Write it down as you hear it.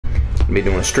be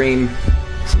doing a stream.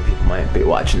 Some people might be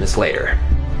watching this later.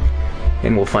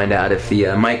 And we'll find out if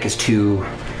the mic is too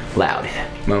loud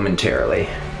momentarily.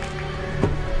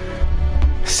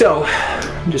 So,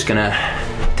 I'm just gonna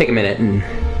take a minute and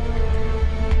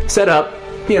set up,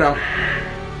 you know.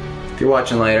 If you're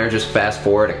watching later, just fast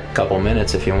forward a couple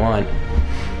minutes if you want.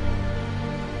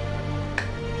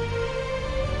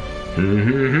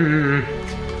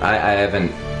 I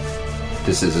haven't,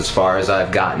 this is as far as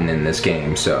I've gotten in this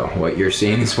game, so what you're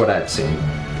seeing is what I've seen,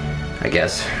 I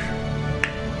guess.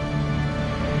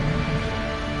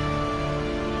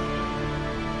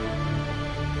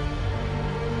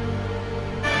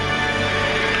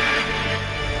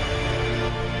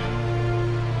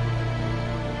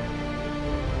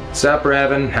 What's up,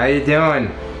 Revan? How you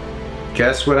doing?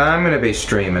 Guess what I'm gonna be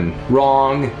streaming?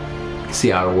 Wrong. It's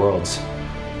the Outer Worlds.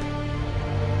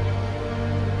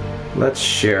 Let's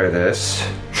share this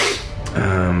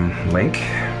link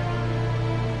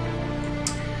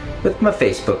with my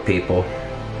Facebook people.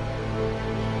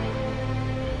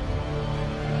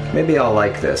 Maybe I'll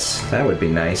like this. That would be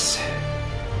nice.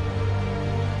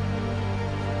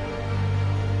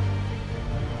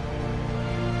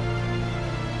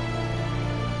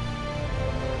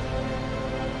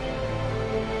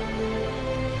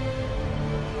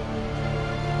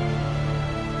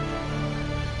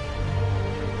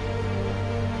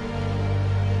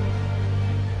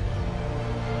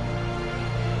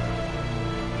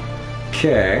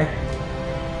 Okay.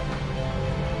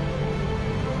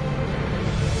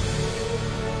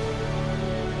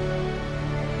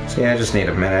 So yeah, I just need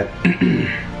a minute.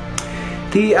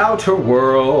 The Outer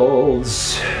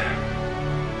Worlds.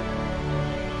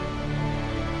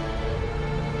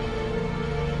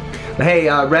 Hey,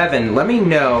 Revan, let me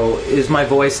know, is my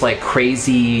voice like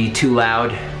crazy too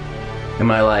loud?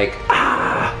 Am I like,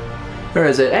 ah? Or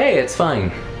is it, hey, it's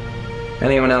fine?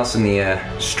 Anyone else in the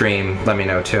stream, let me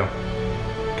know too.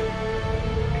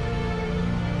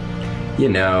 You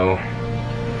know.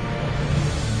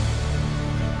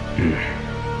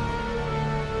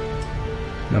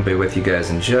 I'll be with you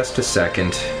guys in just a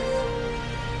second.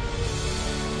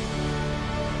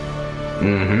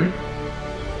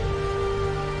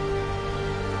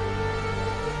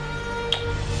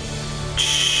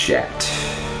 Chat.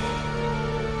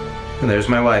 And there's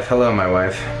my wife. Hello, my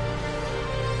wife.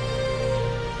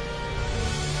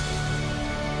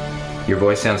 Your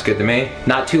voice sounds good to me.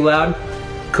 Not too loud?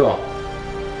 Cool.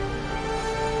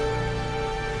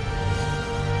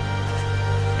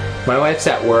 My wife's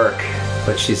at work,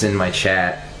 but she's in my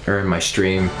chat, or in my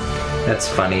stream. That's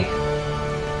funny.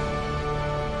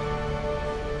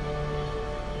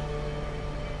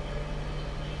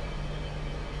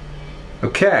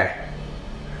 Okay.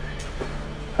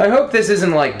 I hope this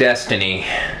isn't like Destiny.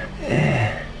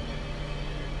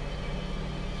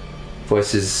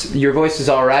 Your voice is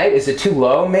alright? Is it too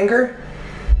low, Minger?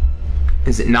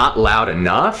 Is it not loud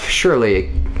enough? Surely it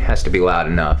has to be loud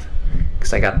enough.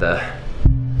 Because I got the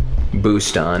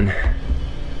boost on.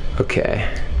 Okay.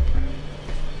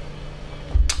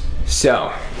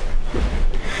 So.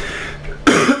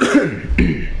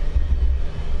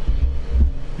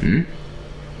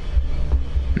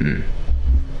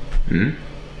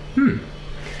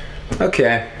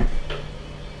 Okay.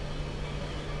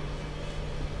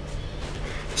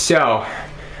 So,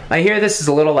 I hear this is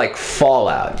a little like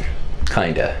Fallout,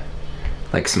 kinda.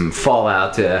 Like some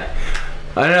Fallout, I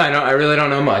don't know, I really don't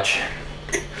know much.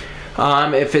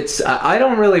 If it's, I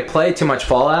don't really play too much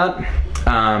Fallout.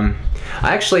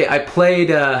 Actually, I played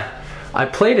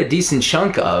a decent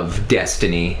chunk of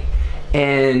Destiny,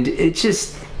 and it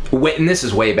just, and this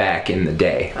is way back in the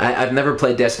day. I've never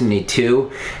played Destiny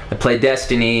 2. I played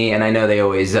Destiny, and I know they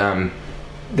always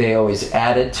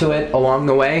added to it along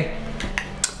the way.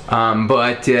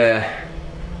 But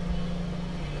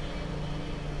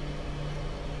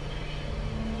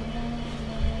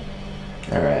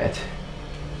all right.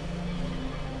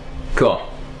 Cool.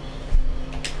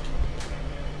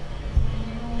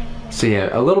 So yeah,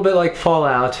 a little bit like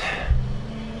Fallout.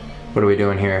 What are we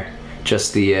doing here?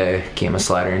 Just the gamma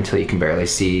slider until you can barely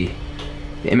see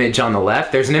the image on the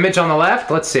left. There's an image on the left?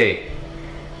 Let's see.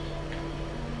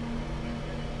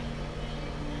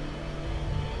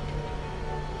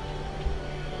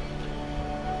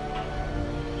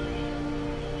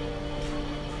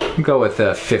 I'll go with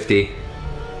 50.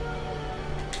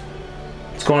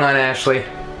 What's going on, Ashley?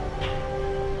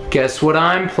 Guess what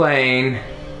I'm playing?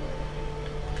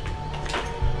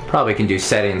 Probably can do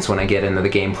settings when I get into the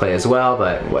gameplay as well,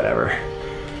 but whatever.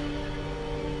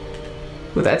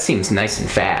 Well, that seems nice and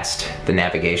fast, the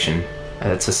navigation.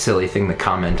 That's a silly thing to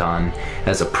comment on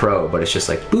as a pro, but it's just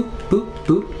like boop, boop,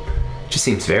 boop. Just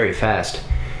seems very fast.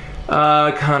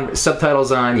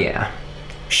 Subtitles on, yeah.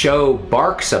 Show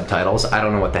bark subtitles. I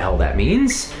don't know what the hell that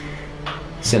means.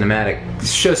 Show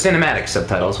cinematic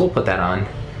subtitles. We'll put that on.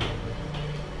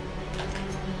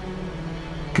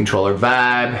 Controller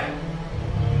vibe.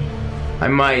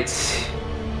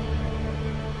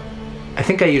 I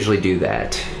think I usually do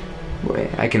that. Wait,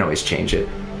 I can always change it.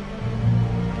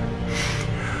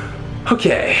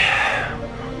 Okay.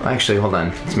 Actually, hold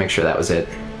on. Let's make sure that was it.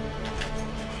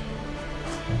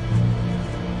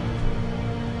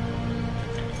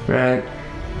 Right.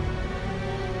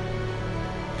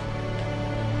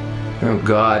 Oh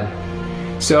God.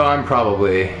 So I'm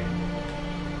probably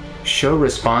show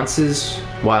responses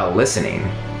while listening.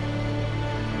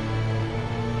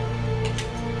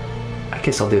 I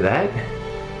guess I'll do that.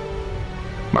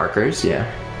 Markers,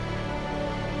 yeah.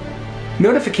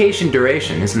 Notification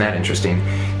duration, isn't that interesting?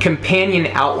 Companion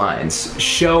outlines.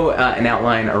 Show an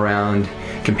outline around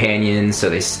companions so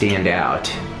they stand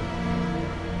out.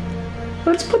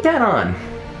 Let's put that on.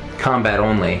 Combat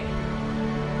only.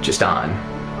 Just on.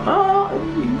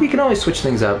 We can always switch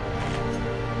things up.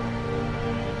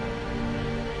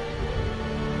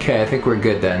 Okay, I think we're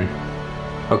good then.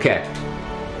 Okay.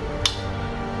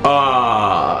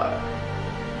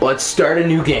 Let's start a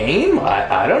new game?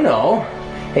 I don't know.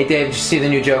 Hey Dave, did you see the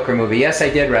new Joker movie? Yes, I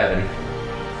did, Revan.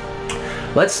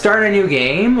 Let's start a new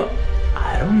game?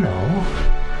 I don't know.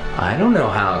 I don't know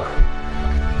how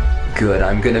good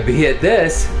I'm gonna be at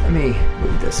this. Let me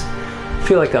move this. I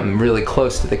feel like I'm really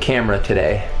close to the camera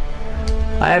today.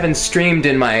 I haven't streamed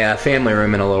in my family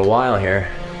room in a little while here.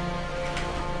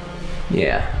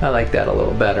 Yeah, I like that a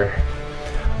little better.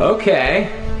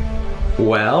 Okay.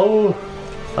 Well,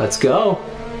 let's go.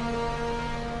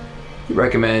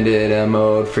 Recommended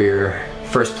mode for your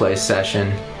first play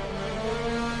session.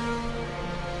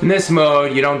 In this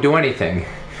mode, you don't do anything.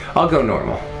 I'll go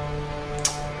normal.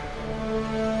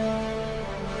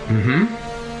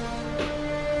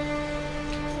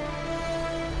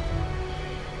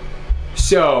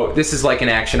 So, this is like an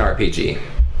action RPG.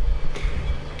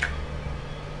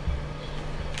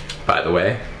 By the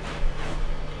way.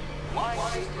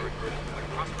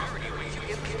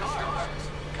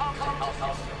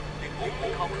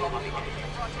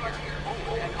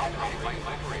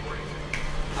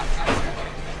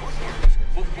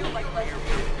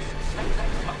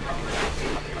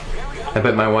 I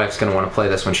bet my wife's gonna want to play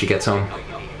this when she gets home.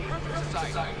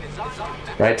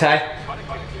 Right, Ty?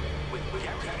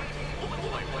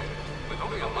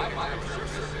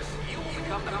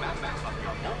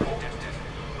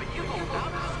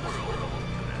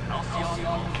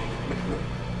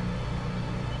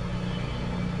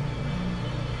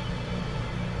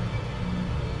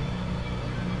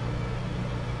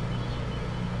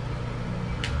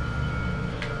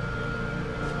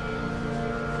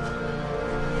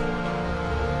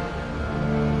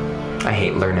 I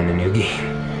hate learning a new game.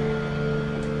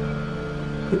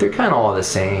 But they're kind of all the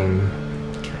same.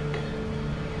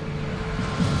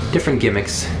 Different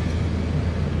gimmicks.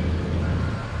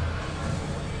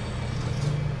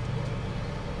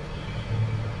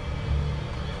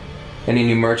 Any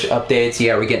new merch updates?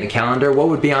 Yeah, we're getting a calendar. What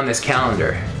would be on this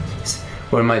calendar?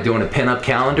 What am I doing, a pin-up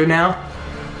calendar now?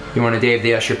 You want a Dave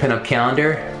the Usher pin-up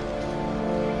calendar?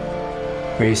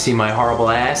 Where you see my horrible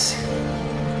ass?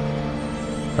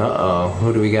 Uh-oh,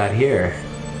 who do we got here?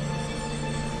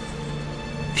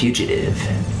 Fugitive.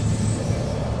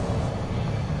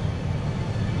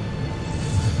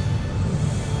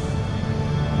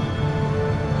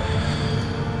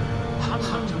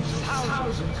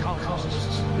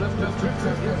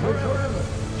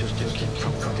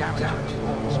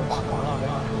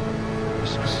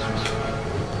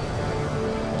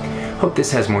 Hope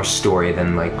this has more story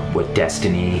than like what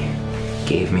Destiny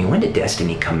gave me. When did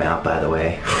Destiny come out, by the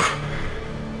way?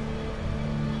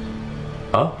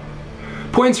 Oh.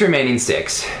 Points remaining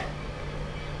 6.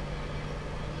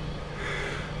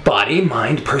 Body,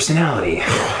 mind, personality.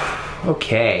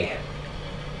 Okay.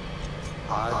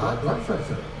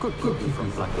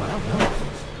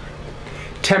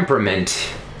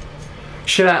 Temperament.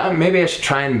 Maybe I should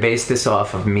try and base this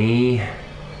off of me.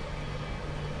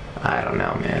 I don't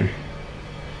know, man.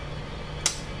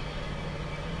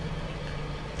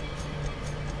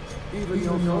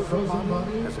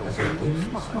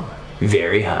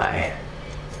 Very high.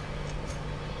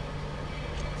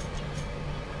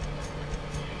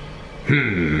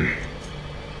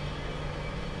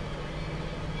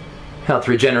 Health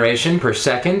regeneration per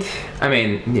second. I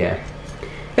mean, yeah.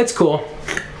 It's cool.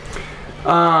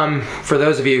 For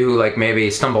those of you who like maybe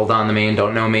stumbled onto me and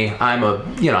don't know me, I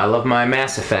love my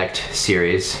Mass Effect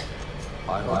series.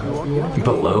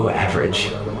 Below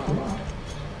average.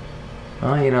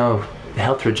 Well, you know,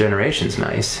 health regeneration's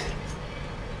nice.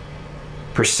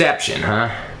 Perception, huh?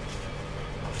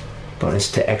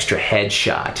 Bonus to extra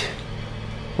headshot.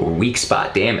 Or weak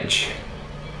spot damage.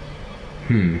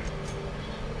 I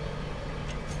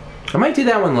might do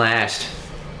that one last.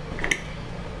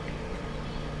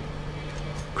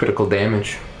 Critical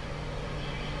damage.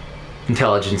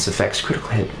 Intelligence affects critical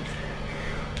hit.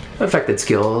 Affected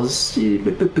skills.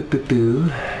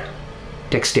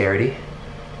 Dexterity.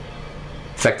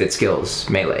 Affected skills.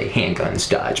 Melee, handguns,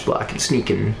 dodge, block, and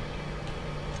sneaking.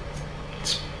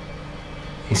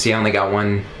 You see, I only got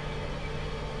one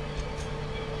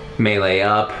melee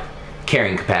up.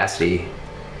 Carrying capacity.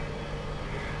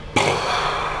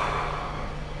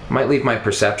 Might leave my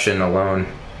perception alone.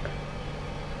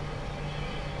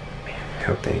 Man, I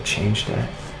hope they changed that.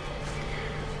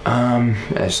 I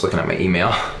was just looking at my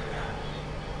email.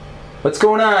 What's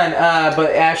going on?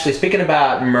 But Ashley, speaking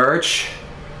about merch,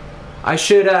 I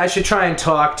should try and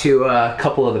talk to a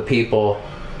couple of the people.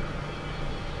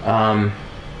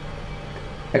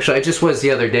 Actually, I just was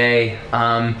the other day.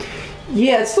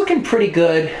 Yeah, it's looking pretty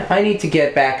good. I need to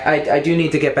get back. I do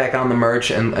need to get back on the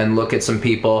merch and look at some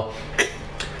people.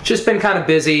 Just been kind of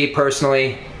busy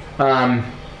personally,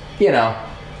 you know.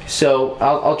 So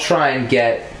I'll try and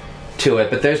get to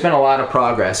it. But there's been a lot of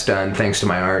progress done thanks to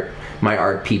my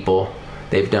art people.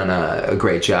 They've done a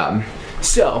great job.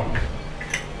 So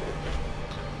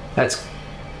that's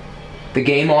the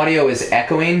game audio is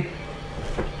echoing.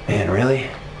 Man, really?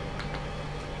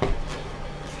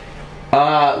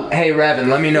 Hey Revan,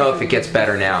 let me know if it gets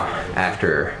better now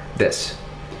after this.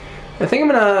 I think I'm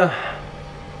gonna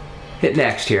hit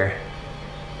next here.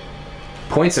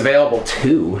 Points available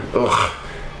 2. Ugh,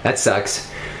 that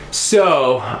sucks.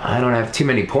 So I don't have too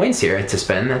many points here to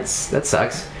spend. That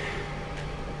sucks.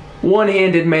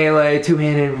 One-handed melee,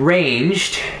 two-handed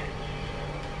ranged.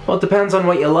 Well, it depends on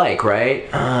what you like,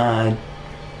 right?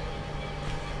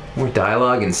 More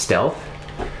dialogue and stealth.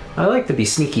 I like to be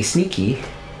sneaky.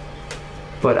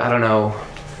 But I don't know,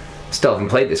 still haven't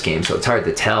played this game, so it's hard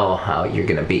to tell how you're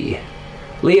gonna be.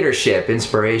 Leadership,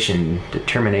 inspiration,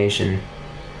 determination.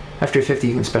 After 50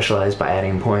 you can specialize by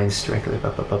adding points directly,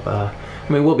 I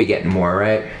mean, we'll be getting more,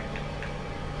 right?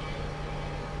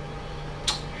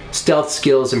 Stealth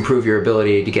skills improve your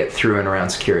ability to get through and around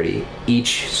security.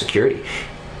 Each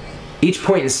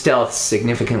point in stealth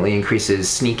significantly increases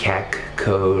sneak, hack,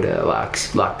 code,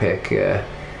 lockpick,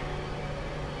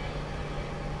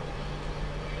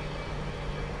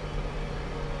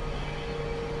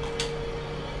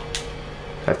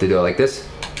 I have to do it like this.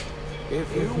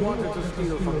 If you wanted to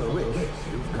steal from the rich,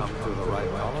 you've come to the right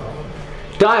color.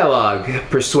 Dialogue.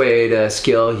 Persuade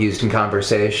skill used in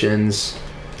conversations.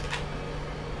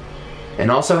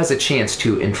 And also has a chance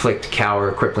to inflict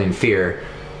cower, crippling fear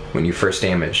when you first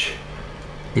damage.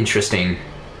 Interesting.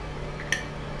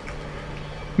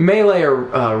 Melee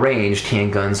or ranged,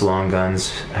 handguns, long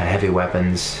guns, heavy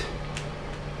weapons.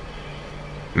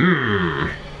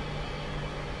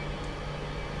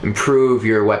 Improve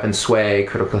your weapon sway,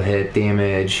 critical hit,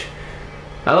 damage.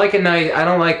 I like a nice. I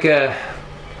don't like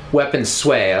weapon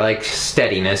sway. I like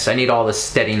steadiness. I need all the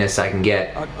steadiness I can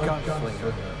get. A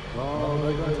gunslinger. Oh,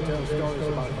 they're going to tell stories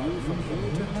about you from here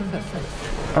to heaven.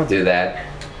 I'll do that.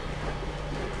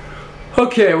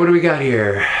 Okay, what do we got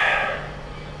here?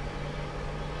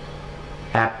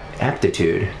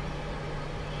 Aptitude.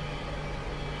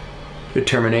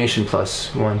 Determination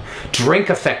 +1. Drink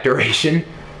effect duration.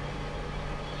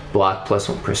 Block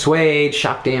 +1. Persuade,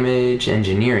 shock damage,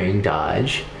 engineering,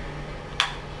 dodge.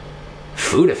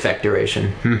 Food effect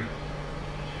duration.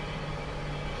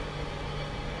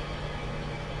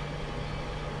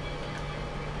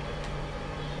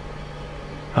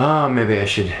 Oh, maybe I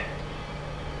should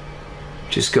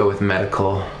just go with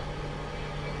medical.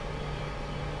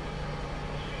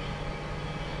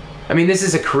 I mean, this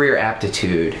is a career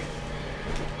aptitude.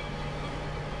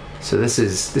 So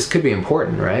this could be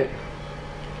important, right?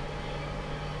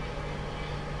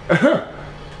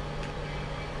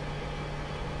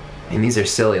 And these are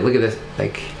silly. Look at this,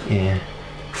 like, yeah.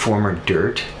 Former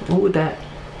dirt. What would that?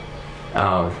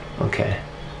 Oh, okay.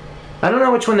 I don't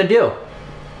know which one to do.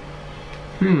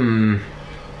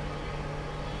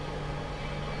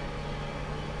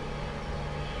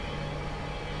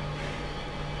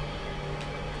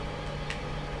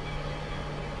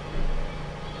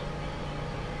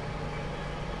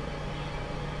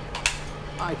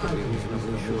 I can be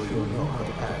reasonably sure you know how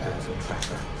to add and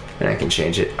subtract. And I can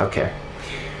change it. Okay.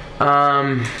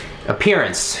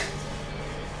 Appearance.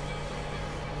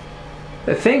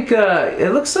 I think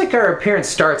it looks like our appearance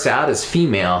starts out as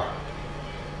female.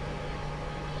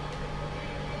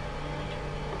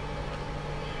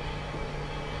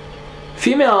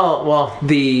 Female, well,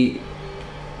 the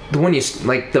one you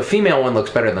like, the female one looks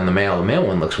better than the male. The male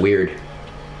one looks weird.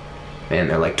 Man,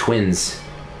 they're like twins.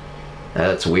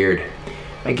 That's weird.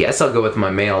 I guess I'll go with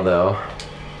my male though,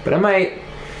 but I might.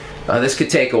 This could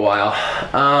take a while,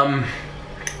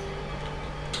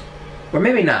 or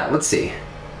maybe not. Let's see.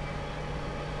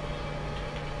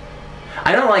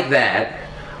 I don't like that.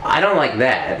 I don't like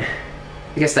that.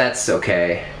 I guess that's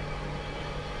okay.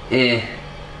 Eh.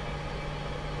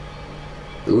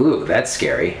 Ooh, that's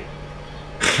scary.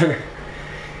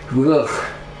 Ugh.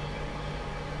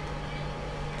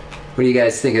 What do you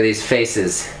guys think of these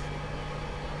faces?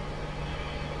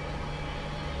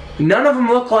 None of them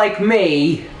look like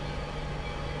me.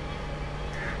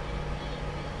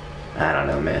 I don't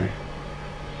know, man.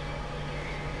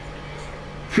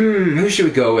 Who should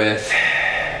we go with?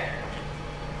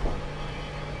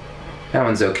 That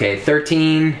one's okay.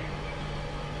 13.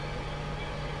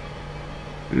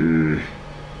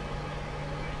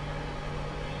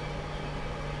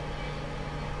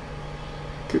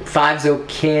 5's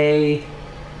okay.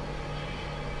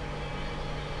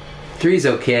 3's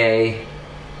okay.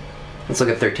 Let's look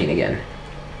at 13 again.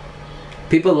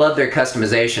 People love their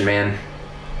customization, man.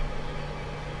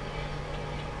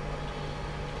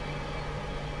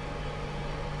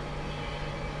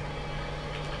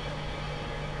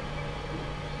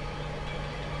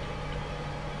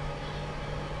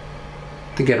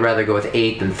 I think I'd rather go with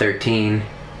 8 than 13.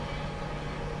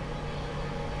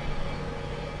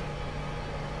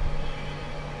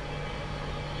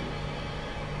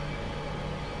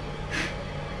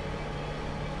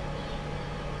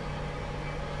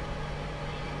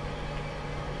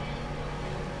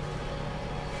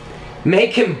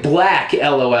 Make him black,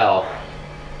 LOL.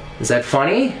 Is that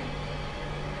funny?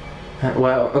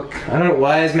 Well, I don't know,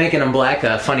 why is making him black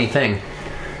a funny thing?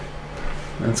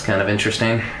 That's kind of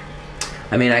interesting.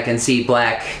 I mean, I can see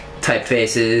black type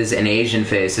faces and Asian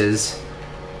faces.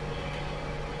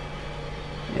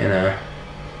 You know.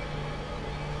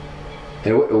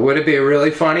 Would it be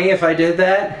really funny if I did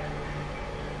that?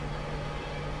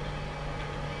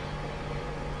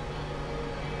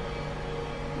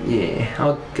 Yeah,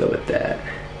 I'll go with that.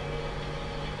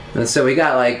 And so we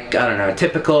got, like, I don't know,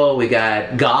 typical, we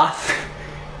got goth.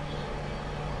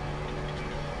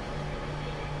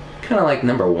 Kind of like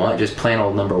number 1, just plain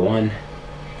old number 1.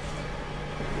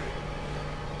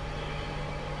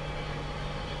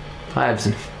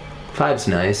 Five's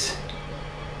nice.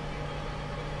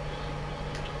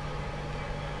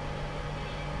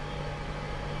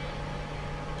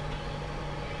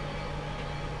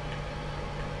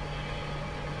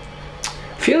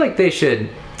 I feel like they should,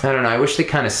 I don't know, I wish they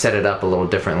kind of set it up a little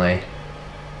differently.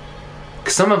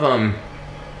 'Cause some of them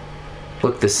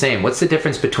look the same. What's the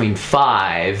difference between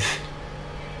 5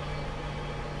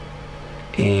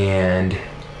 and,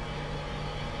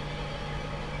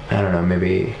 I don't know,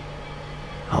 maybe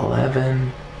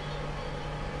 11?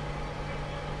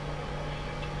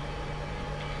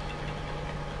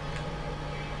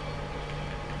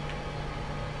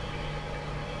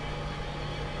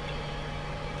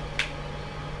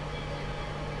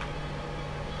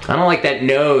 I don't like that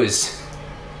nose.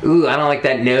 Ooh, I don't like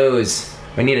that nose.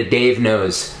 I need a Dave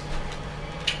nose.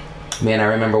 Man, I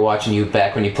remember watching you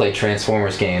back when you played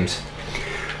Transformers games.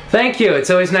 Thank you. It's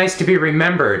always nice to be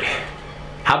remembered.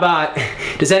 How about,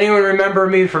 does anyone remember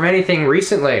me from anything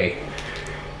recently?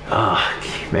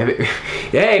 Maybe,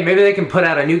 hey, maybe they can put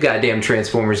out a new goddamn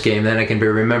Transformers game, then I can be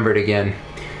remembered again.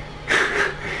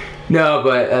 No,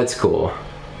 but that's cool.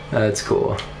 That's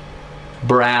cool.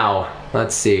 Brow.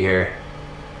 Let's see here.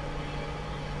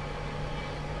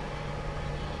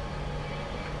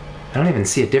 I don't even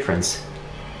see a difference.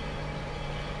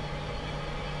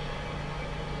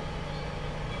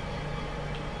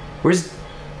 Where's...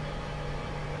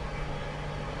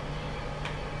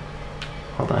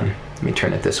 Hold on. Let me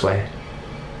turn it this way.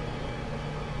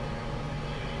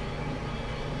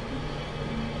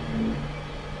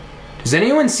 Does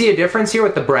anyone see a difference here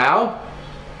with the brow?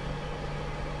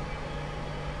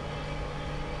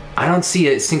 I don't see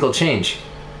a single change.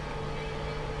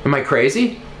 Am I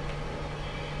crazy?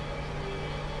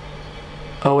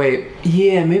 Oh wait,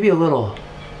 yeah, maybe a little.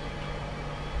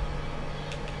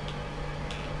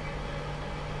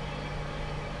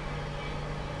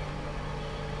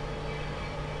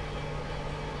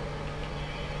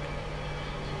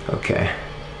 Okay.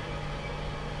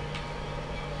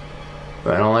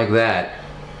 But I don't like that.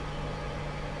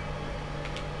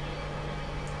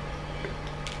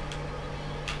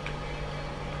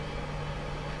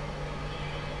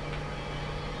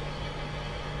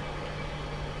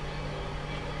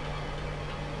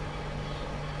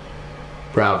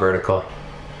 Brow vertical.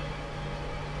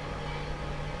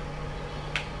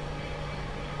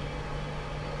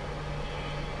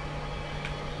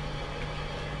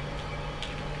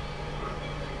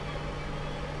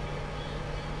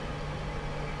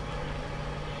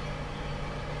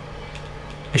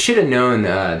 I should have known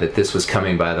that this was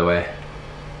coming, by the way.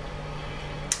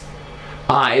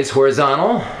 Eyes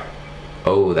horizontal.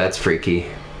 Oh, that's freaky.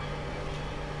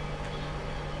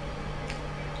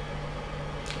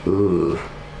 Ooh.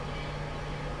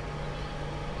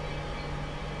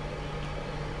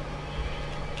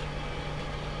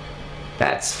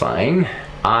 That's fine.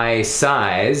 Eye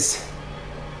size.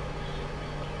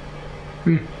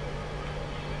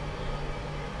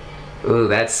 Ooh,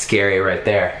 that's scary right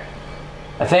there.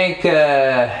 I think,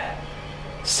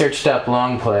 searched up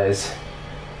long plays.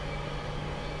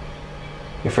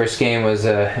 Your first game was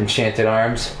Enchanted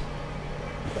Arms.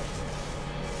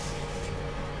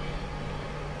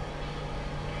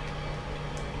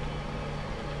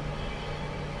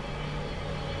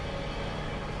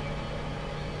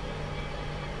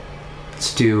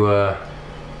 Let's do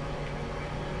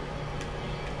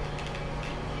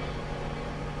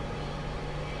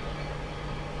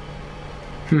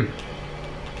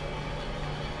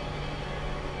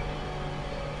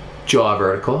jaw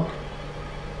vertical.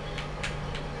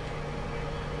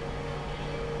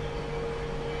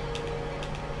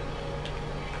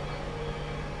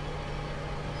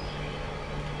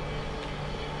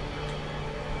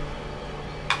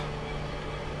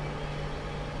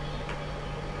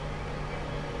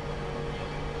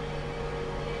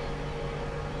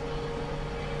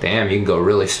 Damn, you can go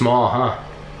really small, huh?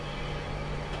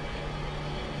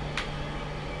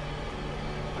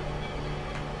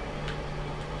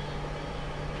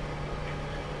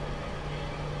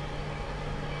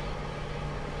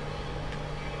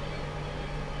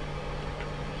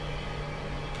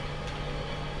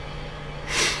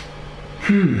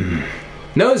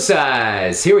 Nose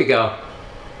size. Here we go.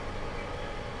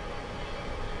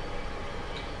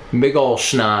 Big ol'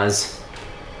 schnoz.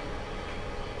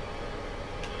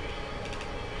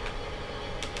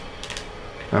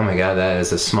 Oh my god, that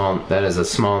is a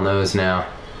small nose now.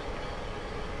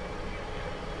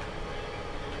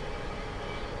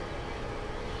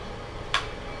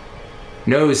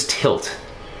 Nose tilt.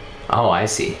 Oh, I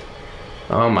see.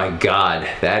 Oh my god,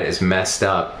 that is messed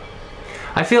up.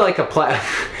 I feel like a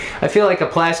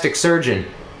plastic surgeon.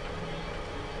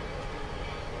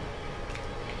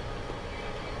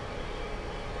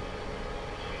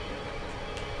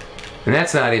 And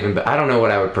that's not even, I don't know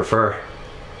what I would prefer.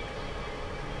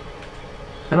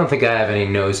 I don't think I have any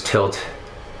nose tilt.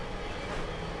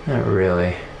 Not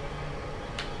really.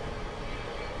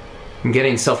 I'm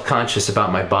getting self-conscious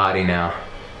about my body now.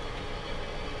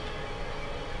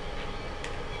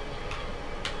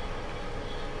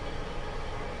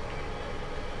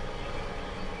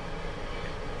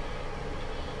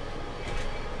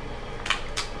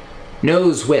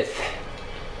 Nose width.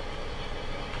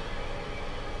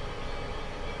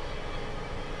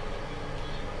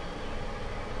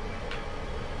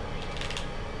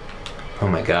 Oh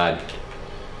my god.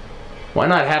 Why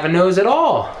not have a nose at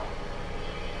all?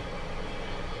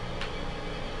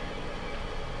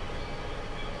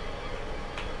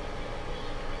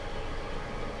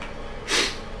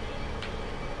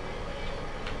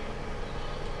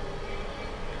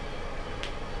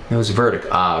 Nose vertical.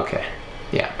 Ah, okay.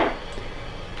 Yeah.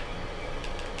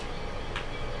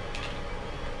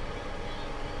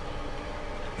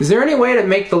 Is there any way to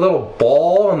make the little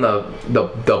ball on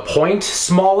the point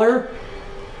smaller?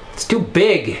 It's too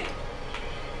big.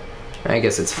 I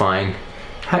guess it's fine.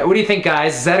 What do you think,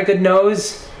 guys? Is that a good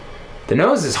nose? The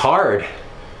nose is hard.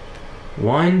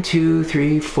 1, 2,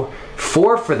 3, 4.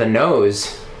 4 for the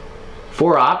nose.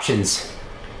 4 options.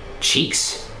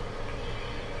 Cheeks.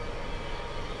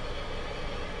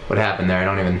 What happened there? I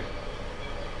don't even...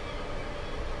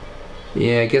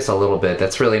 Yeah, I guess a little bit.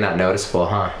 That's really not noticeable,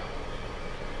 huh?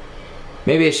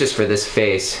 Maybe it's just for this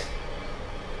face.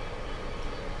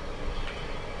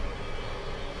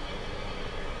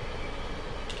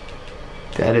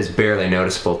 That is barely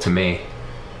noticeable to me.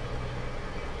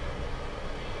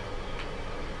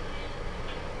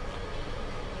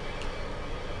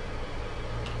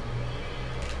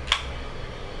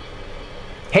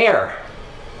 Hair.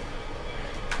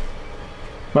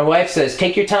 My wife says,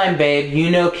 take your time, babe.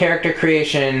 You know character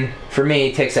creation, for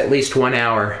me, takes at least 1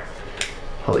 hour.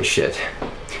 Holy shit.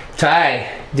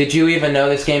 Ty, did you even know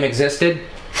this game existed?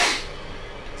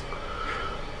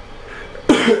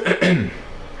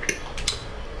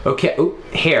 Okay, ooh,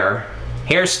 hair.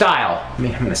 Hairstyle.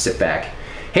 I'm gonna sit back.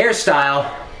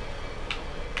 Hairstyle.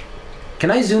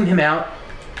 Can I zoom him out?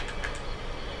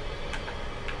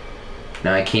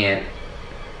 No, I can't.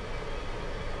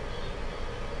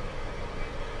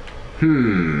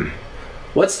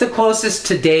 What's the closest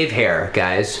to Dave hair,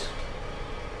 guys?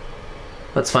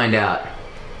 Let's find out.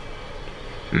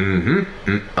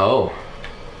 Oh.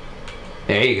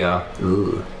 There you go.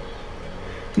 Ooh.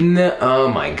 No. Oh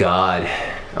my god.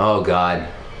 Oh god.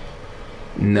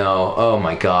 No. Oh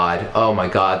my god. Oh my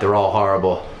god. They're all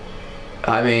horrible.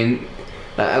 I mean,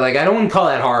 like, I don't call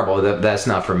that horrible. That's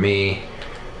not for me.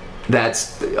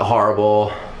 That's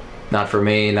horrible. Not for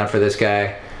me. Not for this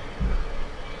guy.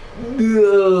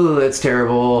 Ugh, that's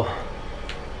terrible.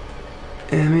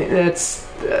 I mean, that's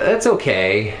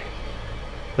okay.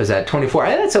 Was that 24?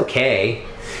 That's okay.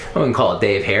 I wouldn't call it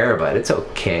Dave hair, but it's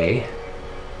okay.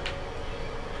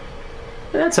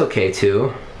 That's okay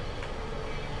too.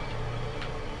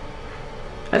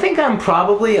 I think I'm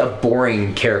probably a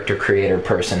boring character creator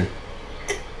person.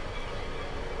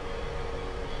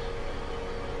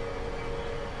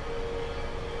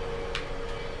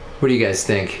 What do you guys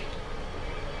think?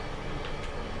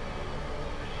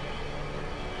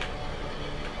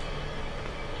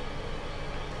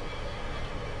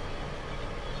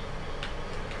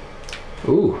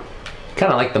 Ooh,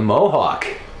 kind of like the mohawk.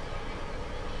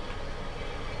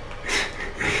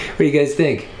 What do you guys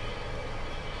think?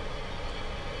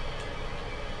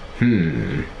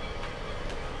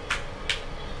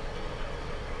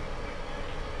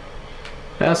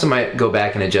 I also might go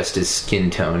back and adjust his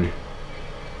skin tone.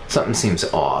 Something seems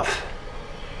off.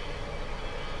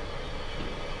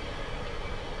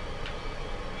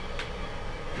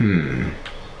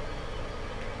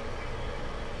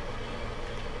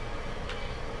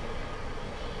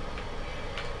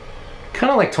 Kind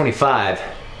of like 25.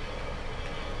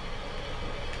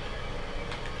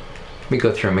 Let me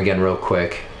go through them again real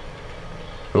quick.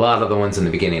 A lot of the ones in the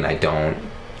beginning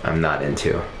I'm not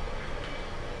into.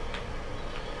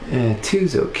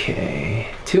 2's okay.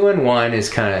 2 and 1 is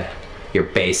kind of your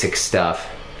basic stuff.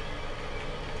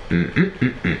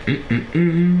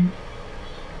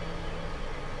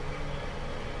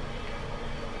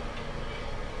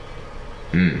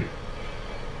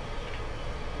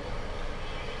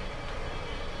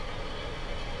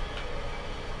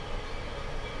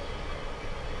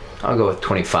 I'll go with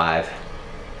 25.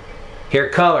 Hair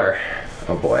color.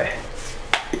 Oh boy.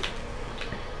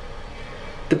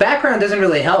 The background doesn't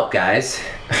really help, guys.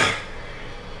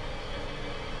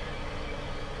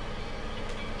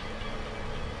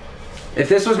 If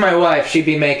this was my wife, she'd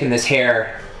be making this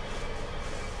hair.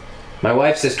 My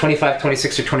wife says 25,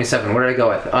 26, or 27. What did I go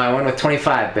with? Oh, I went with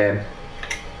 25, babe.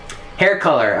 Hair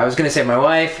color. I was going to say my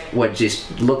wife would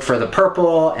just look for the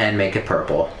purple and make it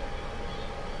purple.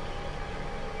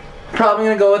 Probably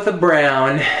going to go with the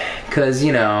brown, because,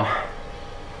 you know...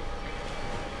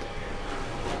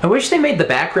 I wish they made the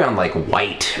background like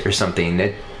white or something.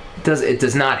 It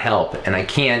does not help, and I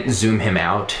can't zoom him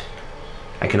out.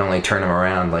 I can only turn him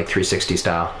around like 360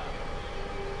 style.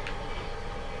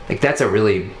 Like, that's a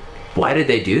really... Why did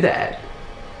they do that?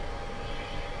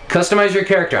 Customize your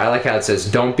character. I like how it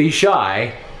says, don't be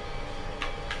shy.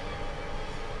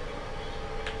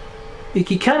 Like,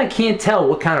 you kind of can't tell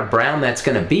what kind of brown that's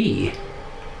gonna be.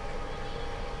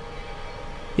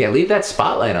 Yeah, leave that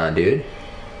spotlight on, dude.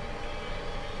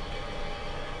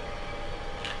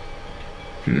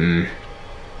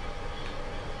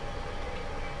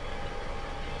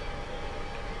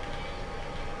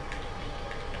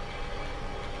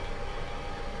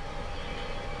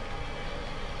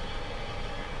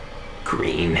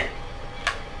 Green.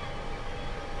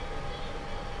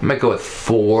 I might go with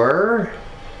 4.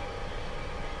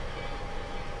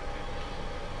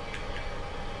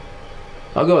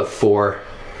 I'll go with 4.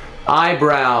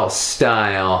 Eyebrow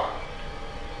style.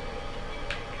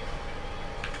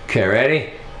 Okay,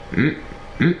 ready?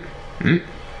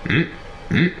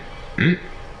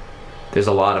 There's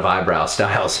a lot of eyebrow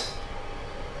styles.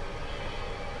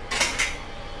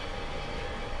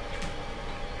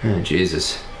 Oh,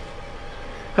 Jesus.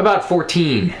 How about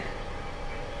 14?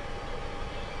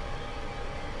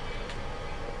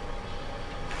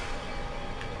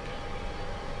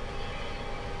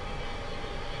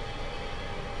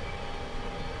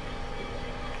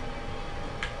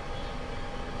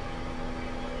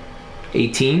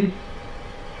 $18.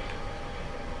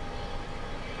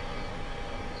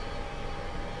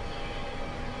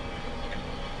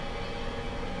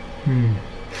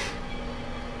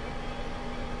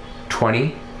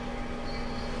 $20.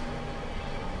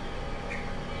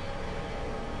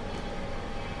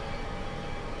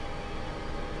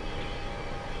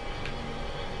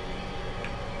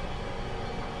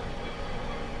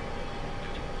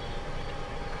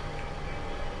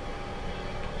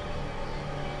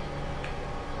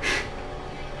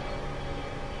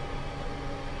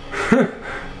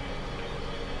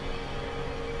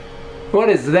 What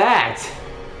is that?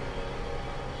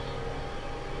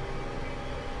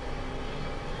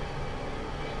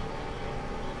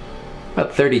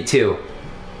 About 32.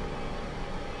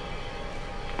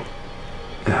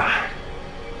 Ugh.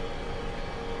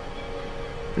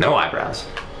 No eyebrows.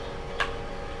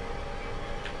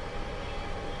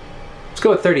 Let's go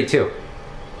with 32.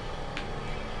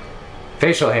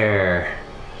 Facial hair.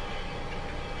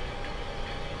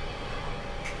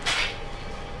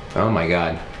 Oh my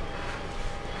god.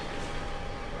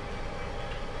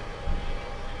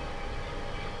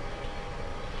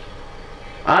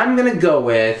 I'm gonna go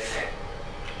with...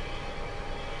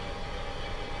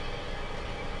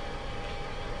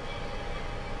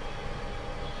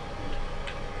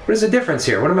 What is the difference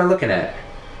here? What am I looking at?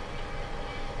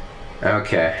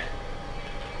 Okay.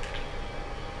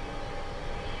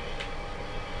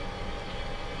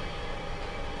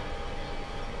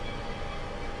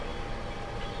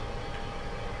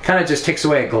 Kind of just takes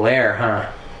away a glare,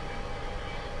 huh?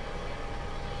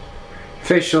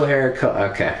 Facial hair color,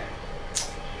 okay.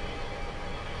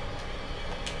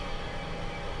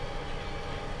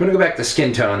 I'm gonna go back to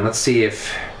skin tone. Let's see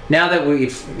if, now that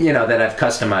we've, you know, that I've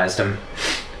customized them.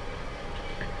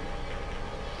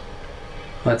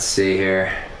 Let's see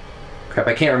here. Crap,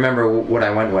 I can't remember what I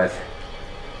went with.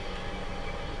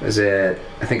 Was it,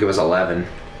 I think it was 11.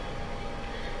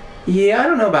 Yeah, I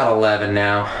don't know about 11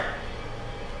 now.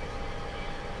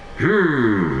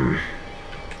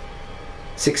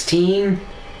 16?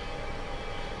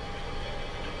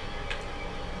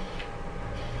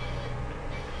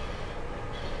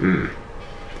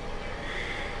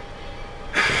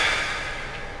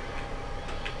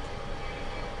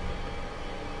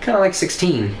 Kind of like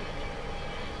 16.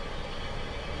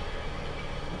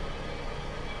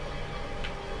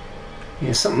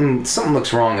 Yeah, something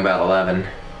looks wrong about 11.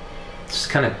 It's just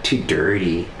kind of too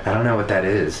dirty. I don't know what that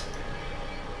is.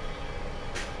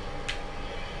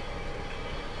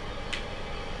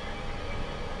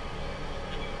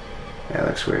 That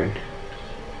looks weird.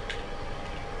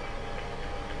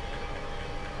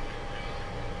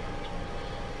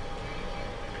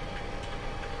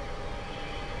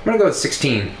 I'm gonna go with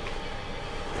 16.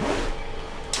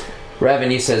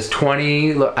 Revenue says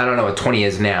 20. Look, I don't know what 20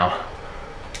 is now.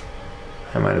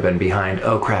 I might have been behind.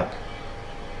 Oh crap.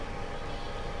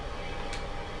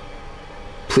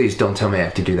 Please don't tell me I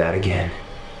have to do that again.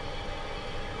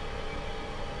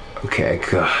 Okay,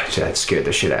 gosh, that scared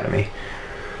the shit out of me.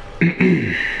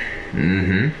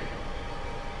 Mm-hmm.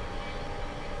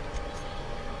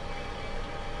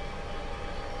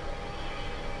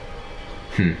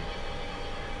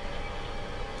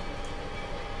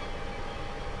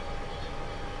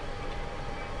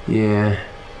 Yeah.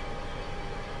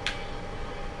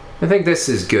 I think this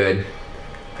is good.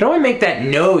 But I want to make that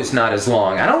nose not as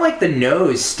long. I don't like the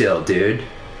nose still, dude.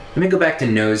 Let me go back to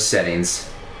nose settings.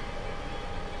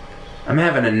 I'm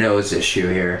having a nose issue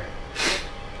here.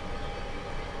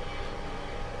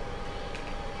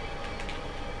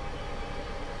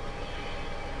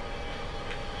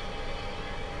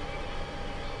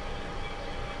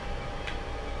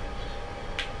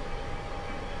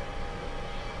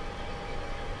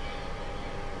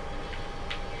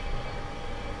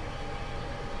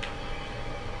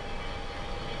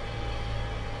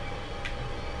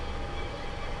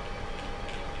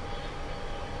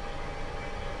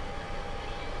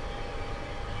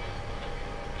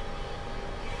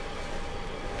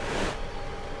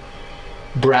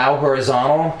 Brow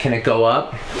horizontal, can it go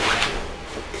up?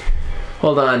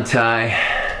 Hold on, Ty.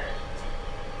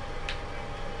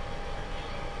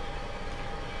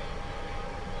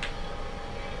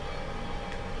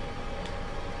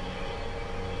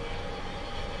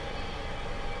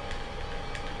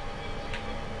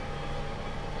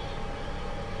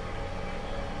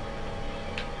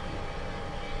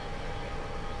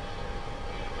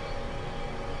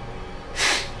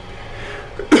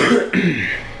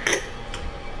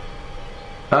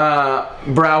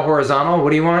 Brow horizontal,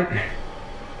 what do you want?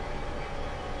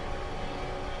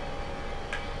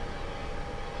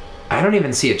 I don't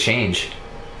even see a change.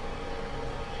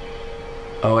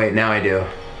 Oh wait, now I do.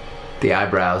 The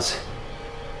eyebrows.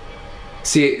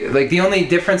 See, like the only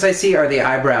difference I see are the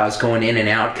eyebrows going in and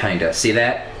out, kinda. See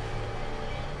that?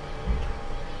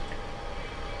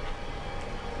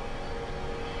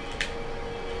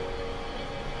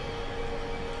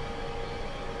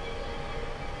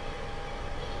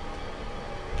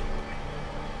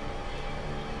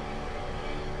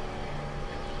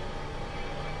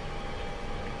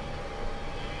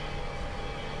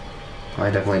 I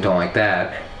definitely don't like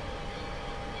that.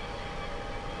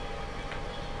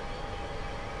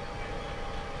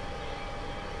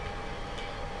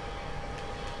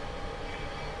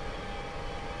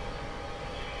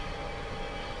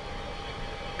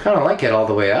 Kind of like it all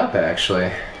the way up,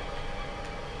 actually.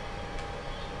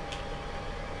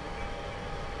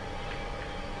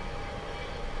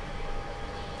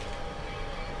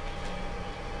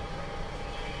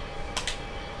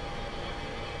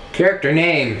 Character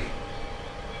name.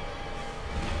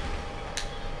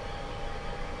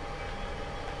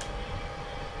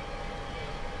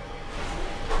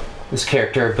 This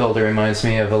character builder reminds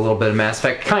me of a little bit of Mass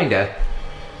Effect. Kinda.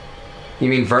 You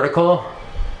mean vertical?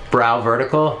 Brow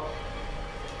vertical?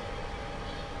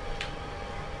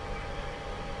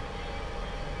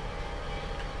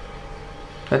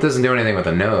 That doesn't do anything with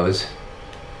the nose.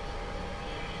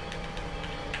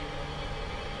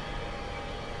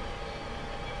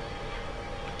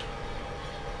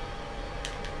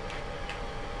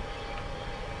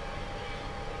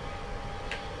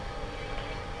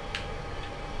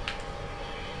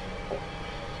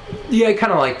 Yeah, I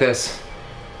kind of like this,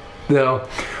 though.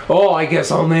 Oh, I guess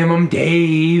I'll name him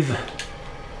Dave.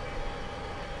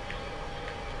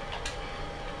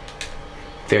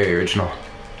 Very original.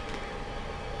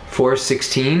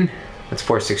 416? That's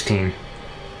 416.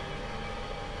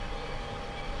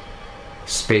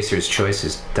 Spacer's choice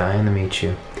is dying to meet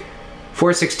you.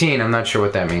 416, I'm not sure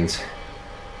what that means.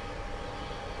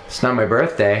 It's not my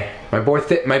birthday. My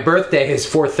birthday is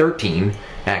 413,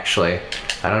 actually.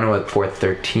 I don't know what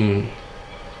 416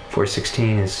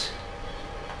 is.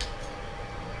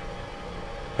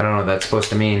 I don't know what that's supposed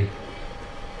to mean.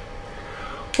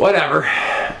 Whatever.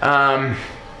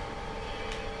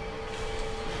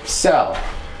 So,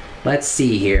 let's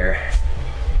see here.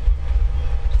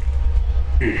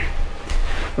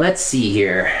 Let's see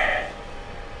here.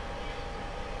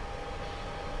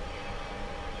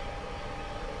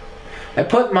 I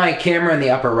put my camera in the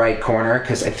upper right corner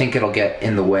because I think it'll get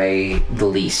in the way the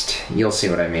least. You'll see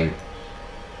what I mean.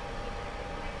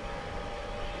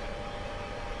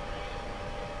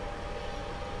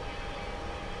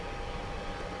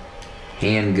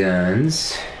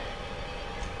 Handguns.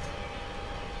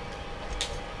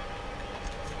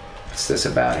 What's this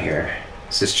about here?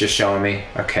 Is this just showing me?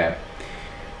 Okay.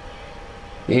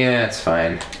 Yeah, it's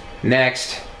fine.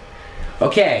 Next.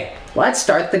 Okay, let's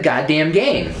start the goddamn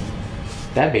game.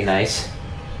 That'd be nice.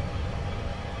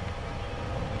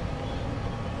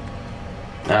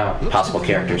 Oh, possible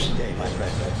characters.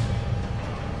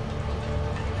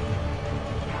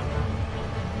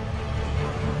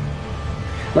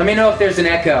 Let me know if there's an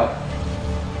echo.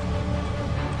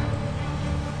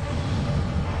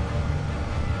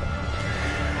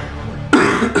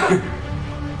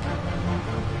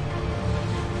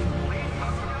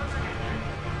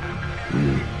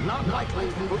 Not likely.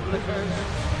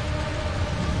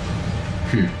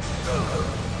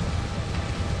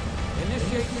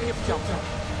 Initiate skip jump.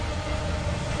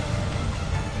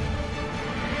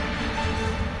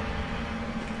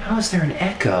 How is there an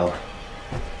echo?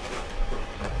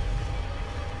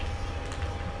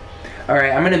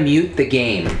 Alright, I'm gonna mute the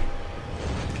game.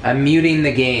 I'm muting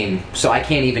the game, so I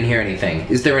can't even hear anything.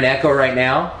 Is there an echo right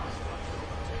now?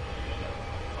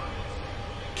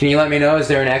 Can you let me know, is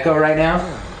there an echo right now?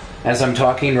 As I'm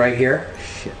talking right here?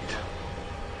 Shit.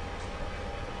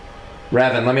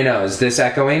 Raven, let me know, is this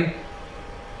echoing?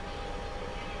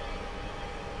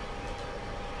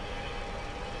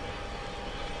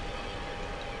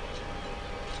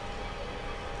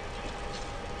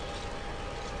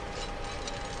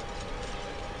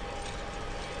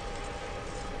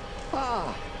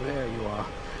 Ah, there you are.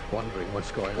 Wondering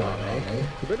what's going on, eh?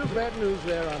 A bit of bad news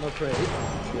there, I'm afraid.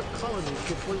 Your colony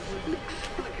ship was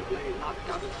inexplicably knocked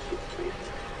out of space.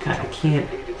 God, I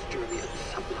can't. Its journey at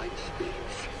sublight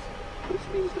speeds. This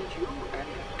means that you and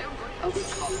every other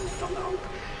colonist on Earth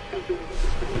have been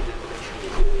suspended in for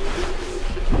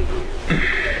 60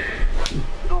 years.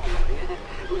 Normally,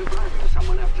 reviving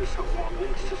someone after so long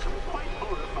leads to some quite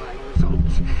horrifying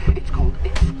results. It's called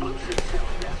explosive cell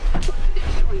death, but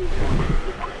it's really more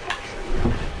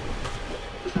perfection.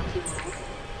 Does that seem wrong?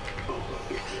 Oh,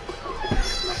 yes.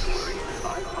 Not to worry.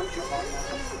 I found your body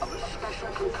of a special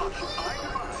concoction I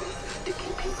devised to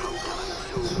keep you from dying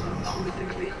so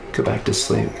horrifically. Go back to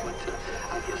sleep. I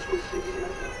guess we'll see.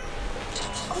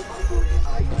 Unfortunately,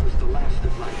 I used the last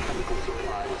of my chemical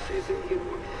supplies saving you.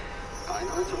 I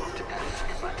know it's off to ask,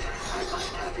 but I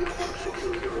must have your home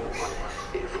security room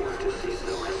if we're to see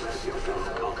the rest of your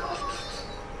fellow colonists.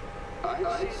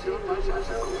 I see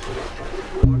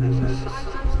myself born as a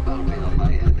silent bounty on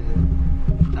my head.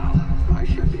 Now, my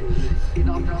ship is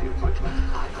inoperative, but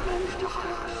I've managed to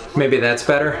hire a... Maybe that's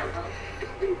better.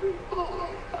 Oh,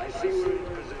 I see we're in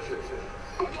position.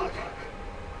 Good luck.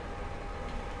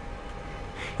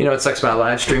 You know what sucks about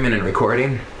live streaming and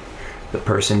recording? The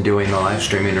person doing the live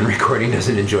streaming and recording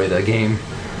doesn't enjoy the game.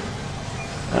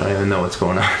 I don't even know what's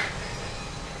going on.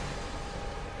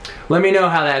 Let me know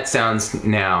how that sounds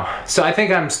now. So I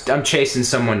think I'm chasing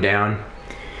someone down.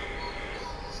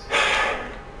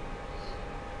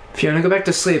 If you want to go back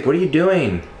to sleep, what are you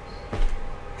doing?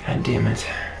 God damn it.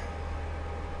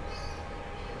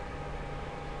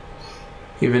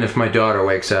 Even if my daughter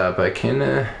wakes up, I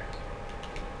can,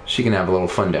 she can have a little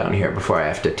fun down here before I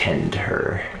have to tend to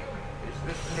her. Is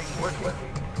this thing working?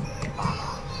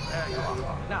 There you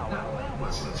are. Now,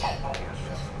 smuggler.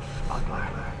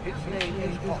 His name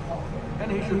is Paul,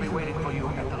 and he should be waiting for you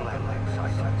at the landing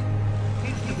site.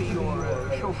 He's to be your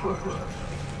chauffeur.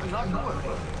 Not to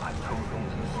worry. I told him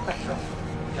he's special.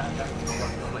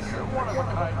 One of a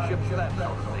kind ships, that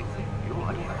sort of thing. You'll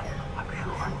like him, I'm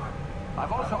sure.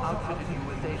 I've also outfitted you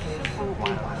with a simple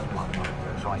wireless monitor,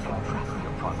 so I can track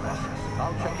your progress.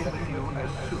 I'll check in with you as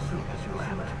soon as you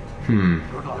land.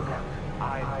 Good luck.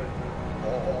 I'm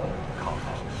all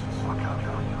contacts. I'll count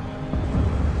on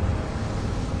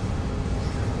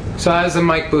you. So how's the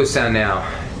mic boost sound now?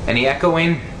 Any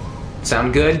echoing?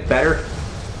 Sound good? Better?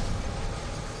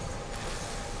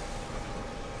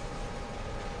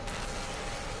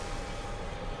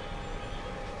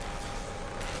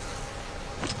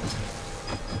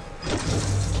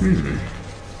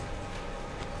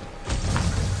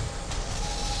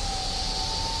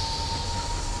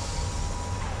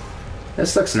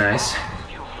 This looks nice.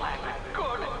 You flagged it.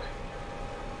 Good.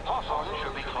 Hawthorne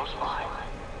should be close by.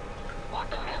 What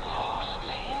in law's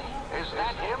name? Is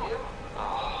that him?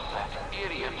 Oh, that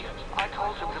idiot. I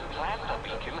told him to plant the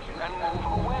beacon and move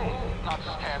away, not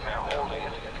stand there holding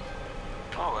it.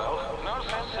 Oh well, no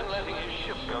sense in letting his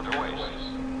ship go to waste.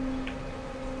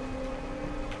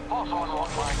 Hawthorne won't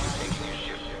mind you taking his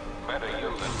ship. Better you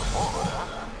than before,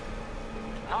 huh?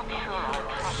 Not sure I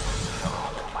trust this fellow.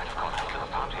 Might have gone after the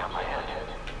bounty on my head.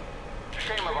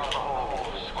 Shame about the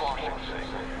whole squashing thing.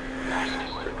 Nasty.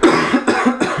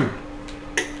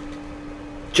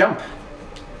 Jump.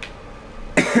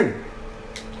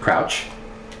 Crouch.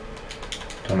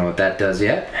 Don't know what that does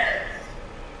yet.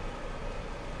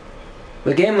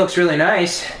 The game looks really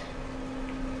nice.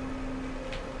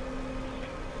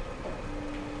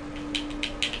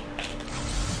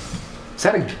 Is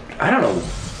that a... I don't know.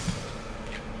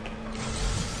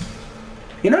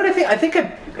 You know what I think? I think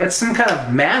it's some kind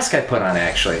of mask I put on,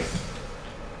 actually.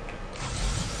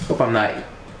 Hope I'm not...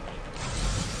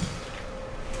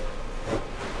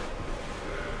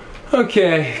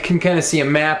 Okay, can kind of see a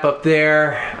map up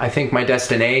there. I think my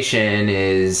destination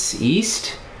is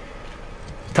east.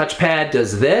 Touchpad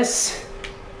does this.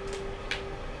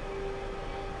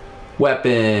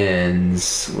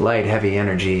 Weapons. Light, heavy,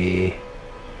 energy.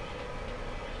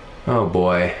 Oh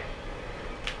boy.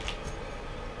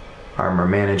 Armor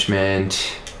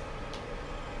management.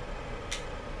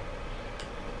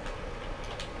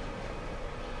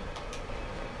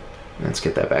 Let's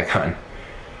get that back on.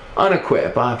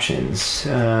 Unequip options.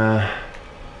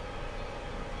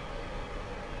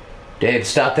 Dave,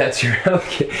 stop that serial.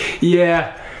 Okay.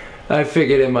 Yeah, I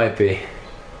figured it might be.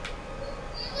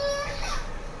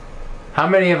 How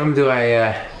many of them do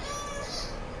I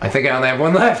think I only have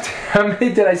one left. How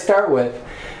many did I start with?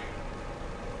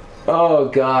 Oh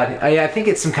god, I think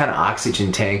it's some kind of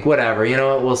oxygen tank. Whatever, you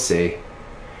know what, we'll see.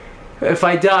 If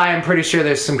I die, I'm pretty sure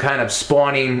there's some kind of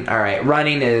spawning. Alright,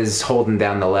 running is holding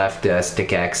down the left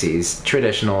stick axes.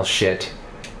 Traditional shit.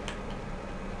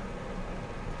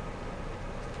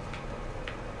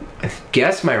 I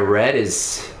guess my red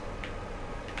is...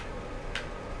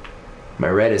 my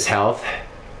red is health.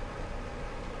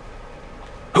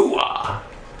 Hooah!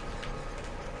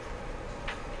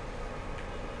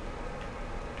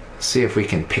 See if we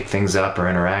can pick things up or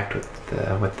interact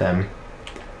with them.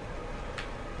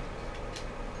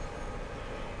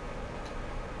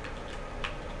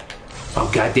 Oh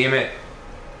god damn it!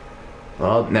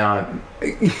 Well now,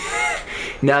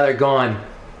 now they're gone.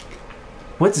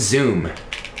 What's zoom?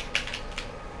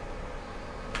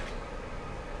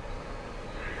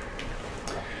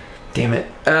 Damn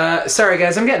it! Sorry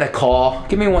guys, I'm getting a call.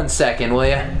 Give me 1 second, will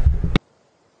ya?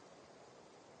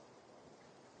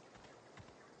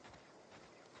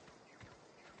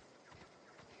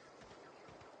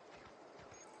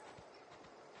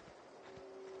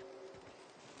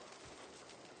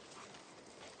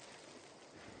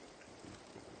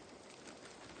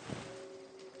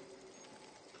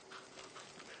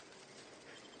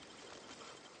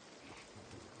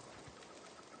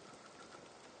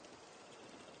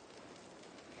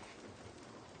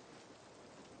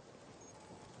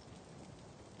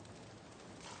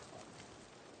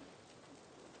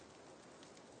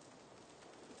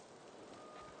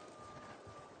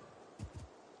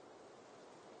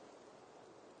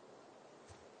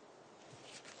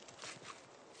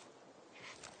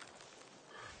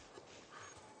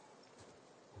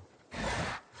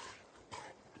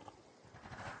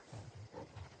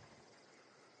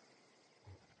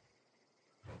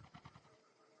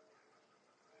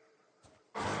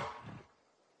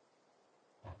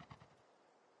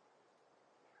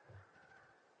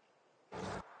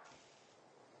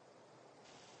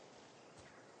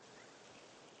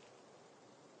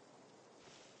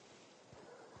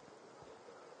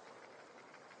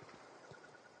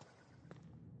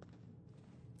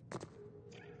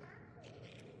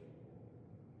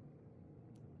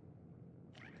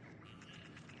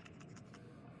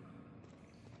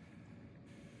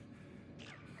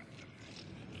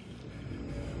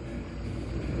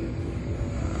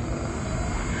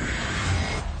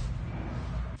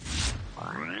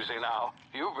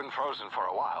 You've been frozen for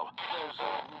a while. There's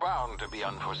bound to be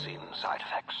unforeseen side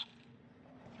effects.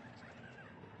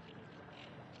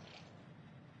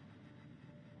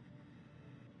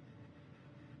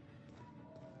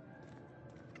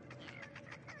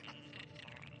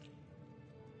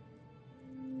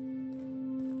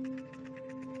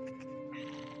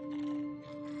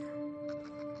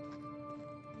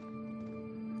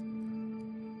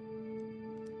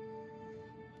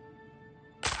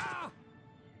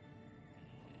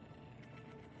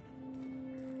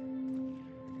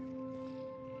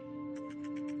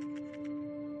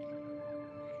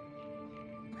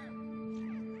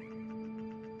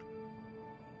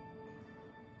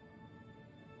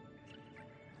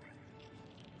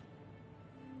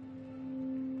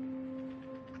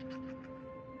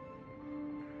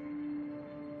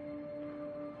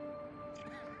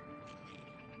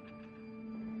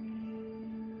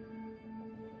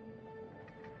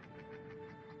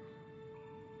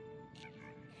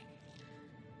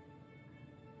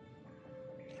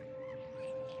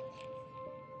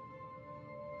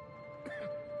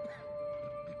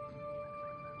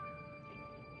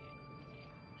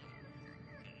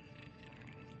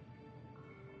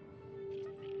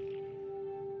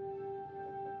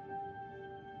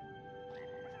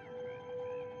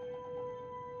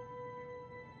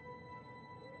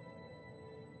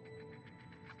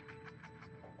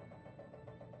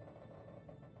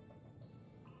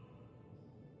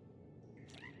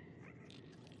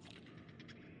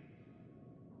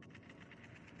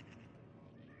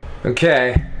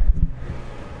 Okay.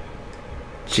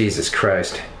 Jesus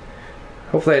Christ.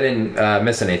 Hopefully I didn't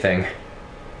miss anything.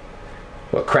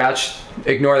 What, crouch?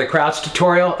 Ignore the crouch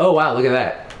tutorial? Oh wow, look at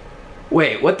that.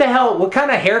 Wait, what the hell? What kind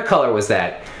of hair color was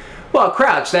that? Well,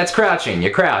 crouch, that's crouching.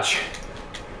 You crouch.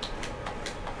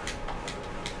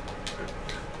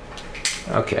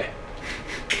 Okay.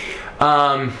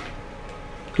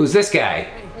 Who's this guy?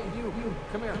 Hey, you,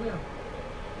 come here.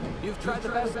 You've tried the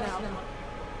best now.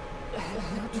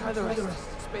 Try the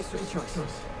rest. Spacer's choice.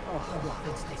 Oh,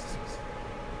 that's nice.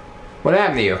 What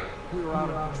happened to you? We were out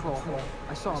of control.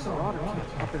 I saw a marauder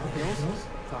camp up in the hills.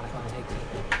 Thought I could take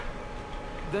it.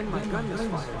 Then my gun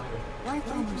misfired. Right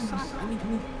through my side. I mean,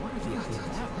 what are the odds of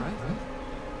that, right?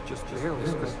 Just barely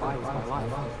scraped by with my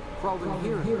life. Crawled in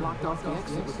here and blocked off the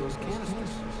exit with those canisters.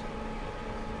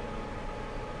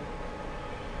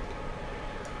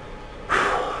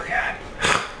 Oh, God.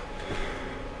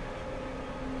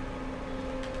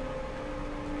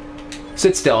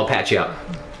 Sit still, I'll patch you up.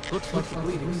 Looks like the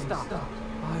bleeding stopped.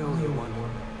 I owe you one.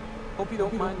 Hope you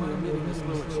don't mind me omitting this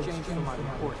little exchange for my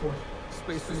report.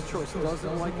 Spacer's Choice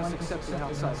doesn't like us accepting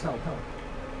outside help.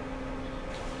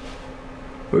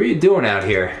 What are you doing out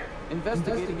here?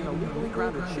 Investigating an illegally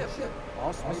grounded ship.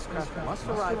 All spacecraft must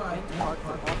arrive and depart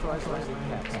for authorized landing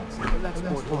pads. That's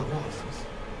board orders.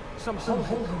 Some hull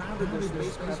grounded their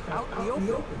spacecraft out in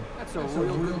the open. That's a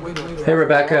real good way to... Hey,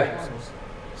 Rebecca.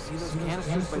 See those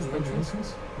canisters by the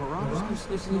entrance? Marauders come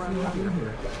sniffing around here. I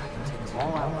can take them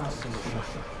all out with a single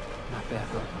shot. Not bad,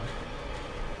 huh?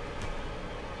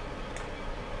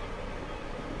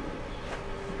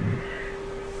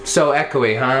 So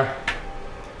echoey, huh?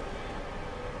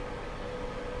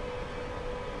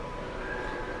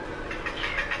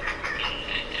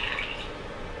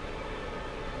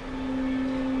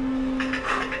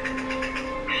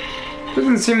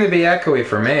 Doesn't seem to be echoey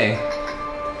for me.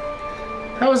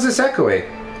 How is this echoey?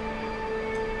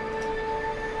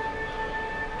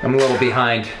 I'm a little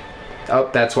behind. Oh,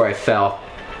 that's where I fell.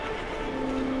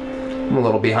 I'm a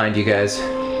little behind you guys.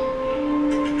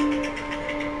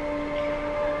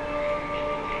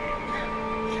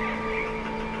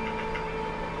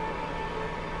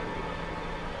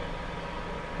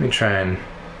 Let me try and...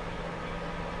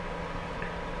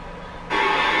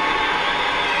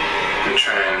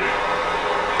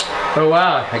 Oh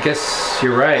wow, I guess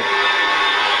you're right.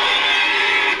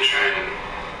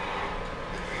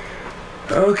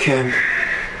 Okay.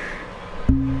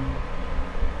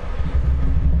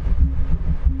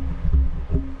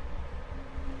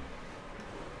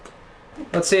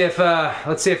 Let's see if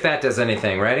that does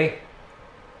anything. Ready?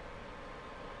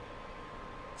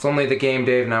 It's only the game,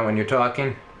 Dave, not when you're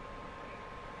talking.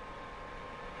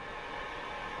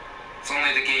 It's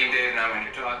only the game, Dave, not when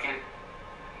you're talking.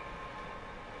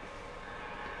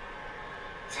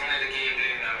 It's only the game,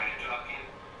 Dave, not when you're talking.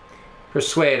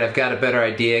 Persuade, I've got a better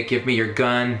idea. Give me your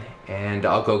gun, and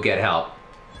I'll go get help.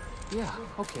 Yeah,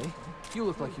 okay. You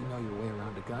look like you know your way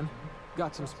around a gun.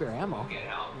 Got some spare ammo,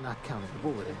 not counting the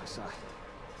bullet in my side.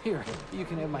 Here, you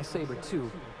can have my saber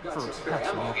too, for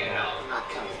protection.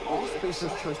 All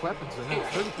Spacer's Choice weapons are now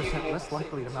 30% less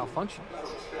likely to malfunction.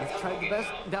 I've tried the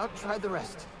best, now try the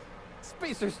rest.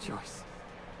 Spacer's choice.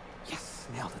 Yes,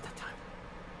 nailed it that time.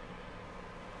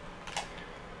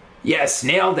 Yes,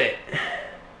 nailed it.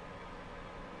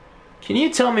 Can you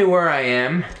tell me where I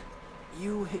am?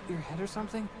 You hit your head or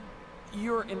something?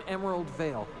 You're in Emerald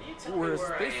Vale. We're a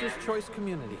Spacer's Choice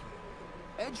community.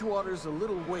 Edgewater's a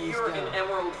little ways down. You're in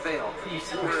Emerald Vale.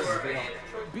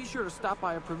 Be sure to stop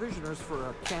by a provisioner's for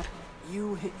a camp.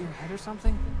 You hit your head or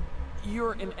something?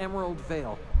 You're in Emerald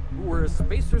Vale. We're a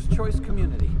Spacer's Choice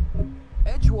community.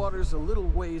 Edgewater's a little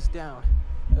ways down.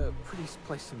 Prettiest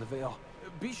place in the Vale.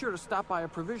 Be sure to stop by a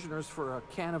provisioner's for a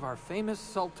can of our famous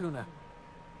salt tuna.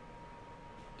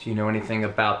 Do you know anything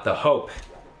about the Hope?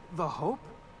 The Hope?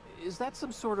 Is that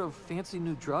some sort of fancy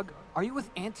new drug? Are you with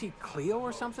Auntie Cleo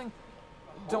or something?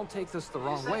 Don't take this the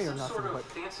wrong way or nothing, but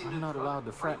I'm not allowed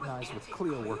to fraternize with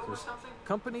Cleo workers.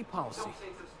 Company policy.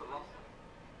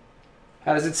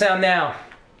 How does it sound now?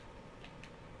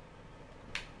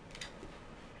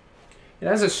 And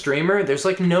as a streamer, there's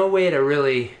like no way to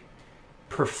really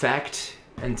perfect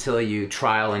until you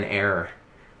trial and error,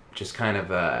 which is kind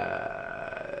of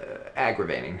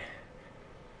aggravating.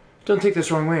 Don't take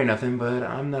this wrong way or nothing, but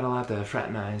I'm not allowed to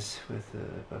fraternize with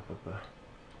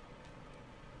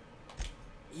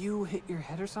You hit your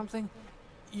head or something?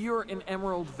 You're in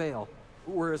Emerald Vale.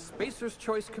 We're a Spacer's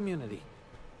Choice community.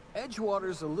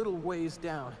 Edgewater's a little ways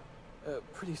down.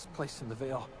 Prettiest place in the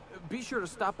Vale. Be sure to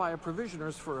stop by a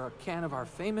provisioner's for a can of our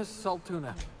famous salt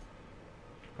tuna.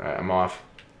 Alright, I'm off.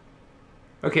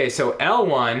 Okay, so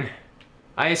L1,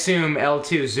 I assume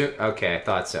L2 zoom. Okay, I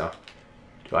thought so.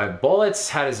 Do I have bullets?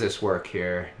 How does this work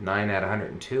here? 9 out of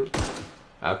 102?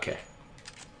 Okay.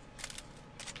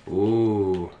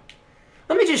 Ooh.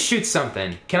 Let me just shoot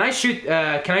something. Can I shoot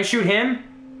him?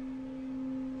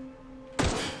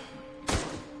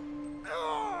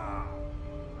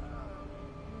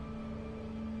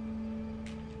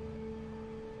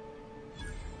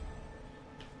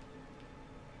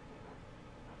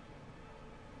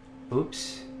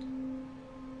 Oops.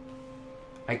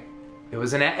 It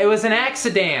was an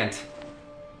accident.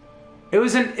 It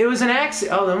was an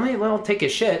accident. Oh, let me take a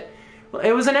shit.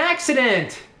 It was an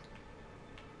accident.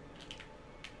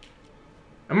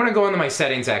 I'm gonna go into my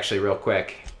settings actually real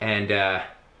quick, and there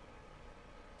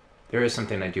is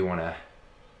something I do wanna.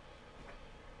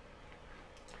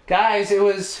 Guys, it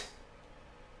was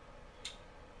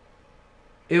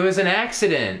an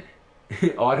accident.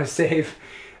 Autosave.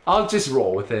 I'll just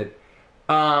roll with it.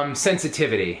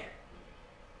 Sensitivity.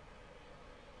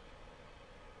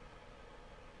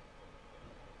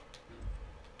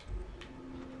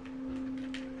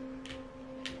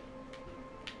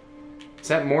 Is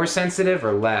that more sensitive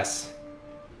or less?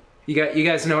 You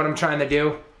guys know what I'm trying to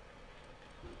do?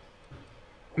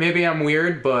 Maybe I'm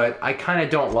weird, but I kind of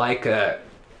don't like I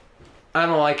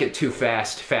don't like it too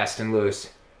fast and loose.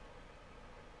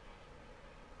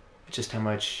 Just how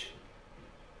much?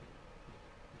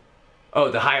 Oh,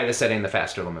 the higher the setting, the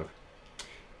faster it'll move.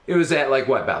 It was at like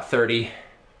what, about 30?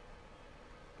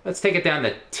 Let's take it down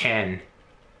to 10.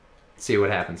 See what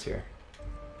happens here.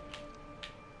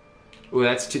 Ooh,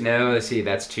 that's too, no, let's see,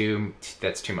 that's too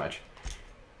much.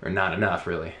 Or not enough,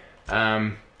 really.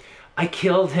 I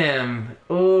killed him.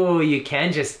 Oh, you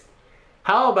can just,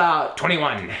 how about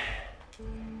 21?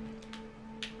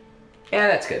 Yeah,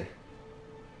 that's good.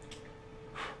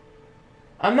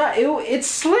 I'm not, it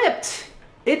slipped.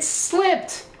 It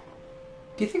slipped.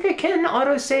 Do you think I can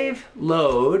autosave?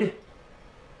 Load.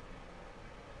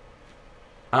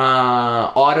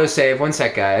 Autosave, one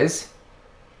sec, guys.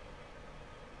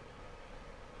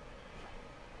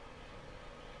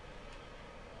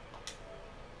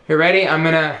 You ready? I'm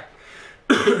gonna,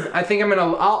 I think I'm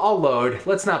gonna, I'll load.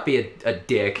 Let's not be a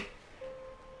dick.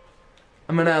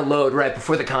 I'm gonna load right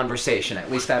before the conversation. At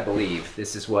least I believe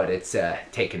this is what it's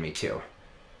taken me to.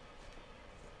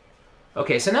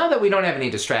 Okay, so now that we don't have any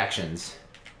distractions.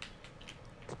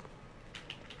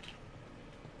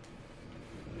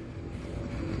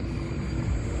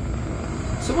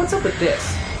 So what's up with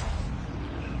this?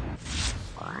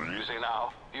 Easy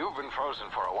now. You've been frozen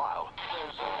for a while.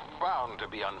 There's bound to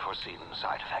be unforeseen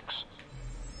side effects.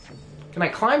 Can I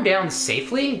climb down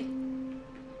safely?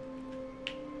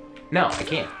 No, I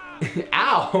can't.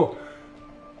 Ow!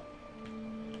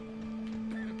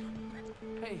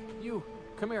 Hey, you,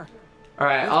 come here.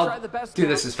 Alright, Let's try I'll the best do now.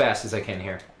 this as fast as I can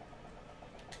here.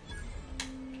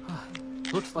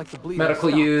 Looks like the bleeding Medical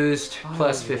stopped. used,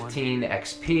 plus Finally, 15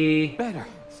 XP. Better,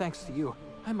 thanks to you.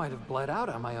 I might have bled out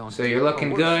on my own. So you're looking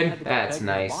Or worse, good? had to go That's begging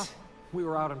the nice. boss. We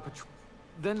were out on patrol.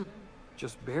 Then,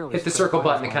 just barely. Hit the scraped circle by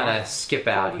button to with kind my of skip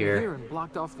out Crawled in here. and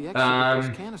blocked off the exit with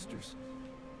those canisters.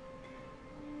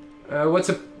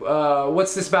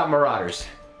 What's this about marauders?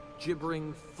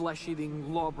 Gibbering,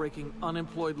 flesh-eating, law-breaking,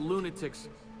 unemployed lunatics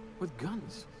with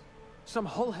guns. Some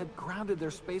hullhead grounded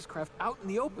their spacecraft out in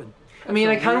the open. I mean,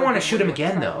 I kind of want to Weird shoot him way to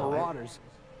again, attract though. Marauders.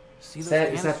 See Is those that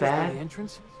canisters by bad? the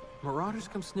entrance? Marauders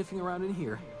come sniffing around in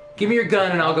here. Give me your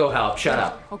gun and I'll go help. Shut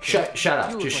up. Okay. Shut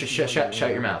up. You look Just like you shut know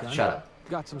your a mouth. gun. Shut up.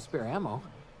 Got some spare ammo,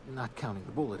 not counting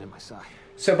the bullet in my side.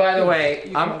 So by the way,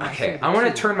 You can have my okay. favorite I want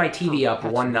to too. turn my TV up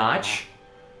That's one a notch.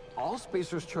 All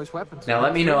Spacer's Choice weapons. Now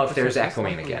let me know if there's 3%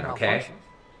 echoing likely again, to okay? malfunction.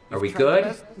 Are we You've tried good? the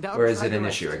best, now Or is try it the an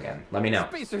rest. issue again? Let me know.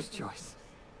 Spacer's Choice.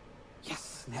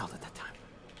 Yes, nailed it that time.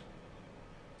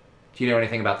 Do you know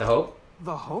anything about the Hope?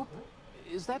 The Hope?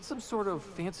 Is that some sort of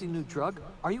fancy new drug?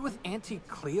 Are you with Auntie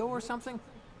Cleo or something?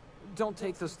 Don't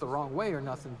take this the wrong way or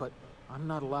nothing, but I'm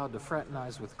not allowed to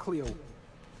fraternize with Cleo.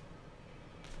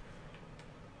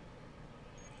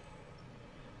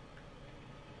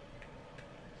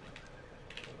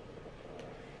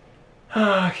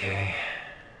 Okay.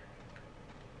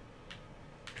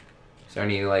 Is there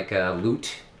any, like,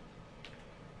 loot?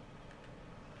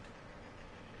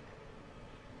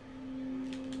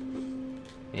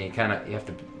 And you have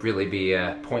to really be,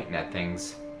 pointing at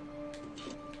things.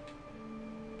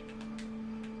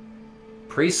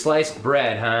 Pre-sliced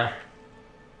bread, huh?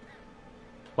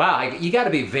 Wow, you gotta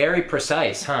be very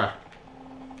precise, huh?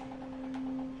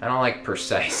 I don't like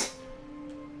precise.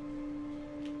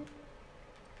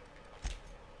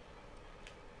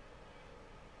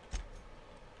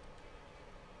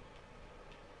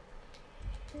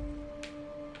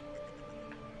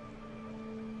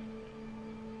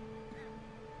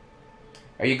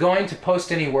 Are you going to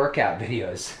post any workout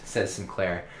videos? Says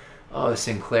Sinclair. Oh,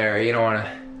 Sinclair, you don't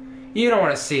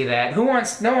want to see that. No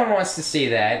one wants to see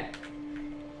that.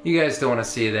 You guys don't want to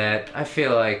see that. I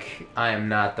feel like I am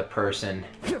not the person.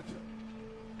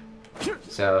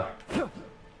 So,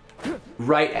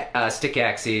 right, stick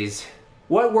axes.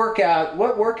 What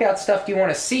workout stuff do you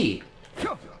want to see?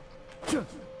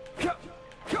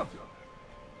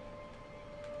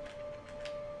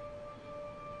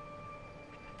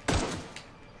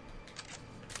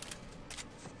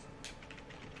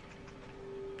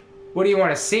 What do you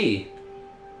want to see?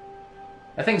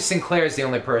 I think Sinclair is the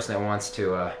only person that wants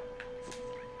to,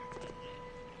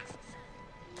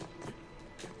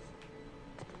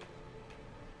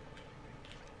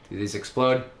 Do these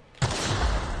explode?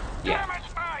 Yeah. Damn it,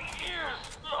 my ears!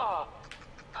 Oh,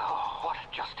 what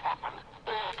just happened?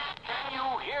 Can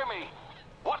you hear me?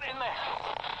 What in the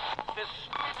hell? This...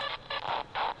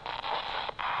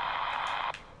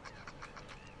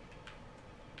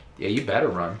 Yeah, you better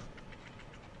run.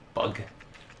 Bug.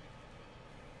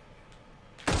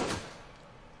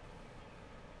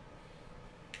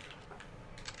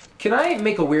 Can I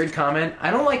make a weird comment?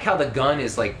 I don't like how the gun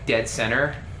is like dead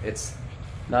center. It's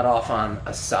not off on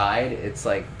a side, it's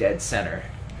like dead center.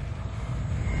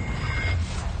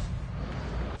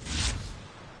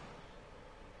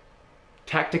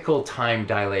 Tactical time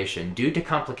dilation. Due to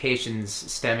complications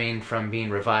stemming from being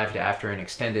revived after an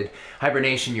extended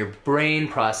hibernation, your brain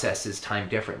processes time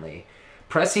differently.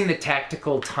 Pressing the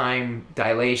tactical time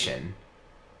dilation,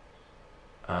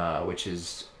 which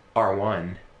is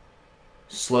R1,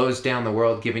 slows down the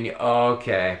world, giving you...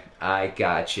 Okay, I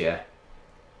gotcha.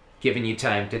 Giving you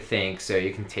time to think so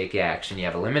you can take action. You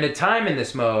have a limited time in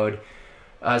this mode.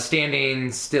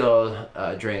 Standing still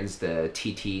drains the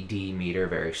TTD meter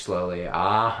very slowly.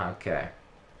 Ah, okay.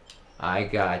 I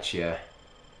gotcha.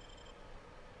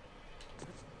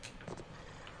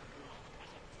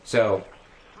 So,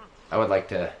 I would like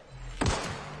to...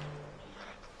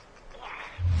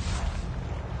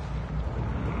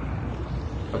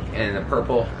 Okay, and the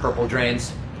purple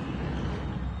drains.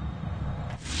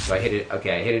 So I hit it,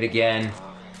 okay, I hit it again.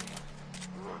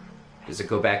 Does it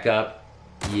go back up?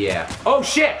 Yeah. Oh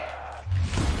shit!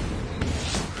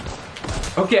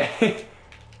 Okay.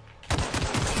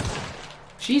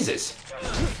 Jesus.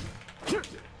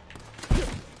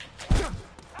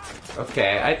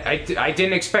 Okay, I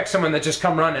didn't expect someone to just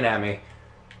come running at me.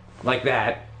 Like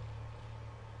that.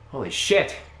 Holy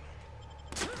shit.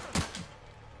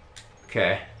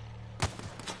 Okay.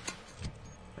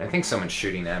 I think someone's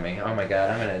shooting at me. Oh my god,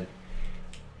 I'm gonna...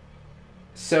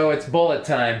 So it's bullet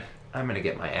time. I'm gonna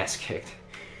get my ass kicked.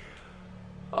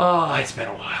 Oh, it's been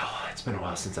a while. It's been a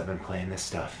while since I've been playing this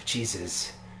stuff.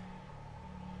 Jesus.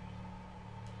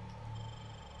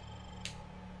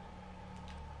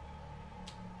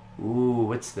 Ooh,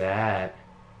 what's that?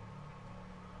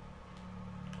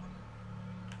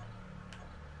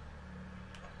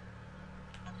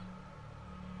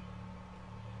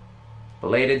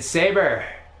 Bladed saber.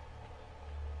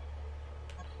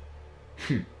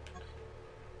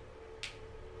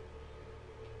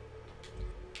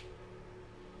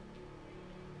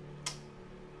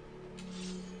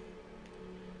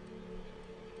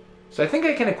 So I think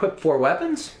I can equip 4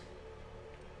 weapons.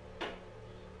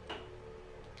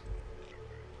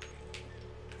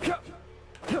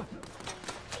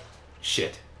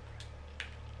 Shit.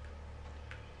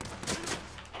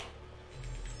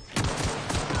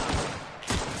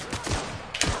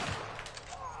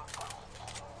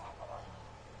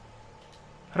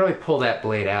 How do I pull that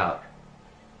blade out?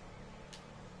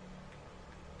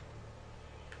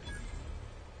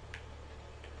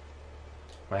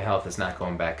 My health is not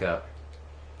going back up.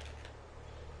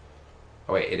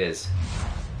 Oh wait, it is.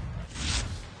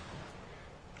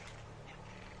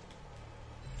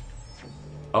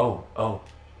 Oh.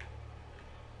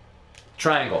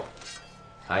 Triangle.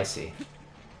 I see.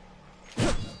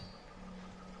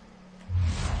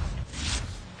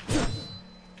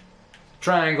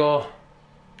 Triangle.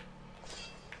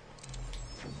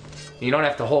 You don't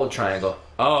have to hold triangle.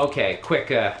 Oh, okay.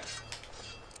 Quick,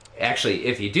 actually,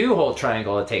 if you do hold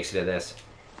triangle, it takes you to this.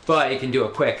 But you can do a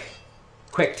quick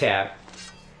tab.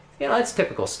 You know, that's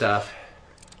typical stuff.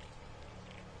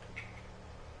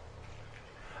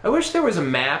 I wish there was a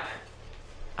map.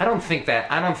 I don't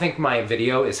think my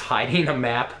video is hiding a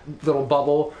map little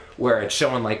bubble where it's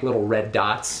showing like little red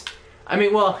dots. I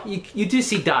mean, well, you do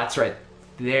see dots right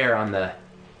there on the,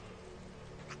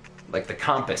 like the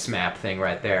compass map thing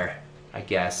right there, I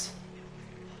guess.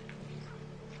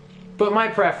 But my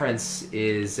preference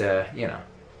is, you know.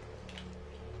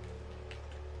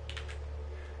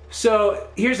 So,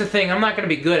 here's the thing. I'm not going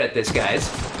to be good at this, guys.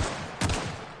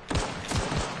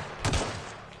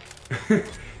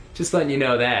 Just letting you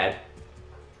know that.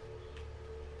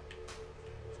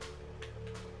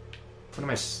 What am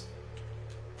I...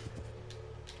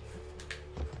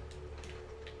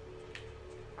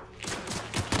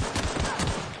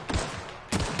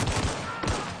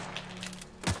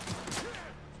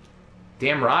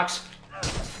 Damn rocks.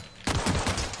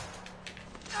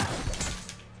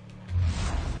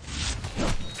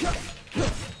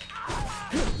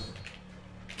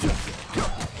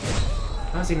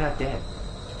 How's he not dead?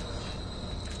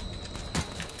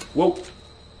 Whoa.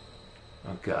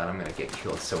 Oh god, I'm gonna get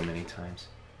killed so many times.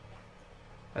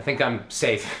 I think I'm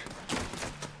safe.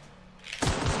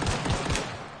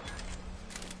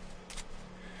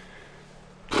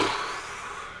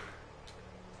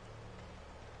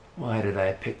 Why did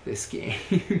I pick this game?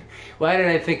 Why did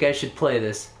I think I should play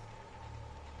this?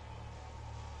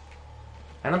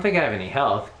 I don't think I have any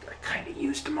health. I kind of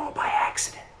used them all by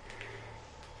accident.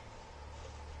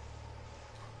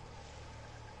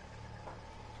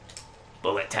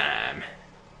 Bullet time.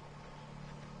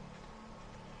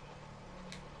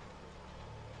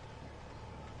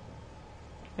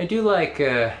 I do like,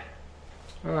 well,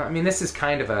 I mean, this is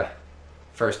kind of a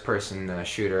first-person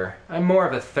shooter. I'm more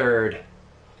of a third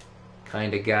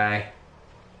kind of guy.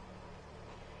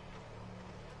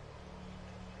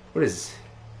 What is...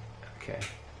 Okay.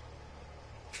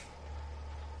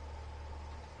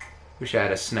 Wish I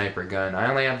had a sniper gun. I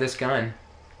only have this gun.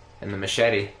 And the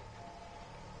machete.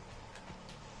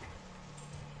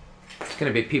 It's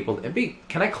gonna be people...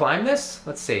 Can I climb this?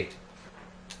 Let's see.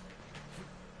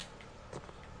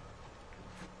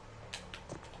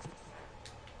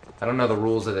 I don't know the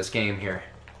rules of this game here.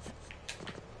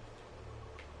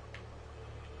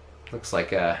 Looks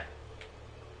like yeah,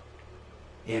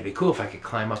 it'd be cool if I could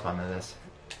climb up onto this.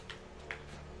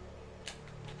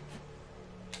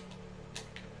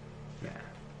 Nah.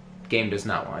 Game does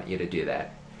not want you to do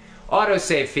that.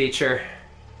 Autosave feature.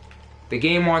 The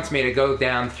game wants me to go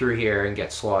down through here and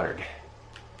get slaughtered.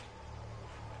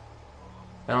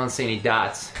 I don't see any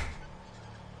dots.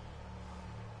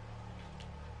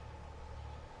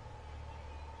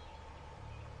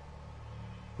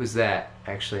 Who's that,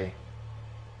 actually?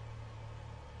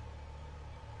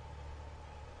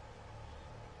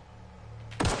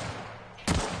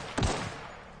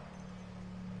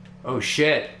 Oh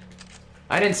shit.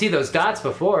 I didn't see those dots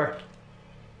before.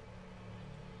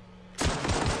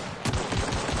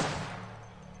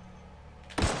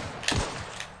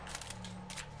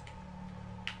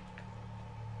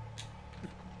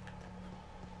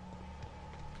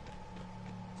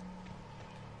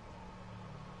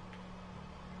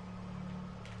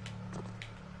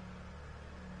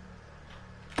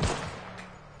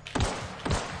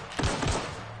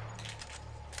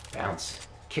 Bounce.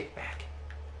 Kickback.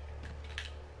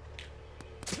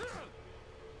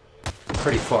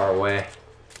 Pretty far away.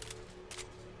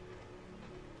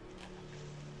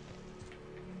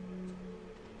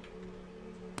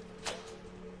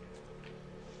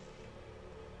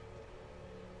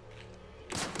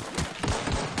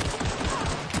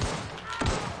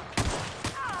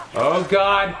 Oh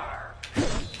God!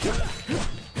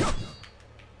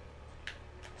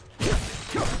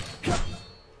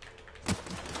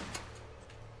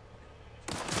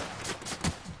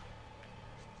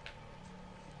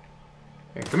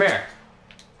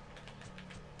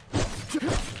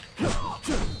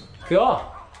 Cool.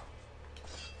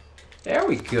 There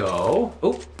we go.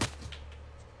 Oh.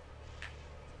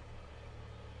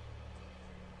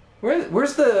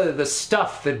 Where's the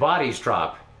stuff that bodies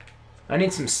drop? I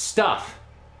need some stuff.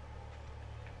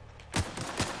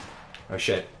 Oh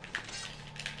shit.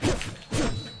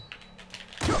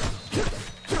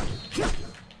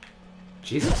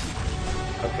 Jesus.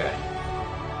 Okay.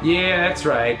 Yeah, that's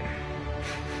right.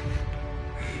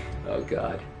 Oh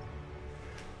god.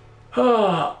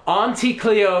 Auntie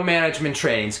Cleo management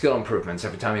training, skill improvements.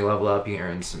 Every time you level up, you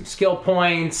earn some skill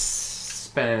points.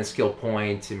 Spending a skill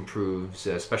point improves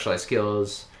specialized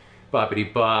skills.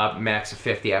 Boppity bop, max of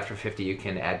 50. After 50, you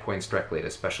can add points directly to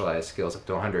specialized skills up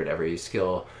to 100. Every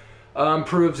skill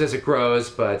improves as it grows,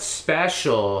 but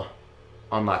special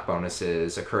unlock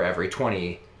bonuses occur every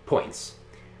 20 points.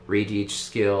 Read each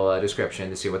skill description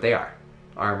to see what they are.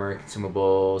 Armor,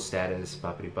 consumable, status,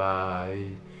 boppity bop.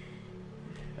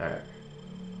 Alright.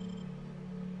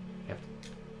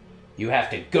 You have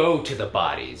to go to the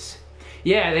bodies.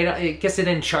 Yeah, they don't, I guess they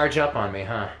didn't charge up on me,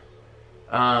 huh?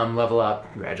 Level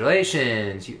up.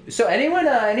 Congratulations. So anyone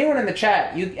in the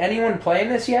chat, anyone playing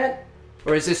this yet?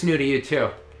 Or is this new to you too?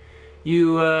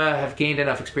 You have gained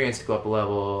enough experience to go up a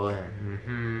level.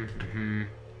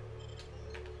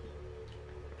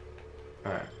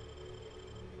 Alright.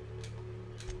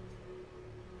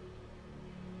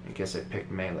 I guess I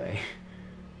picked melee.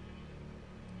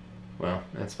 Well,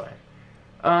 that's fine.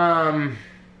 Yeah,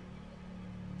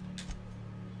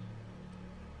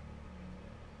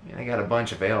 I got a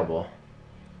bunch available.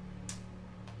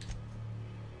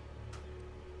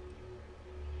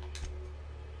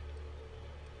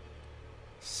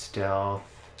 Stealth.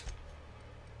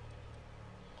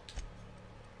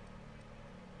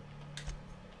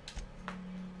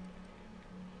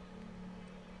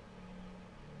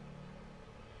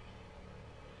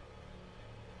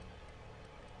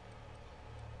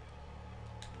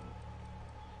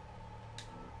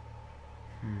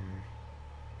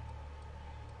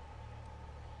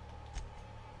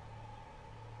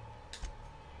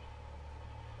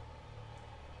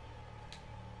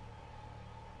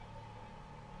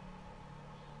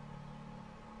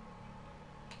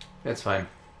 That's fine.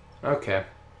 Okay.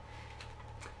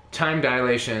 Time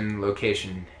dilation,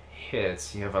 location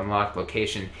hits. You have unlocked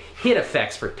location hit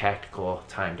effects for tactical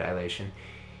time dilation.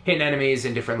 Hitting enemies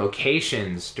in different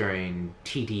locations during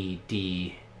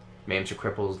TDD maims or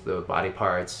cripples the body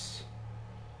parts.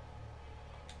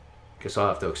 Guess I'll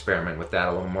have to experiment with that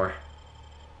a little more.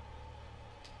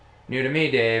 New to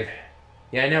me, Dave.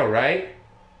 Yeah, I know, right?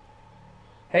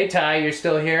 Hey, Ty, you're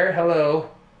still here? Hello.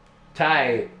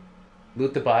 Ty.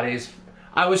 Loot the bodies.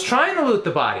 I was trying to loot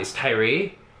the bodies,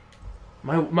 Tyree.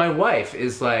 My wife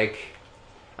is like...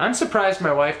 I'm surprised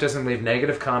my wife doesn't leave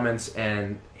negative comments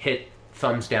and hit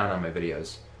thumbs down on my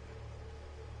videos.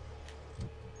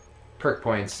 Perk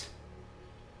points.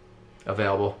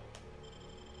 Available.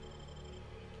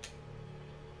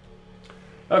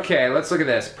 Okay, let's look at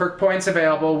this. Perk points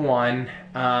available, 1.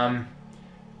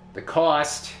 The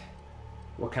cost.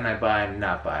 What can I buy and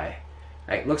not buy?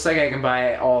 It looks like I can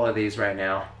buy all of these right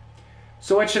now.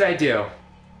 So what should I do?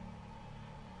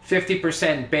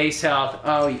 50% base health.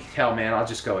 Oh, hell, man, I'll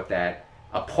just go with that.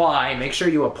 Apply. Make sure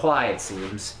you apply, it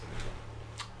seems.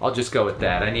 I'll just go with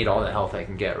that. I need all the health I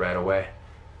can get right away.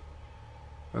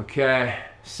 Okay,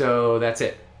 so that's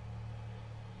it.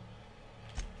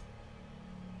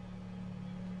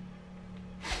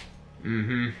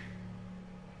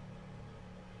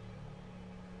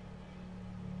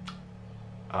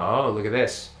 Oh, look at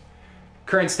this.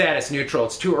 Current status, neutral.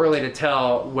 It's too early to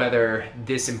tell whether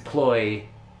this employee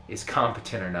is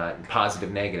competent or not.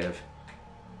 Positive, negative.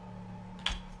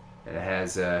 And it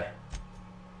has,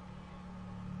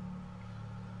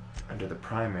 under the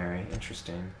primary.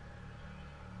 Interesting.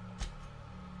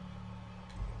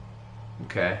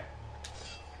 Okay.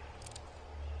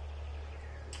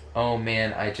 Oh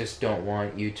man, I just don't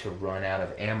want you to run out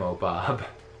of ammo, Bob.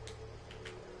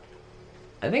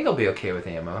 I think I'll be okay with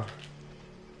ammo.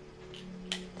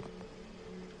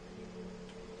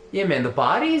 Yeah, man, the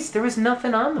bodies? There was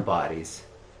nothing on the bodies.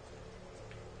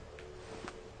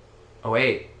 Oh,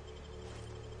 wait.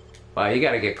 Wow, you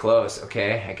gotta get close.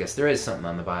 Okay, I guess there is something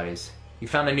on the bodies. You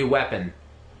found a new weapon.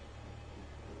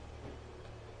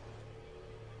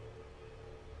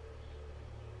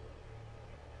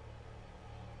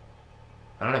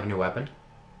 I don't have a new weapon.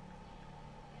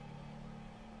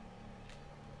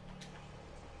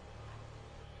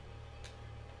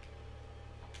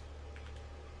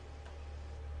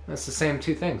 That's the same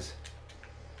two things.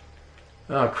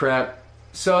 Oh, crap.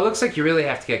 So it looks like you really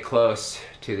have to get close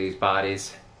to these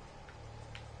bodies.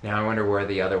 Now I wonder where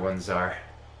the other ones are.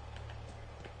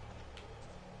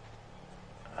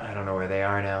 I don't know where they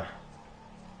are now.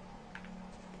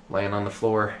 Laying on the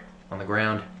floor, on the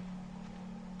ground.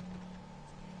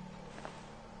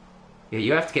 Yeah,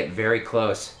 you have to get very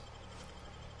close.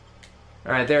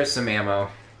 Alright, there's some ammo.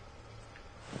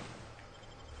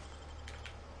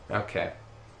 Okay.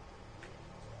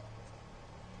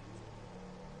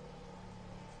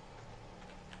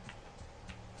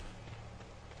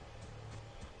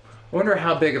 I wonder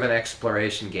how big of an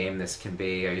exploration game this can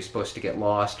be. Are you supposed to get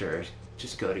lost or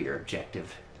just go to your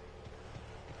objective?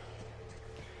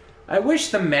 I wish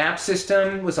the map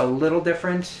system was a little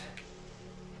different.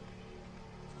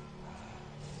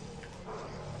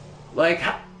 Like,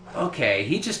 okay,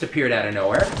 he just appeared out of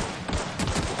nowhere.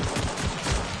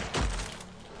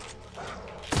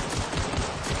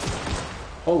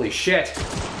 Holy shit.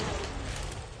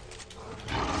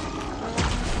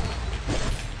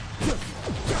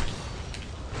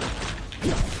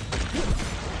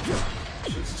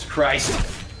 Jesus Christ.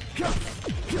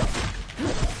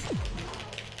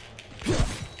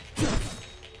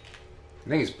 I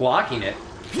think he's blocking it.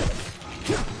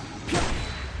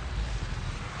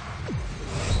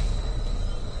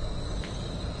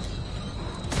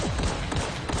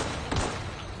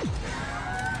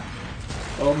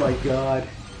 Oh my god.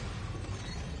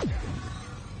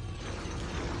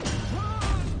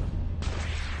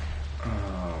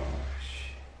 Oh,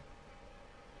 shit.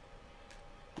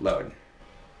 Load.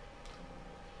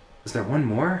 Is there one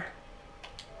more?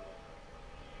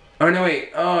 Oh, no,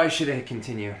 wait. Oh, I should have hit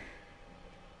continue.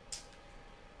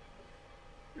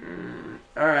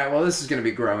 Alright, well, this is going to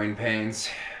be growing pains.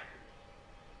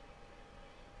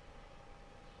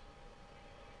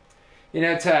 You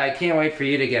know, Ty, I can't wait for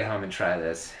you to get home and try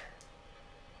this.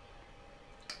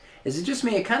 Is it just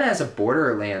me? It kind of has a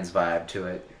Borderlands vibe to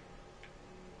it.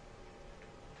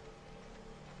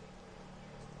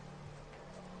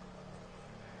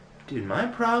 Dude, my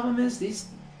problem is these...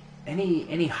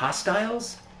 Any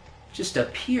hostiles just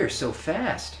appear so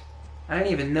fast. I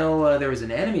didn't even know there was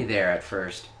an enemy there at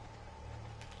first.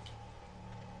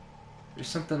 There's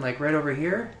something like right over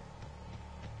here.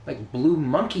 Like blue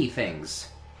monkey things.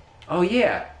 Oh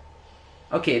yeah.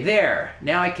 Okay, there.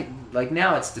 Now I can, like,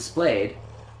 now it's displayed.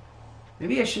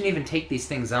 Maybe I shouldn't even take these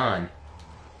things on.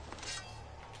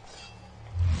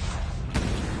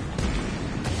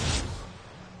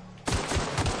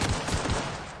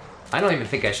 I don't even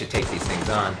think I should take these things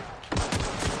on.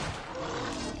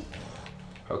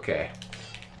 Okay.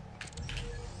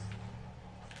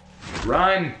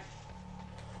 Run!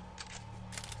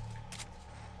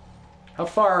 How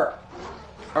far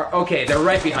are... Okay, they're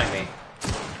right behind me.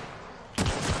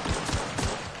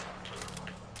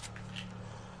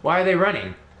 Why are they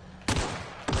running?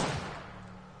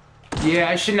 Yeah,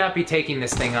 I should not be taking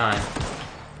this thing on.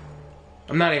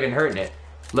 I'm not even hurting it.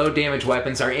 Low damage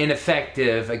weapons are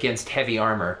ineffective against heavy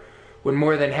armor. When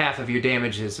more than half of your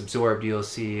damage is absorbed, you'll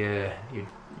see your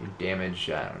damage,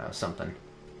 I don't know, something.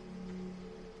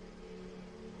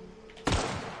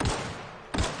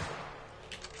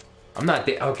 I'm not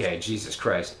okay, Jesus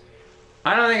Christ.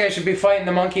 I don't think I should be fighting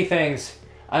the monkey things.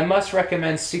 I must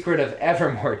recommend Secret of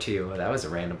Evermore to you. That was a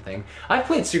random thing. I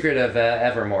played Secret of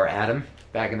Evermore, Adam,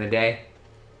 back in the day.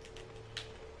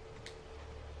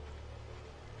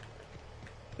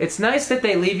 It's nice that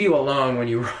they leave you alone when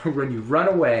you when you run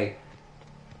away.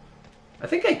 I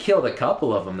think I killed a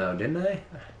couple of them, though, didn't I?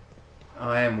 Oh,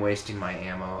 I am wasting my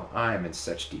ammo. I am in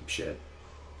such deep shit.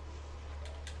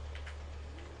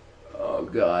 Oh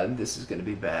god, this is gonna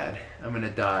be bad. I'm gonna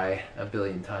die a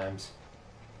billion times.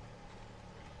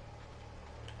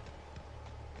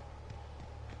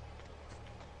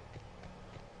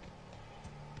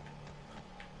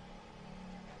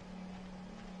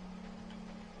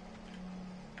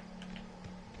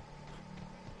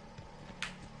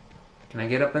 Can I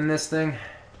get up in this thing?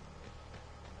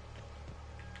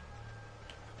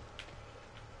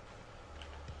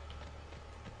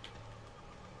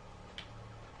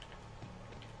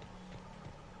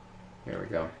 Here we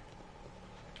go.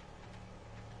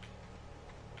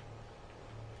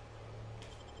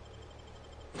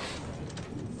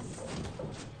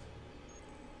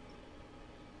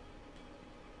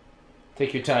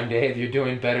 Take your time, Dave. You're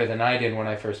doing better than I did when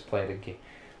I first played a game.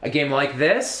 A game like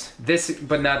this,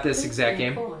 but not this exact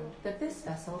game. That this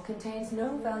vessel contains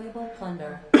no valuable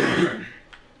plunder.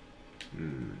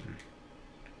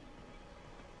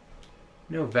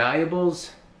 No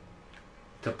valuables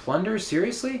to plunder?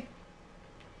 Seriously?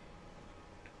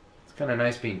 It's kind of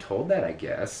nice being told that, I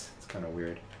guess. It's kind of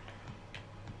weird.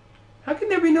 How can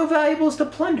there be no valuables to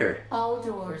plunder? All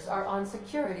doors are on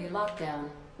security lockdown.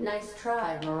 Nice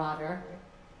try, Marauder.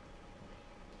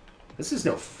 This is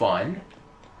no fun.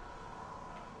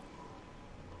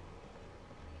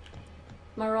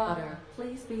 Marauder,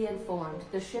 please be informed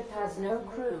the ship has no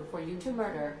crew for you to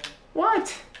murder.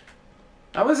 What?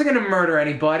 I wasn't gonna murder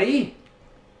anybody.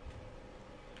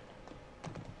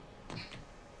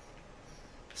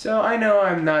 So I know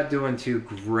I'm not doing too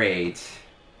great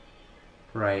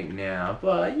right now,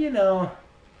 but you know.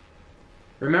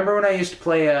 Remember when I used to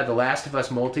play The Last of Us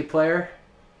multiplayer?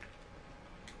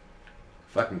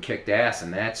 Fucking kicked ass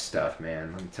in that stuff,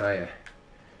 man. Let me tell you.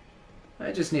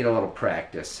 I just need a little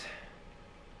practice.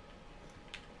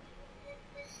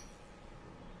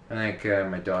 I think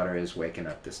my daughter is waking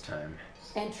up this time.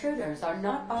 Intruders are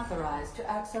not authorized to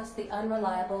access the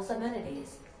Unreliable's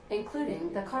amenities,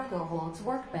 including the cargo hold's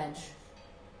workbench.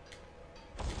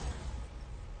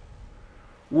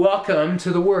 Welcome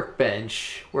to the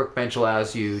workbench. Workbench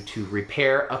allows you to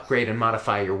repair, upgrade, and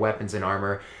modify your weapons and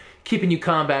armor, keeping you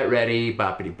combat ready,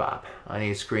 boppity bop. On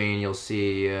a screen, you'll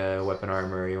see weapon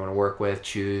armor you want to work with.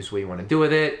 Choose what you want to do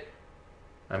with it.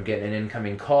 I'm getting an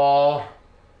incoming call.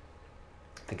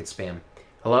 I think it's spam.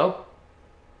 Hello?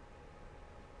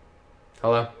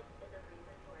 Hello?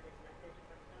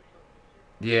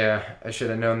 Yeah, I should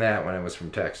have known that when I was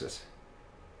from Texas.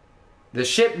 The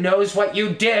ship knows what you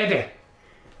did!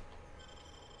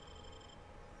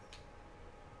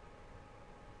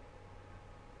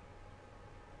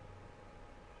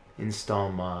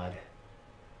 Install mod.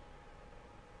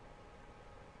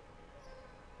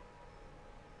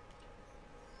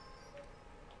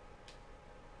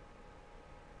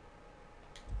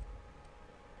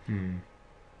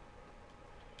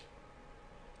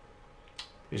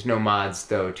 There's no mods,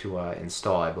 though, to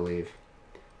install, I believe.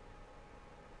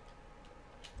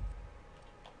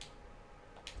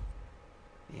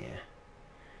 Yeah.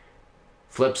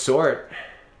 Flip sort.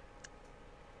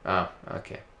 Oh,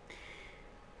 okay.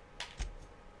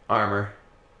 Armor.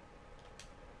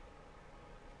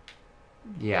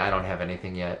 Yeah, I don't have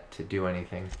anything yet to do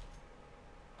anything.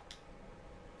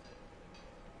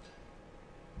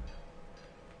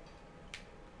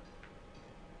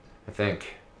 I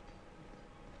think.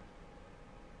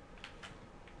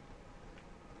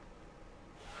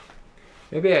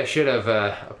 Maybe I should have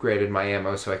upgraded my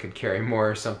ammo so I could carry more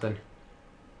or something.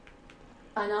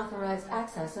 Unauthorized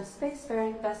access of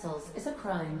spacefaring vessels is a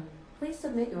crime. Please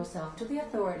submit yourself to the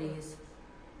authorities.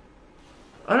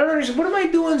 I don't understand. What am I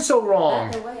doing so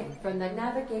wrong? Back away from the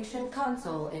navigation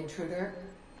console, intruder.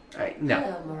 No.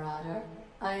 Hello, Marauder.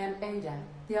 I am Ada,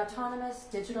 the autonomous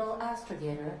digital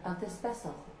astrogator of this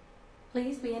vessel.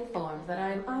 Please be informed that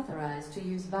I am authorized to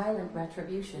use violent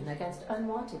retribution against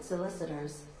unwanted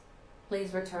solicitors.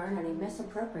 Please return any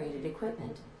misappropriated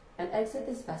equipment and exit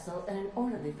this vessel in an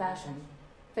orderly fashion.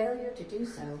 Failure to do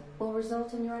so will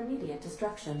result in your immediate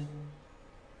destruction.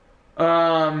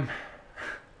 I'm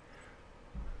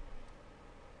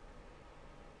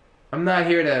not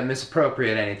here to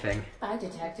misappropriate anything. I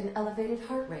detect an elevated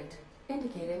heart rate,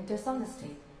 indicating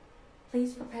dishonesty.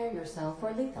 Please prepare yourself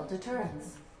for lethal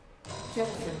deterrence.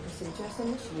 Jettison procedures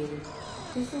initiated.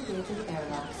 Disengaging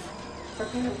airlocks.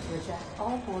 Prepare to eject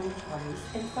all boarding parties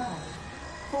in 5,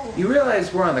 4... You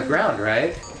realize we're on the ground,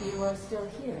 right? You are still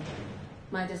here.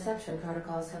 My deception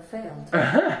protocols have failed.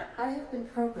 Uh-huh. I have been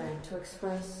programmed to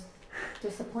express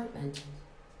disappointment.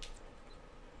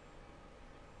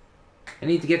 I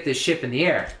need to get this ship in the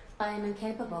air. I am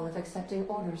incapable of accepting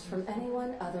orders from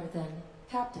anyone other than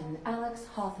Captain Alex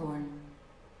Hawthorne.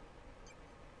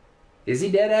 Is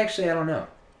he dead, actually? I don't know.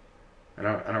 I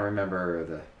don't remember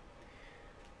the...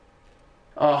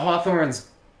 Hawthorne's...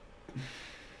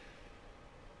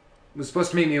 was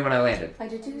supposed to meet me when I landed. I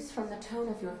deduce from the tone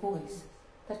of your voice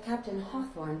that Captain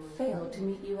Hawthorne failed to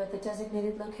meet you at the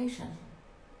designated location.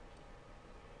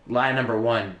 Lie number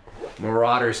 1.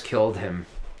 Marauders killed him.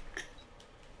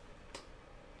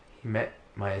 He met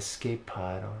my escape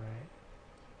pod, alright.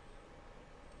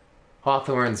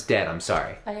 Hawthorne's dead, I'm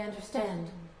sorry. I understand.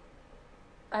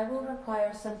 I will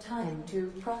require some time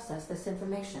to process this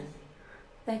information.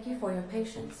 Thank you for your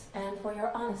patience and for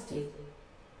your honesty.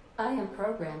 I am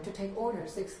programmed to take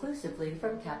orders exclusively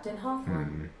from Captain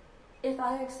Hawthorne. If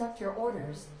I accept your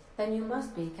orders, then you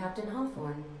must be Captain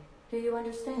Hawthorne. Do you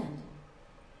understand?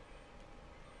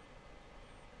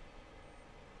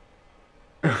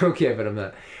 Okay, but I'm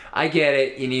not. I get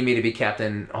it. You need me to be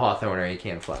Captain Hawthorne or you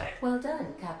can't fly. Well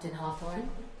done, Captain Hawthorne.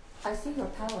 I see your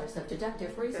powers of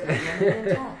deductive reasoning remain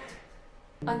intact.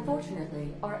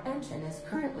 Unfortunately, our engine is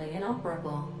currently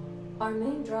inoperable. Our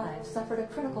main drive suffered a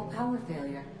critical power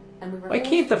failure, and we were Why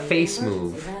can't the forced to face emergency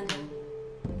move? landing.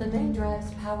 The main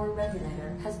drive's power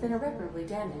regulator has been irreparably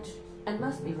damaged and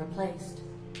must be replaced.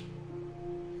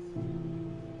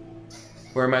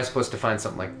 Where am I supposed to find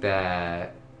something like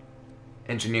that?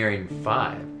 Engineering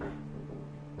 5.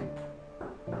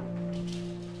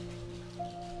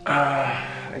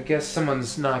 I guess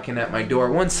someone's knocking at my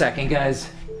door. 1 second, guys.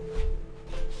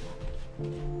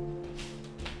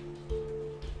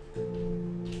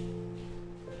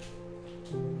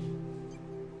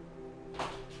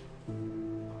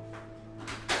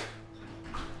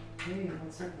 Hey,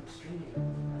 1 second, I'm streaming.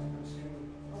 I'm streaming.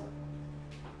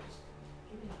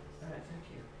 Alright, thank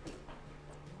you.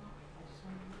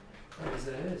 What is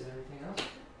that? Is there anything else?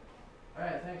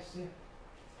 Alright, thanks, see you.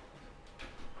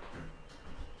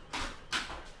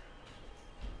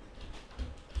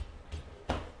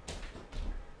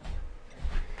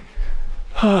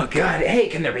 Oh god, hey,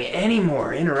 can there be any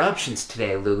more interruptions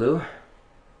today, Lulu?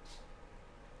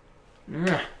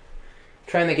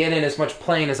 Trying to get in as much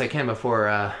playing as I can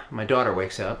before my daughter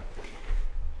wakes up.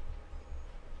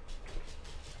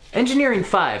 Engineering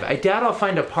 5. I doubt I'll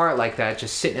find a part like that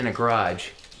just sitting in a garage.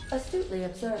 Astutely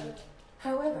observed.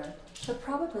 However, the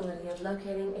probability of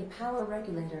locating a power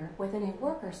regulator within a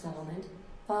worker settlement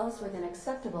falls within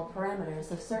acceptable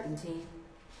parameters of certainty.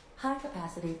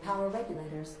 High-capacity power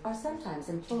regulators are sometimes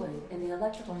employed in the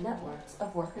electrical networks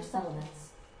of worker settlements.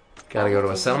 Gotta go to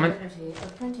a settlement? I take the liberty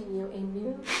of printing you a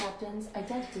new captain's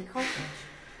identity cartridge.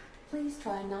 Please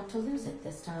try not to lose it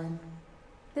this time.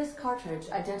 This cartridge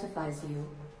identifies you,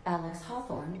 Alex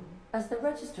Hawthorne, as the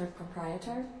registered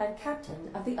proprietor and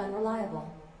captain of the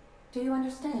Unreliable. Do you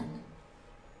understand?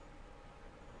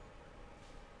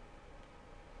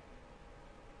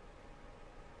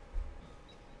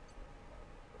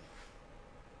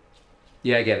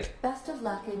 Yeah, I get it. Best of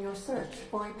luck in your search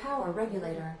for a power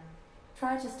regulator.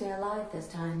 Try to stay alive this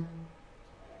time.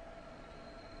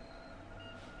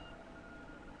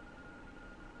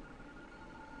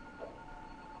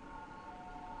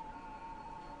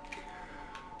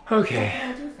 Okay. What can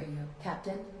I do for you,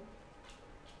 Captain?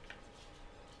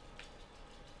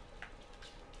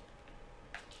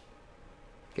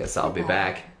 Guess I'll be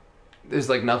back. There's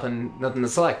like nothing to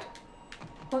select.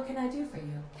 What can I do for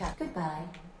you, Captain? Goodbye.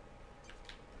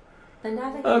 The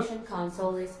navigation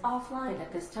console is offline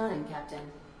at this time, Captain.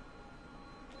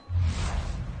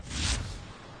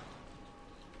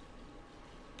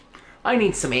 I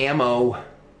need some ammo.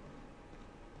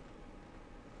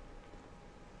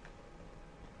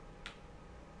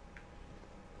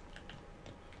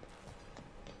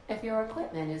 If your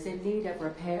equipment is in need of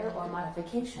repair or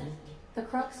modification, the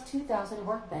Crux 2000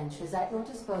 workbench is at your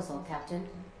disposal, Captain.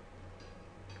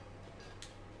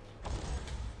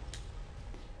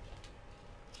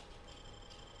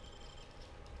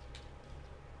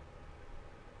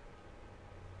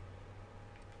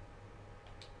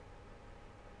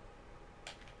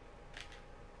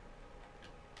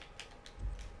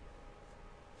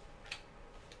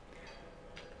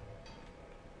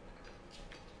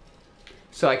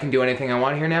 So I can do anything I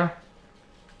want here now?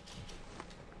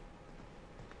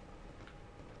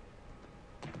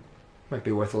 Might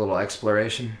be worth a little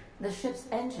exploration. The ship's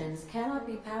engines cannot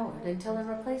be powered until a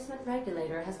replacement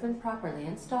regulator has been properly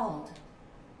installed.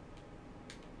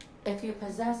 If you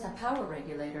possess a power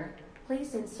regulator,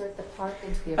 please insert the part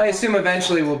into the... I assume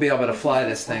eventually we'll be able to fly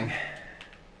this thing.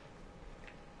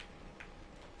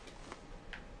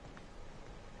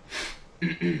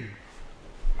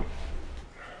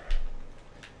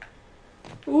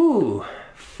 Ooh,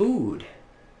 food.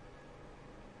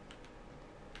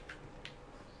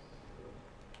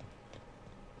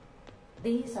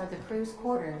 These are the crew's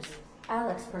quarters.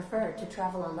 Alex preferred to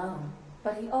travel alone,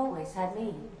 but he always had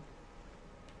me.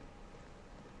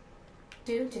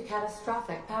 Due to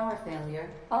catastrophic power failure,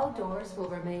 all doors will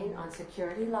remain on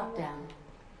security lockdown.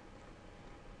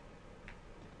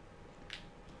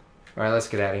 Alright, let's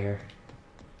get out of here.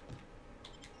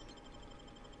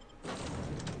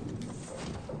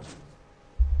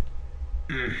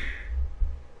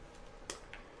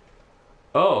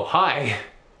 Oh, hi.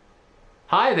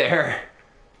 Hi there.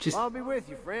 Just... I'll be with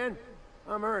you, friend.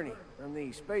 I'm Ernie from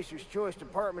the Spacer's Choice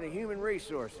Department of Human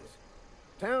Resources.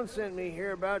 Town sent me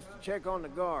hereabouts to check on the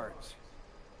guards.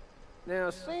 Now,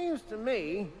 it seems to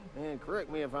me, and correct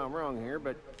me if I'm wrong here,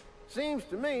 but seems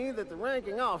to me that the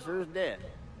ranking officer is dead.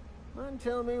 Mind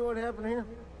telling me what happened here?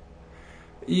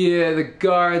 Yeah, the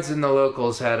guards and the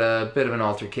locals had a bit of an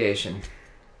altercation.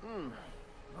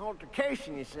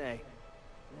 Altercation, you say?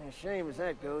 Shame as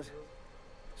that goes.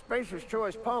 Spacer's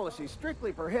Choice policy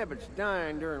strictly prohibits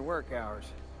dying during work hours.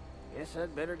 Guess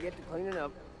I'd better get to cleaning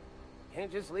up.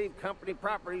 Can't just leave company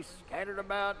property scattered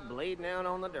about, bleeding out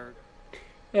on the dirt.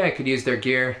 Yeah, I could use their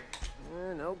gear.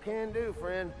 No can do,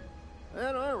 friend.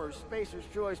 That armor's Spacer's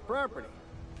Choice property.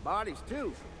 Bodies,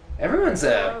 too. Everyone's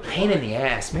a pain in the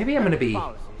ass. Maybe I'm gonna be...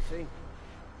 Policy, see?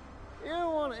 You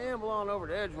don't want to amble on over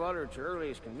to Edgewater at your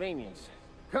earliest convenience.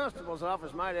 Constable's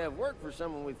office might have work for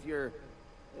someone with your,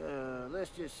 let's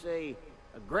just say,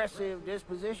 aggressive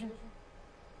disposition.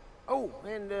 Oh,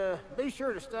 and be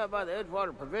sure to stop by the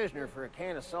Edgewater Provisioner for a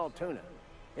can of salt tuna.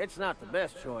 It's not the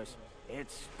best choice.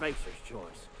 It's Spacer's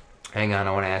Choice. Hang on,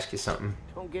 I want to ask you something.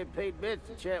 Don't get paid bits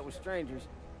to chat with strangers.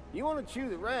 You want to chew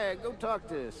the rag, go talk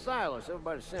to Silas over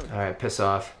by the cemetery. Alright, piss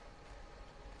off.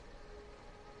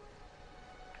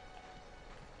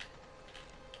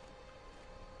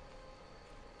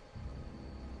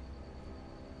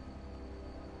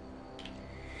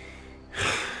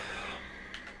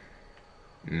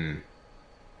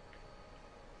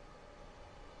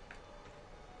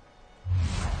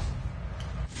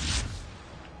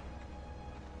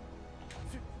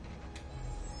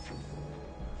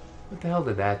 What the hell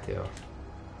did that do?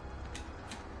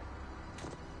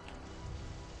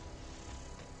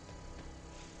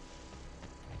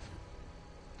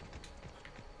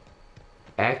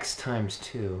 X times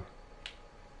 2.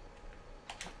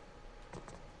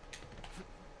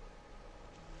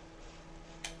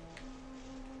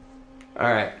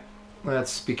 Alright,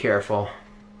 let's be careful.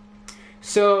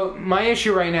 So, my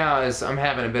issue right now is I'm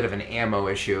having a bit of an ammo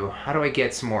issue. How do I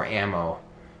get some more ammo?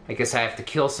 I guess I have to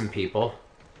kill some people.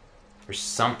 Or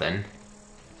something.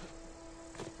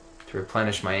 To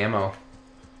replenish my ammo.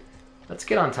 Let's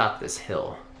get on top of this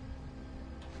hill.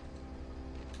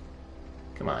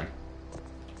 Come on.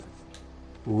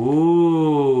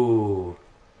 Ooh.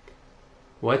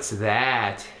 What's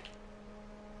that?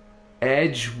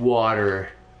 Edgewater.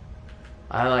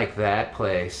 I like that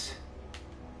place.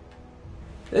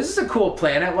 This is a cool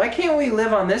planet. Why can't we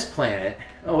live on this planet?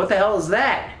 Oh, what the hell is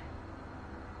that?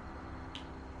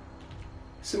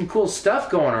 Some cool stuff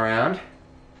going around.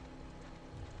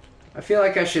 I feel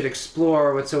like I should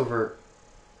explore what's over...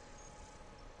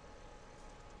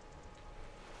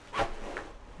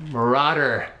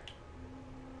 Marauder.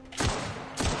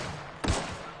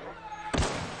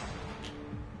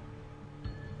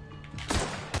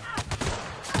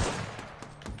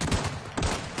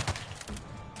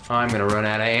 I'm gonna run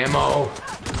out of ammo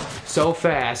so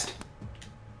fast.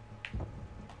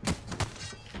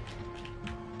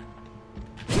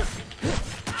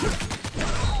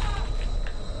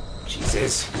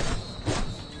 Jesus.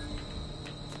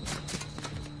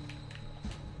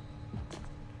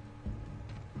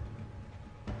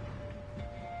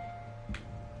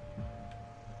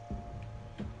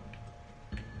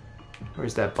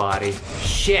 Where's that body?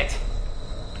 Shit!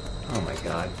 Oh my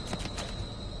god.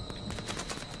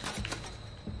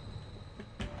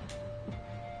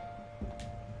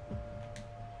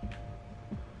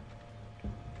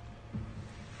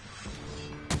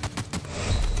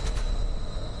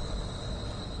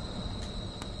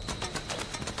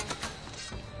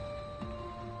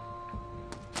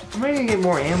 Am I gonna get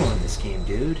more ammo in this game,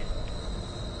 dude?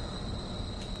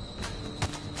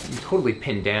 I'm totally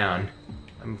pinned down.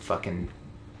 I'm fucking...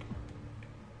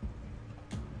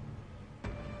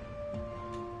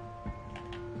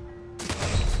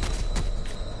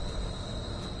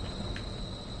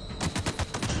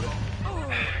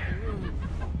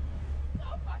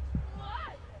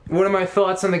 What are my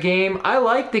thoughts on the game? I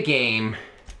like the game.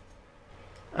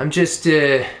 I'm just,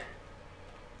 I'm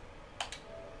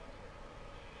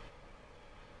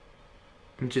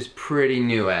just pretty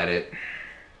new at it.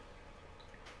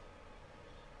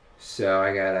 So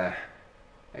I gotta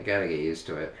get used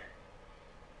to it.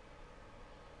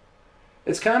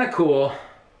 It's kind of cool.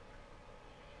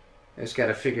 I just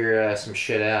gotta figure some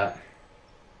shit out.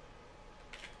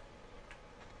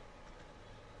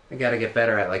 I gotta get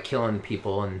better at like killing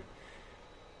people and...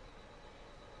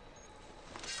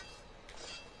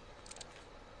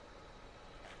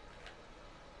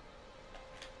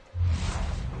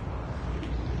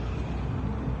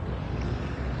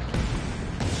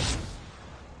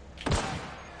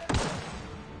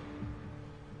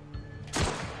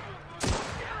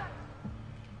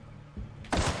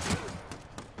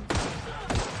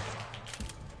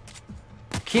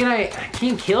 I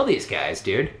can't kill these guys,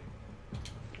 dude.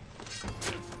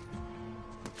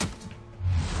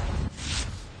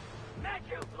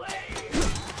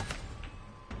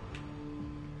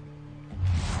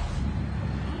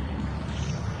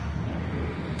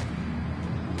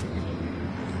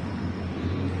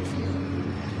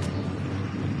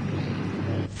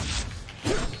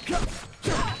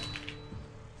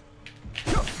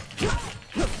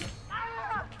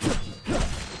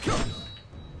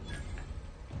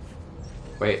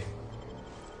 Wait,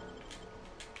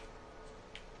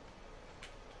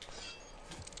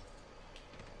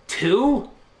 2?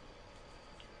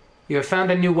 You have found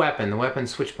a new weapon. The weapon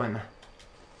switch button.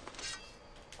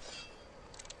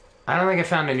 I don't think I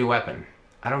found a new weapon.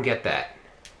 I don't get that.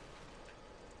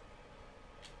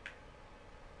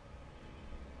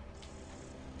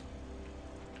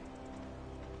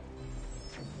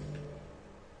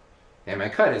 And I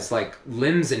cut his, like,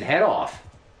 limbs and head off.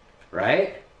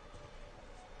 Right?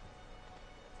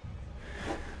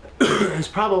 There's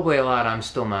probably a lot I'm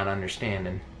still not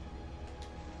understanding.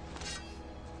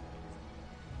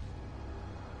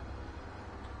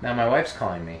 Now my wife's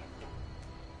calling me.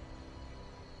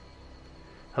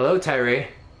 Hello, Tyree.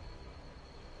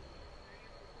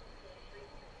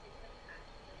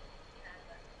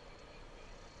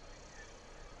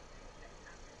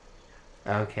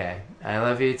 Okay. I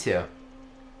love you too.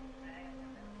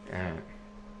 Alright.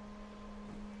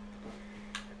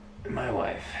 My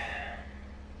wife.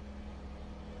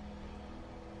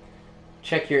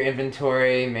 Check your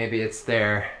inventory. Maybe it's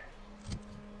there.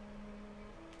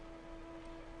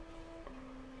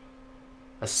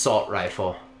 Assault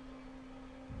rifle.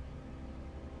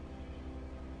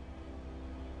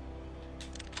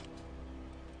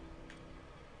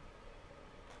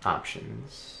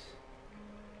 Options.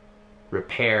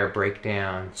 Repair,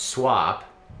 breakdown, swap.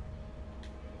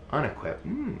 Unequip.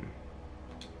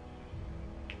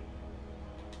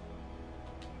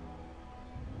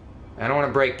 I don't want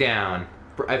to break down.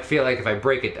 I feel like if I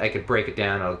break it, I could break it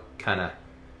down. I'll kind of...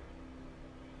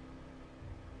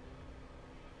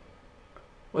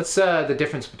 What's the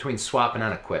difference between swap and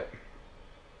unequip?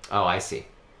 Oh, I see.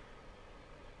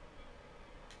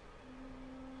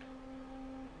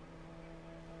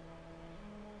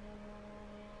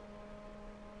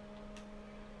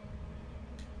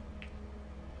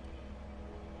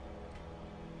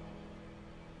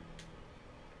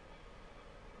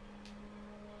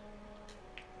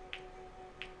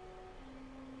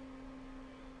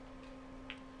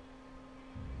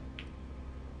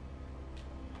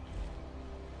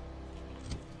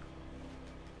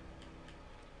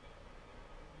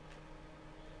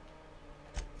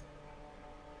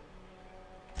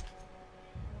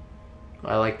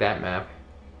 I like that map.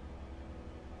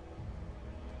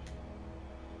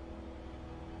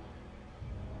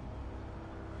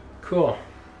 Cool.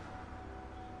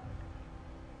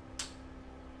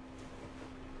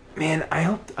 Man, I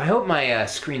hope my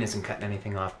screen isn't cutting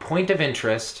anything off. Point of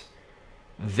interest,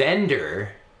 vendor,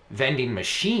 vending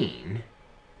machine.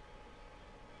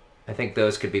 I think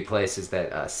those could be places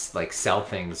that like sell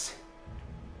things.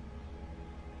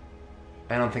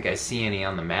 I don't think I see any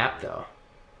on the map though.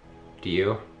 Do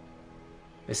you?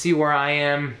 I see where I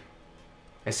am.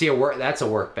 I see that's a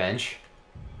workbench.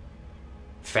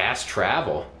 Fast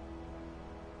travel.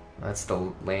 That's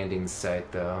the landing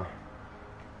site though.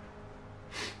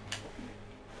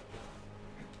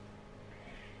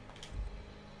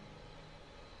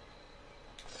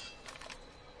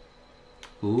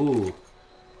 Ooh.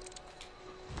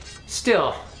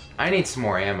 Still, I need some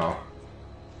more ammo.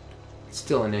 It's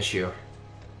still an issue.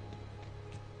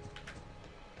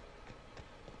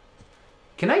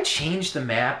 Can I change the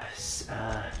map?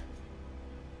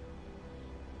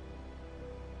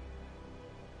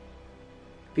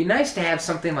 Be nice to have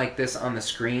something like this on the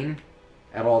screen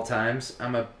at all times.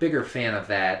 I'm a bigger fan of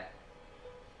that.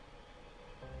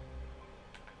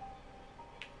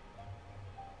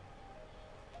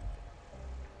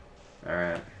 All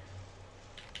right.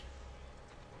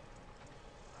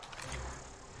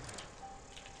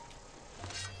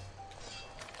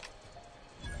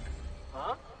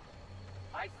 Huh?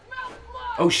 I smell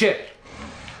blood! Oh shit!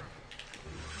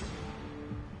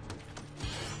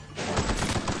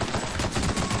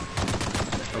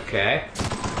 Okay.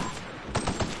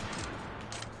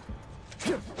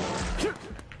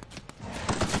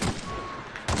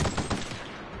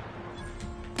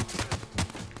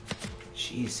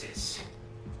 Jesus.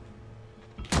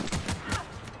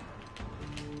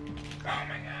 Oh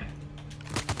my god.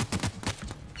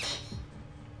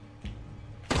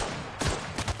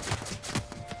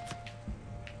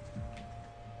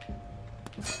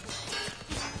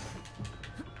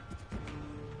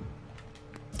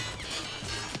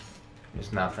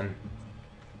 There's nothing.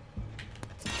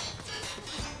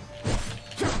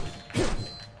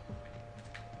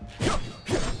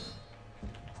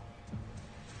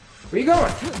 Where you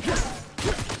going?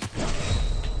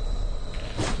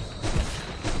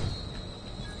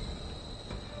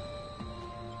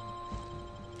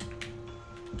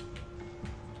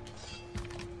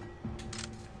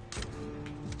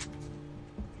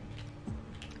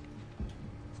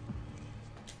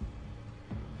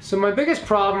 So my biggest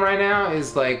problem right now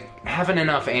is like having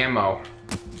enough ammo.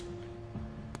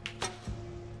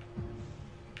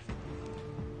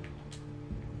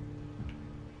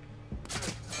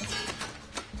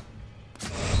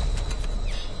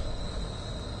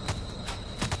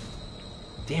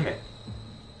 Damn it.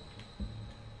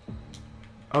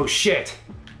 Oh shit!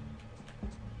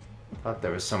 Thought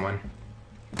there was someone.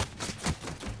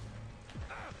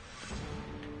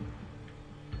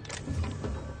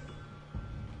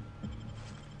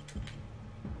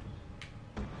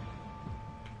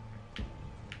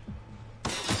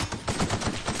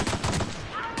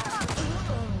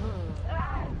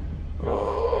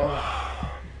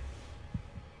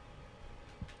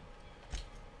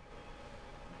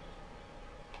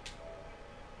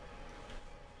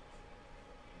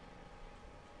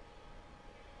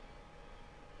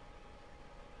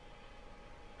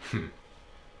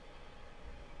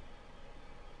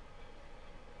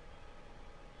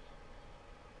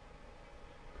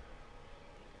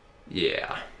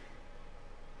 Yeah.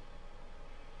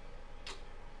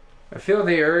 I feel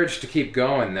the urge to keep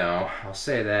going, though. I'll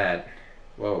say that.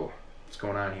 Whoa. What's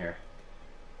going on here?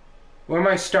 Where am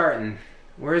I starting?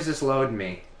 Where is this loading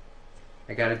me?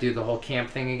 I gotta do the whole camp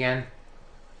thing again?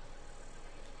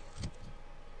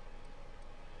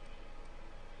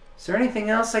 Is there anything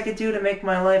else I could do to make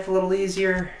my life a little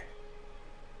easier?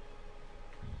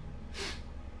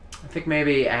 I think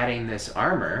maybe adding this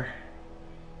armor.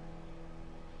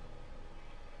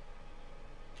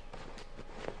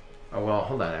 Oh, well,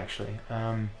 hold on, actually.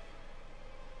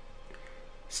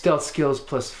 Stealth skills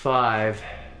 +5.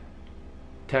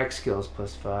 Tech skills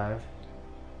 +5.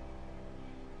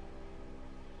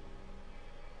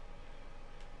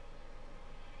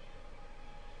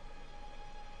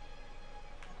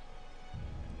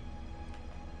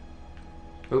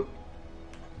 Oop.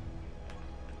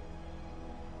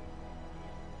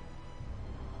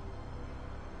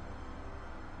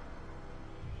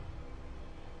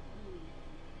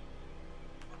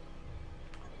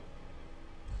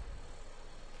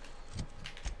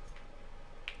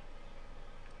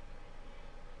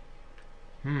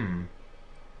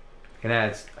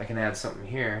 I can add something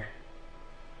here.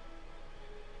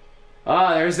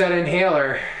 Ah, there's that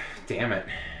inhaler. Damn it.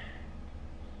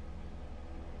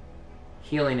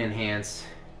 Healing enhance.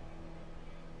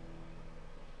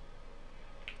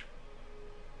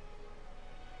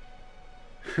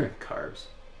 Carbs.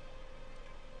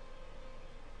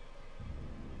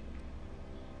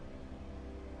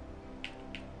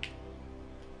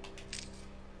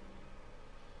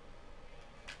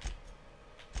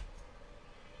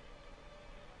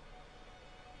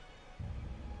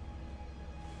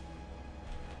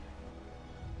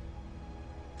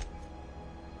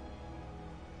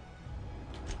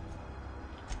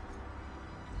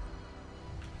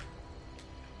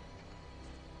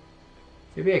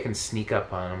 Maybe I can sneak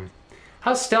up on him.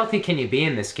 How stealthy can you be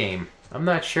in this game? I'm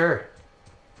not sure.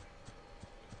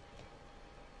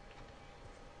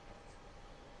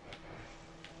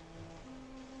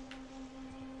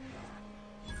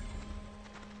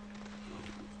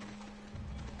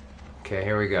 Okay,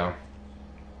 here we go.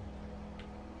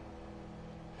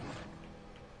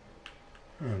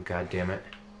 Oh, God damn it.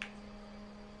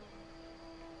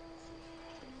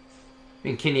 I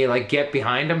mean, can you, like, get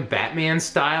behind him Batman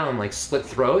style and, like, slit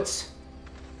throats?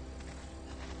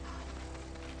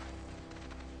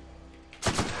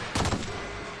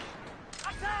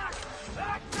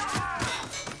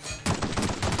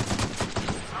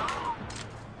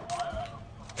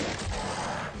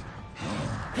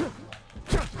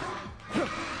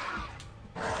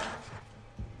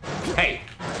 Hey!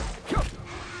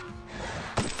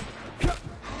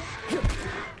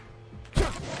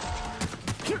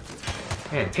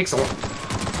 Man, it takes a while.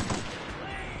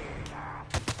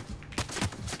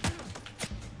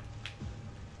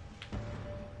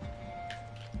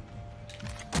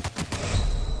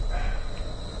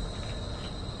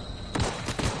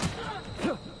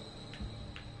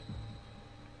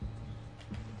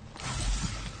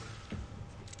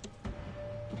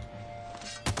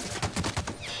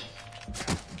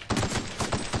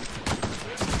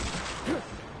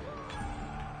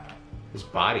 His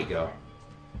body go.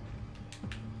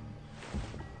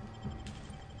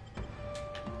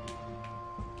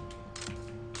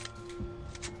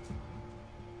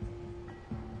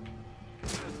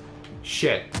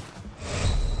 Shit.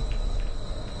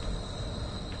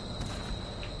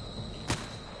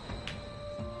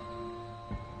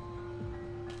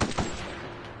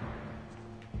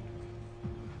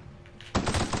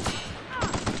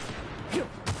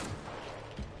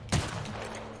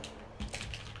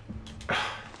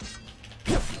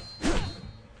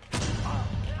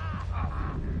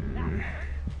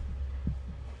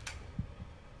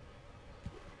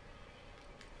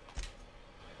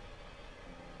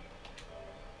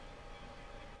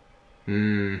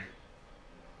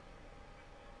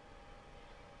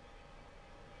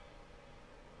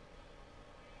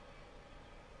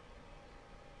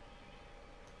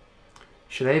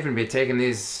 Should I even be taking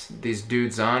these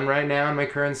dudes on right now in my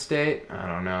current state? I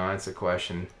don't know. That's a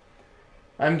question.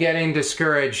 I'm getting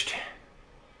discouraged.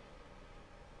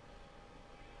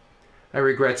 I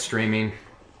regret streaming.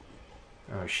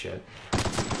 Oh shit.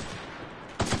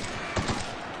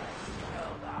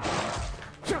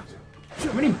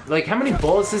 How many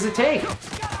bullets does it take?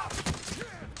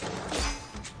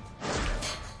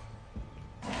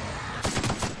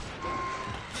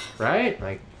 Right?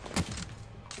 Like,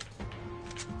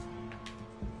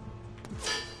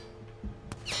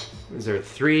 is there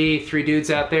three dudes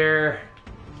out there?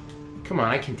 Come on,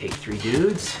 I can take 3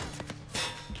 dudes.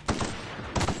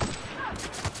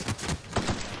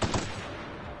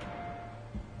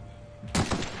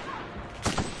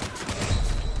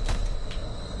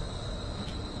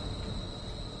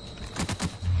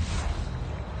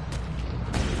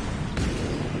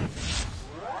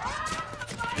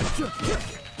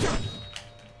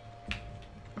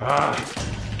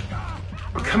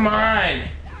 Come on!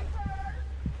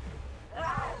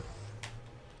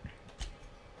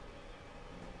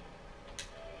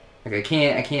 Like, I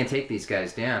can't take these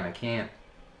guys down. I can't.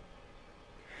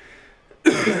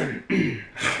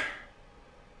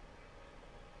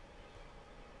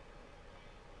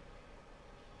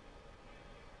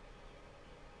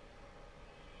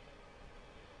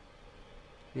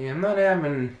 Yeah, I'm not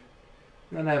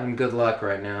having good luck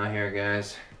right now here,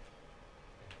 guys.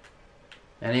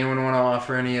 Anyone want to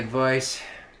offer any advice?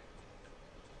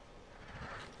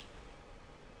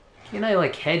 Can I,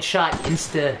 like, headshot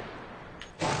insta?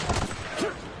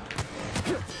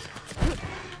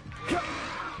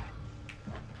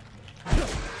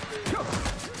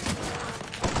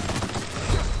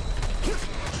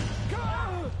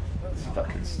 That's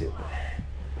fucking stupid.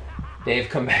 Dave,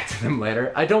 come back to them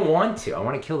later. I don't want to. I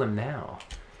want to kill them now.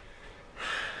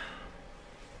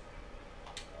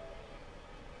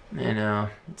 You know,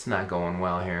 it's not going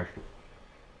well here.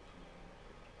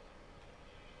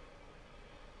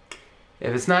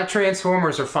 If it's not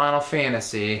Transformers or Final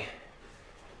Fantasy,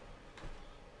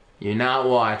 you're not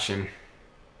watching.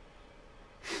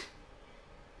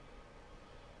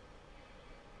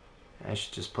 I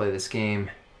should just play this game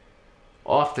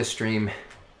off the stream.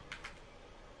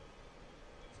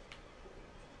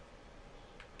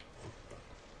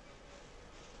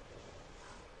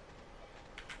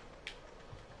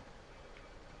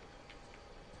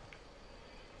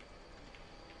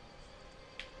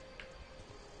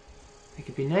 It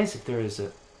could be nice if there was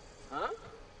a... Huh?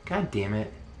 God damn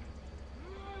it.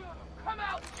 Come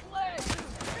out, Sledge!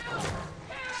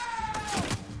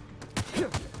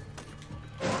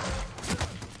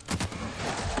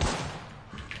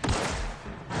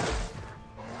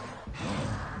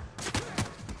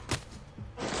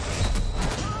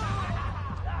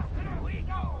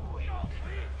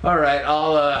 Alright,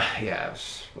 yeah, I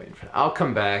was waiting for that. I'll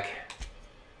come back.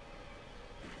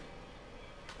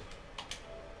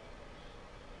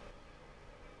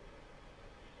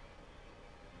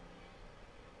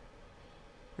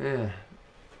 Yeah,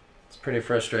 it's pretty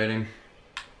frustrating.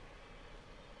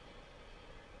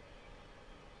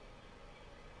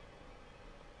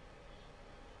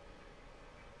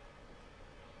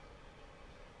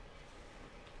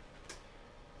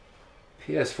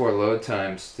 PS4 load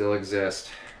times still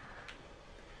exist.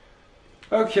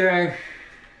 Okay.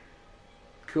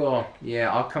 Cool.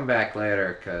 Yeah, I'll come back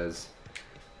later because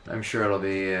I'm sure it'll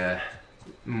be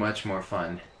much more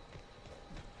fun.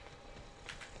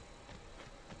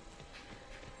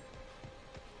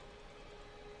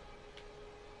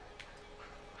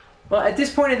 Well, at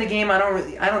this point in the game, I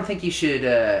don't think you should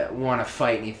want to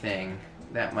fight anything.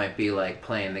 That might be like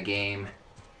playing the game.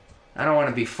 I don't want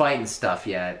to be fighting stuff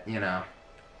yet, you know.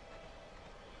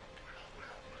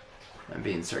 I'm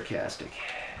being sarcastic.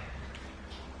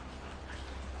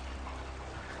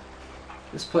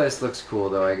 This place looks cool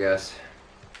though, I guess.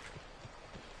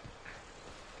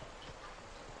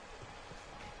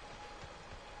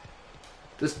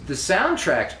 The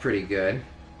soundtrack's pretty good.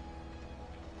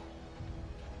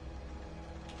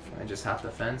 Can I just hop the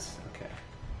fence? Okay.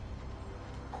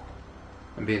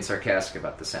 I'm being sarcastic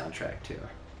about the soundtrack too.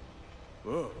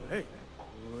 Whoa, hey,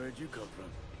 where'd you come from?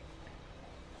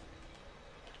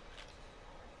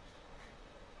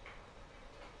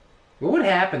 What would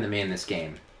happen to me in this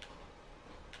game?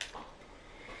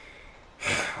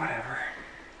 Whatever.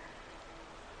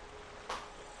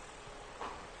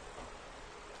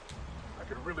 I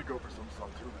could really go for some sun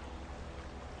too.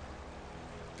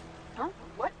 Huh?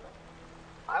 What?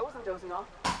 I wasn't dozing off.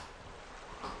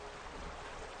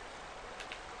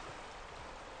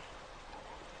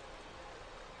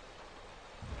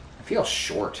 I feel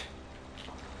short.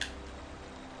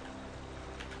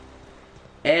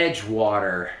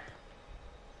 Edgewater.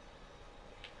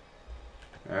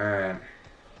 Alright.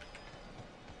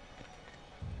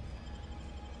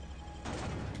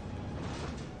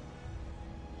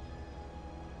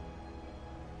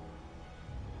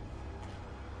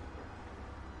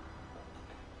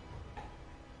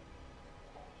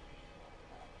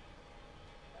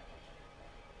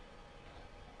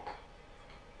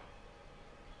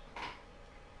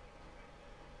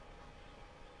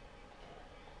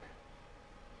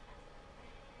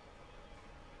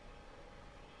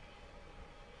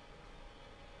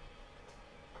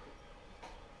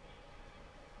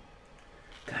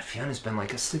 God, Fiona's been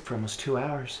like asleep for almost 2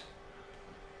 hours.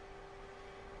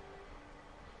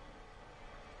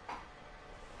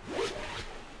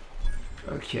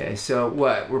 Okay, so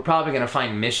what? We're probably gonna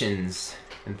find missions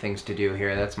and things to do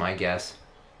here. That's my guess.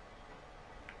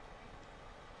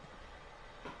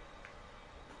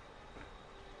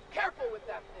 Careful with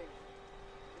that thing.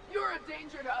 If you're a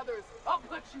danger to others, I'll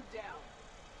put you down.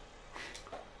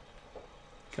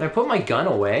 Can I put my gun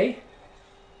away?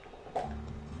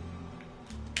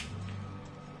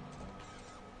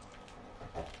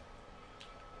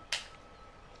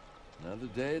 Another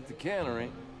day at the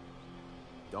cannery.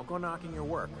 Don't go knocking your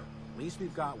work. At least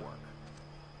we've got work.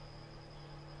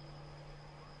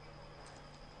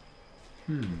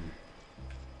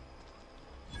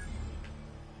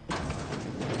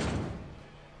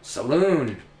 Saloon.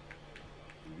 You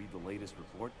read the latest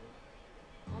report?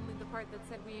 Only the part that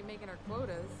said we ain't making our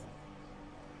quotas.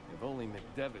 If only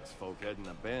McDevitt's folk hadn't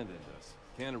abandoned us.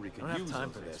 Cannery could I don't use have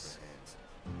time those for extra this. hands.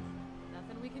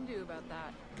 Nothing we can do about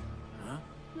that. Huh?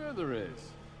 Yeah, there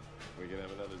is. We can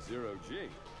have another zero-G.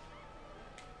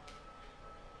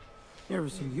 Never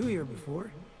seen you here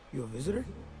before. You a visitor?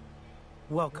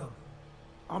 Welcome.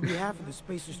 On behalf of the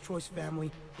Spacer's Choice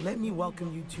family, let me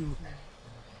welcome you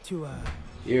to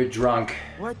You're drunk.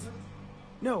 what?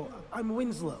 No, I'm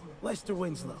Winslow. Lester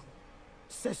Winslow.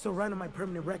 Says so right on my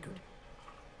permanent record.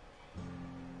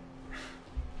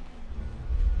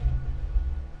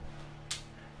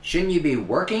 Shouldn't you be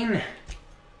working?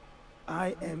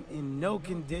 I am in no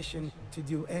condition to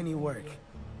do any work.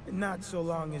 Not so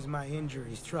long as my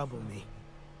injuries trouble me.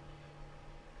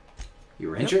 You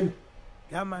were injured?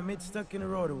 Got my mitt stuck in a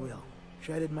rotor wheel.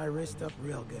 Shredded my wrist up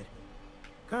real good.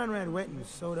 Conrad went and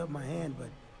sewed up my hand, but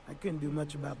I couldn't do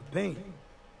much about the pain.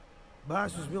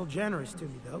 Boss was real generous to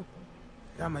me, though.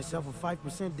 Got myself a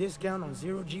 5% discount on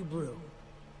Zero G Brew.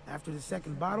 After the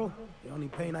second bottle, the only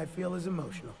pain I feel is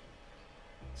emotional.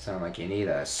 Sound like you need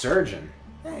a surgeon.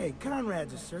 Hey,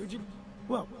 Conrad's a surgeon.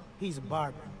 Well, he's a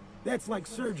barber. That's like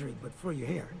surgery, but for your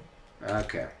hair.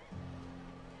 Okay.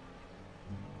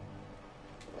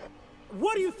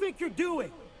 What do you think you're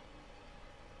doing?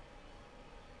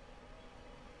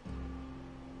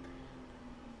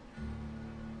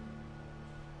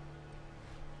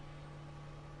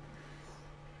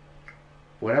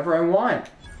 Whatever I want.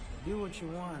 Do what you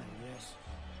want, I guess.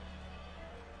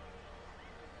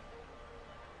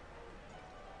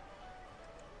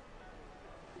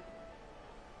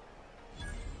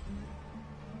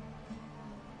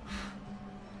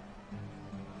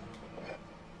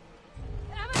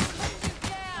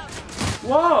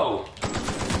 Whoa!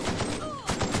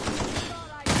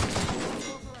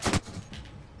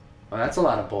 Well, that's a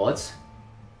lot of bullets.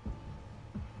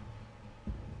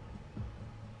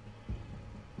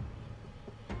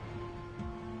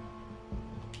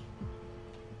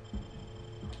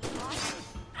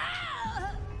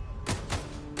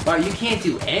 Wow, you can't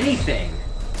do anything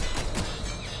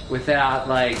without,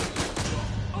 like...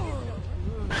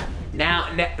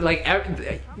 Now like,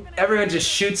 everyone just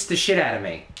shoots the shit out of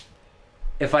me.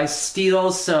 If I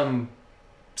steal some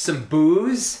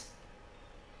booze...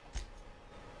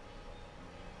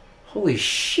 Holy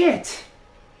shit.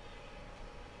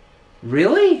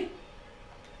 Really?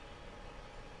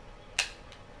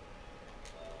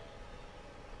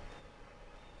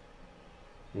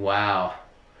 Wow.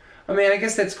 I mean, I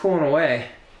guess that's cool in a way.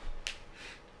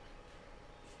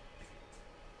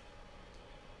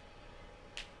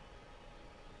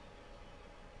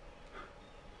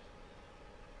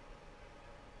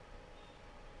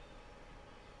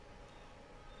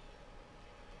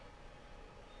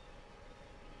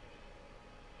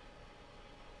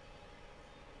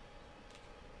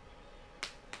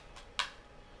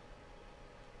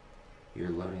 Your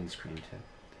loading screen tip.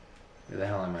 Where the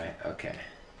hell am I? Okay.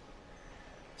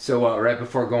 So what, right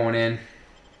before going in?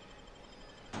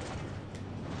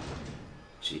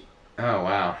 Gee. Oh,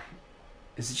 wow.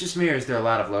 Is it just me or is there a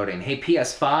lot of loading? Hey,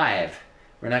 PS5.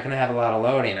 We're not going to have a lot of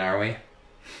loading, are we?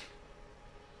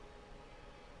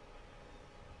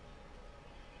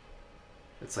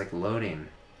 It's like loading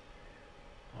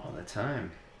all the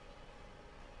time.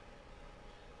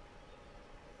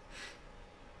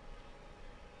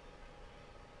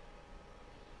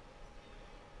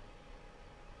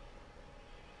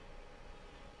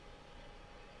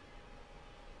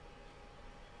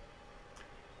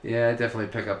 Yeah, I definitely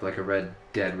pick up like a Red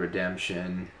Dead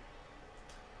Redemption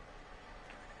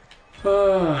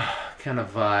kind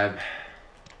of vibe.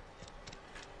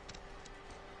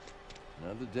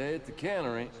 Another day at the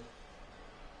cannery.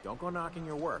 Don't go knocking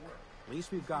your work. At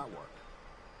least we've got work.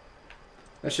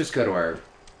 Let's just go to our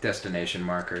destination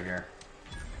marker here.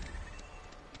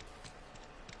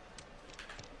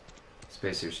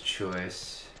 Spacer's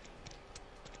Choice.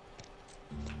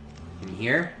 In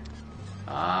here?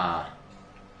 Ah.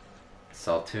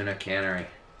 Saltuna Cannery.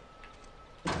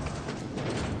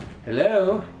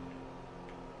 Hello?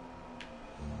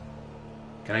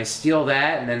 Can I steal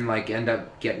that and then, like, end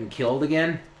up getting killed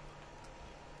again?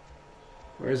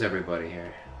 Where's everybody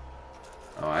here?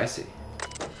 Oh, I see.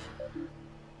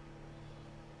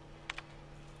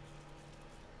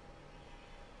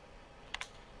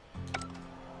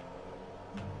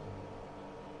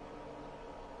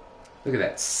 Look at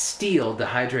that. Steel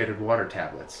dehydrated water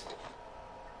tablets.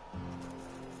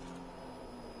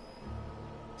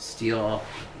 Steel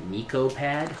Nico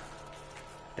pad?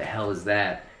 The hell is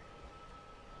that?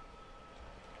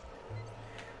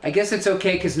 I guess it's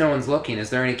okay because no one's looking. Is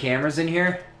there any cameras in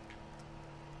here?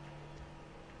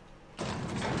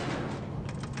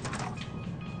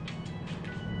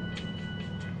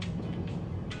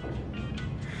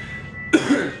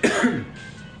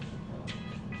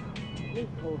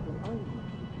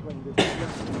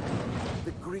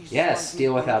 Yes,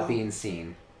 steal without being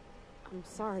seen. I'm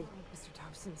sorry, Mr.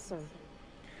 Thompson, sir.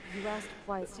 You asked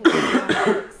why it's taking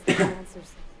time. The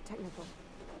answer's technical.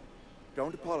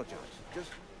 Don't apologize. Just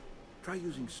try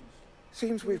using...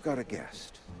 Seems we've got a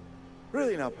guest.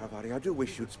 Really now, Parvati, I do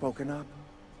wish you'd spoken up.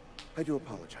 I do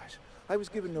apologize. I was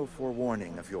given no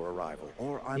forewarning of your arrival,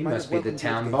 or I You might must have be the welcomed you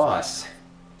town to boss.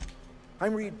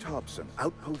 I'm Reed Thompson,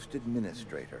 Outpost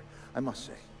Administrator. I must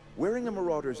say, wearing a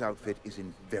Marauder's outfit is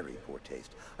in very poor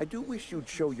taste. I do wish you'd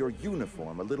show your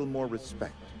uniform a little more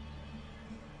respect.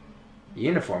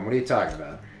 Uniform? What are you talking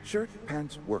about? Shirt,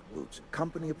 pants, work boots,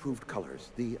 company-approved colors.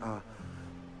 The,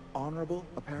 honorable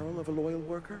apparel of a loyal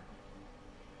worker?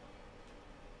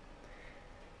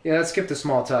 Yeah, let's skip the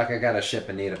small talk. I got a ship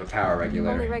in need of a power The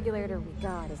only regulator. regulator we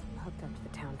got is hooked up to the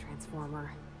town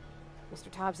transformer.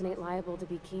 Mr. Thompson ain't liable to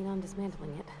be keen on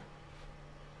dismantling it.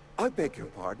 I beg your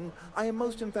pardon. I am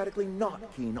most emphatically not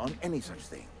keen on any such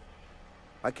thing.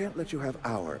 I can't let you have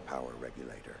our power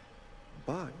regulator.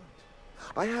 But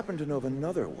I happen to know of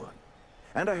another one.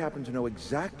 And I happen to know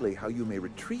exactly how you may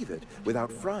retrieve it without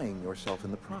frying yourself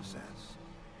in the process.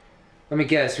 Let me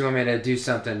guess, you want me to do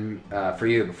something for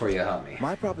you before you help me?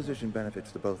 My proposition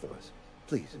benefits the both of us.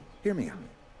 Please, hear me out.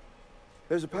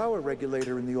 There's a power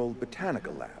regulator in the old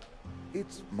botanical lab.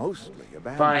 It's mostly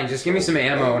abandoned. Fine, just give me some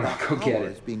ammo and I'll go get Power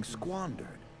it. is being squandered.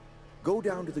 Go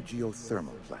down to the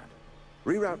geothermal plant.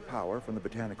 Reroute power from the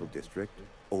botanical district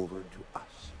over to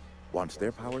us. Once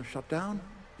their power's shut down,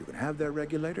 you can have their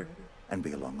regulator and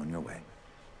be along on your way.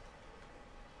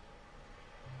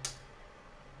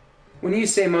 When you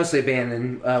say mostly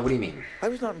abandoned, what do you mean? I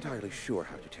was not entirely sure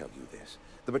how to tell you this.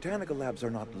 The botanical labs are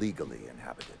not legally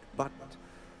inhabited, but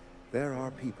there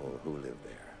are people who live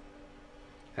there.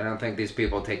 I don't think these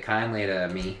people take kindly to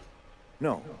me.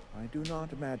 No, I do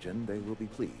not imagine they will be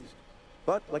pleased.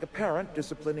 But like a parent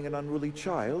disciplining an unruly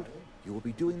child, you will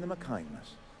be doing them a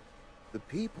kindness. The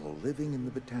people living in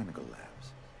the botanical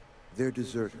labs, they're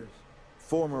deserters,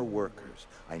 former workers.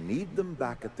 I need them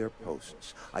back at their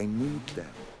posts. I need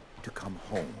them to come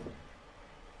home.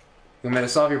 You want me to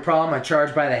solve your problem? I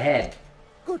charge by the head.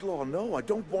 Good law, no. I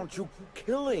don't want you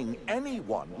killing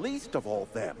anyone, least of all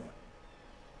them.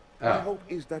 My hope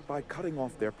is that by cutting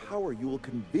off their power, you will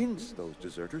convince those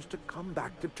deserters to come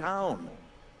back to town.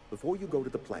 Before you go to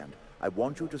the plant, I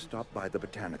want you to stop by the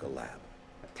botanical lab.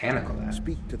 Botanical lab?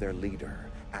 Speak to their leader,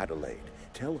 Adelaide.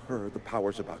 Tell her the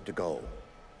power's about to go.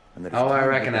 And that Oh, I it's time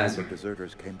recognize the him.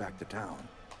 deserters came back to town.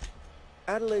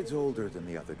 Adelaide's older than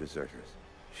the other deserters.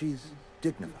 She's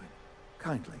dignified,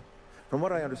 kindly. From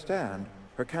what I understand,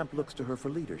 her camp looks to her for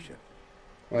leadership.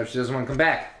 What if she doesn't want to come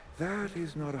back? That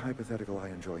is not a hypothetical I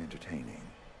enjoy entertaining.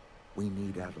 We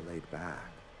need Adelaide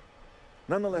back.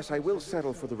 Nonetheless, I will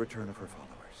settle for the return of her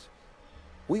followers.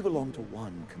 We belong to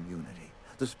one community,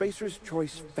 the Spacer's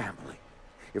Choice family.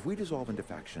 If we dissolve into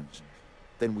factions,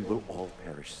 then we will all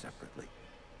perish separately.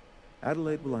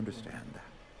 Adelaide will understand that.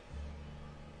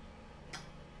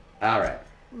 All right.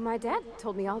 My dad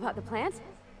told me all about the plants.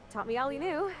 taught me all you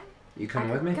knew. You coming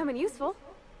with me? Come in useful.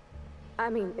 I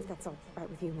mean, if that's all right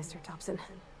with you, Mr. Thompson.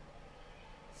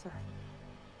 Sir.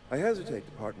 I hesitate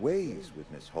to part ways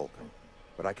with Miss Holcomb,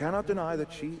 but I cannot deny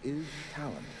that she is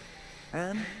talented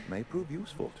and may prove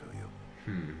useful to you.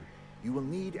 You will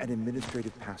need an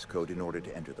administrative passcode in order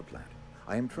to enter the plant.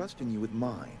 I am trusting you with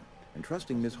mine, and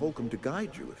trusting Miss Holcomb to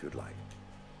guide you if you'd like.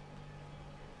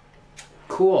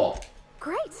 Cool.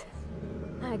 Great.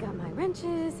 I got my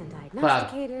wrenches and Cloud,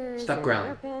 diagnosticators stop and growling.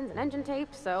 wire pins and engine tape,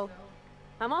 so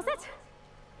I'm all set.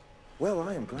 Well,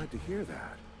 I am glad to hear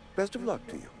that. Best of luck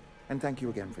to you, and thank you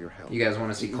again for your help. You guys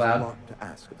want to see It is Cloud? a lot to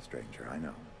ask of a stranger, I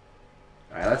know.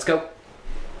 Alright, let's go.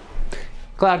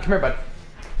 Cloud, come here, bud.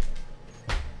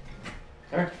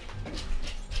 Come here.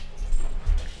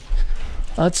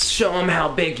 Let's show him how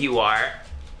big you are.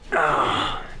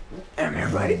 Oh, come here,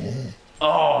 buddy.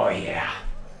 Oh, yeah.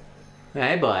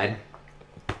 Hey, bud.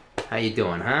 How you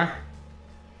doing, huh?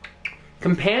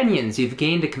 Companions. You've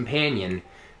gained a companion.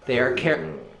 They are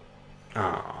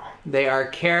they are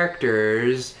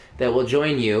characters that will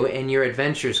join you in your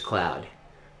adventures, Cloud.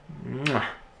 Mwah.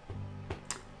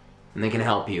 And they can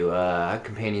help you.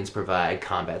 Companions provide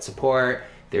combat support.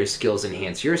 Their skills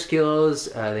enhance your skills.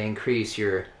 They increase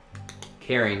your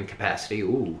carrying capacity.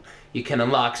 Ooh. You can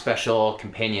unlock special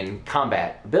companion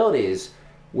combat abilities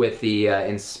with the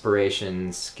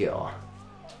inspiration skill.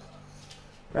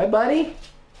 Right, buddy?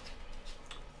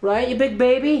 Right, you big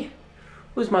baby?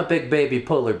 Who's my big baby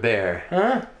polar bear,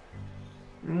 huh?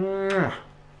 Gonna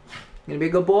be a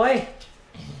good boy?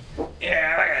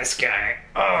 Yeah, look at this guy.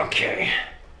 Okay.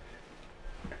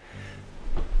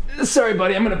 Sorry,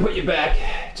 buddy, I'm gonna put you back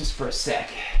just for a sec.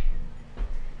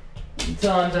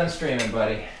 Until I'm done streaming,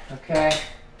 buddy. Okay?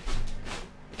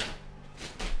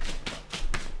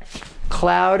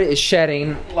 Cloud is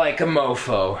shedding like a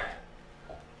mofo.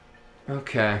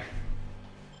 Okay.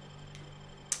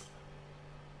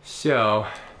 So.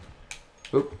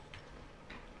 Oop.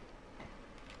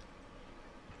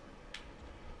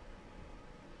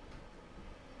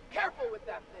 Careful with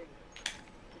that thing.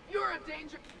 You're a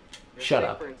danger. Shut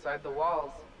up. Inside the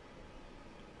walls.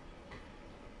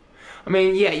 I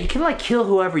mean, yeah, you can like kill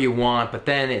whoever you want, but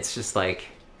then it's just like,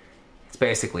 it's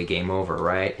basically game over,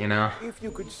 right? You know? If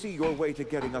you could see your way to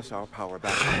getting us our power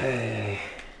back. Hey.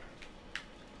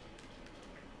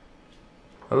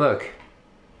 Oh, look.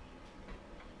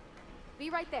 Be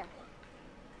right there.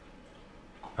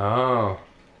 Oh.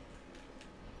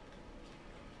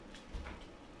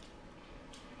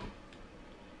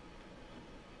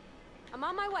 I'm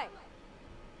on my way.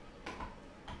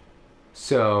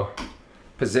 So,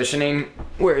 positioning.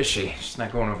 Where is she? She's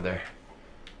not going over there.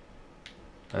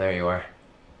 Oh, there you are.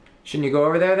 Shouldn't you go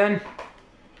over there then?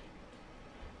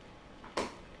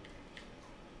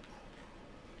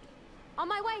 On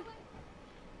my way.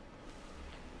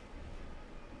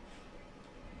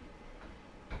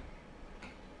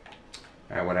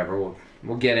 Alright, whatever.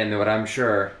 We'll get into it, I'm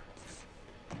sure.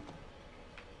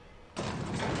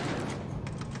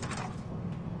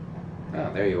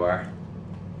 Oh, there you are.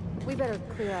 We better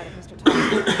clear out of Mr.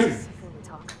 Thompson's office before we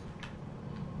talk.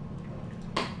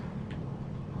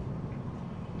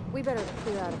 We better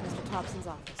clear out of Mr. Thompson's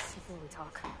office before we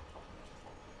talk.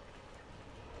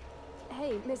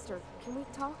 Hey, mister, can we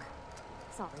talk?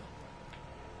 Sorry.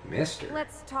 Mister?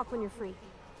 Let's talk when you're free.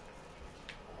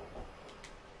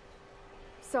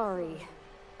 Sorry.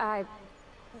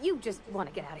 You just want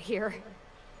to get out of here.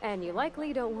 And you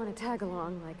likely don't want to tag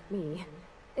along like me.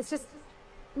 It's just,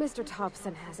 Mr.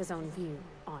 Thompson has his own view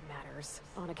on matters,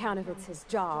 on account of it's his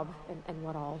job and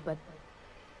what all, but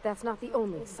that's not the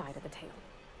only side of the tale.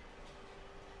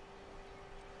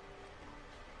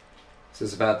 This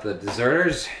is about the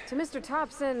deserters? To Mr.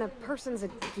 Thompson, a person's a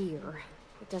gear.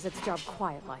 It does its job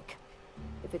quiet-like.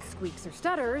 If it squeaks or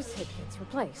stutters, it gets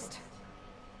replaced.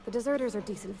 The deserters are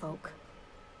decent folk.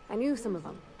 I knew some of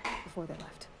them before they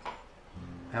left.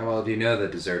 How well do you know the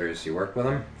deserters? You work with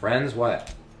them? Friends?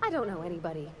 What? I don't know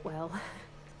anybody well.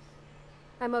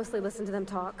 I mostly listen to them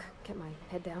talk, kept my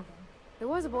head down. There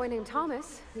was a boy named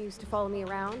Thomas who used to follow me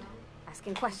around,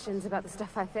 asking questions about the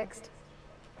stuff I fixed.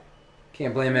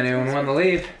 Can't blame anyone wanting to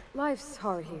leave. Life's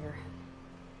hard here,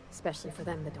 especially for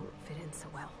them that don't fit in so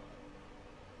well.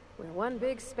 We're one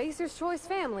big Spacer's Choice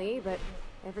family, but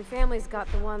every family's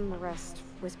got the one the rest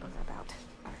whisper about.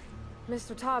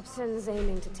 Mr. Thompson's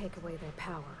aiming to take away their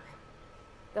power.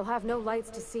 They'll have no lights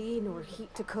to see, nor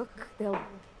heat to cook. They'll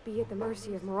be at the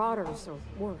mercy of marauders, or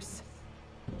worse.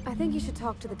 I think you should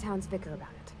talk to the town's vicar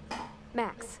about it.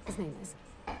 Max, his name is.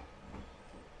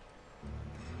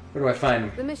 Where do I find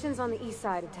him? The mission's on the east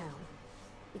side of town.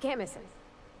 You can't miss it,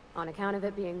 on account of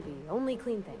it being the only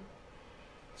clean thing.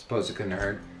 Suppose it couldn't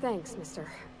hurt. Thanks,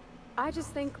 mister. I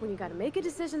just think when you gotta make a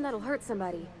decision that'll hurt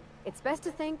somebody, it's best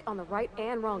to think on the right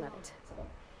and wrong of it.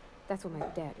 That's what my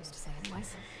dad used to say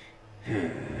anyways.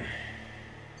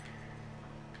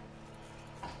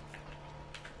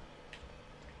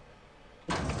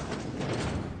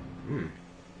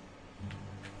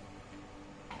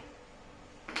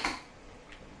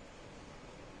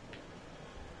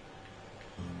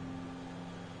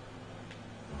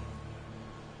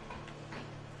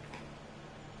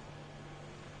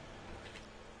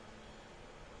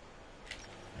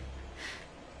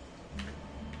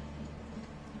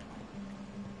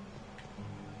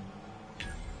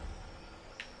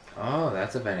 Oh,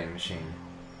 that's a vending machine.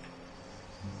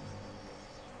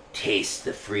 Taste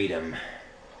the freedom.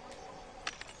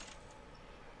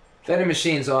 Vending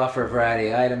machines offer a variety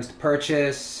of items to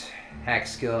purchase. Hack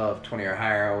skill of 20 or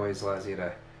higher always allows you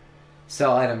to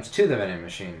sell items to the vending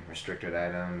machine. Restricted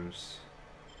items.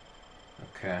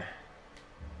 Okay.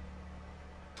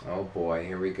 Oh boy,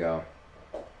 here we go.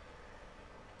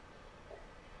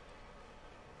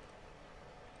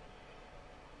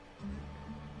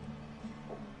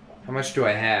 How much do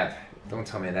I have? Don't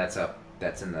tell me that's up.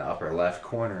 That's in the upper left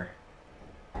corner.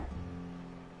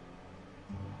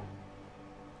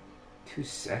 2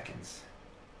 seconds.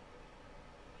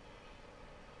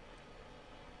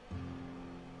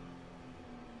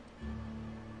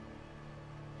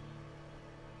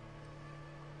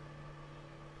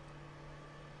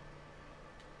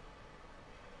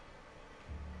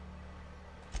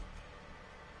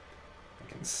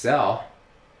 I can sell.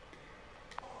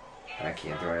 I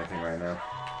can't do anything right now.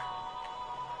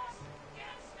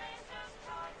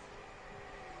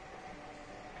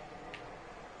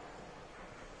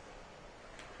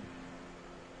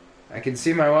 I can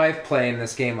see my wife playing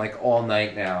this game like all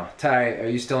night now. Ty, are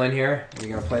you still in here? Are you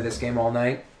gonna play this game all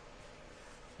night?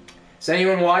 Is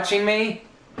anyone watching me?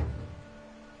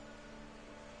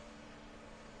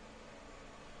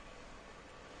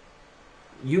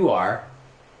 You are.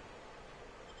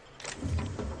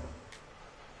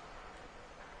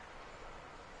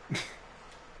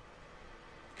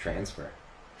 Transfer.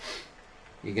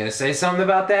 You gonna say something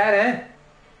about that, eh?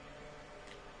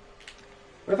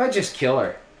 What if I just kill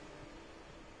her?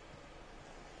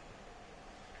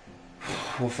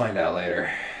 We'll find out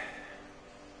later.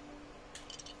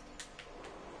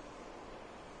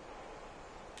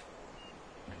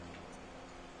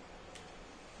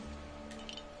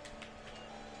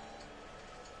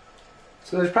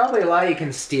 So there's probably a lot you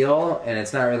can steal, and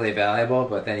it's not really valuable,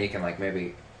 but then you can, like,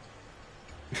 maybe...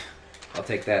 I'll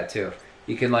take that, too.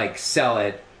 You can, like, sell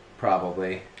it,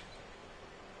 probably.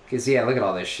 Because, yeah, look at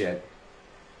all this shit.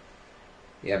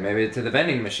 Yeah, maybe to the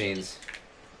vending machines.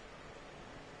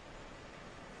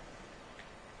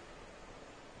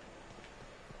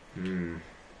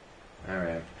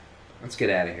 Alright. Let's get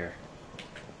out of here.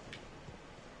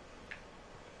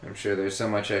 I'm sure there's so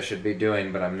much I should be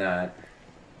doing, but I'm not.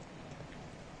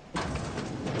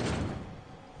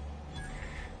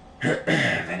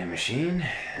 Vending machine.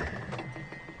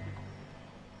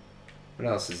 What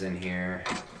else is in here?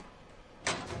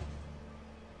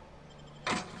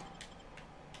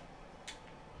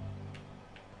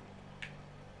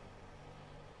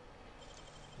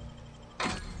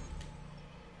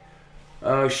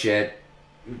 Oh shit.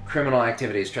 Criminal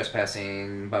activities,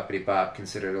 trespassing, boppity bop,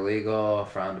 considered illegal,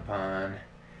 frowned upon.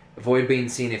 Avoid being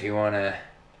seen if you wanna...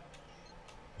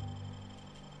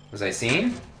 Was I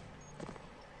seen?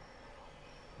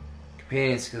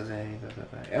 Companion skills, blah, blah,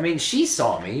 blah. I mean, she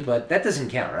saw me, but that doesn't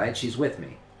count, right? She's with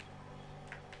me.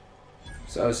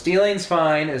 So stealing's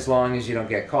fine as long as you don't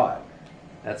get caught.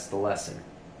 That's the lesson.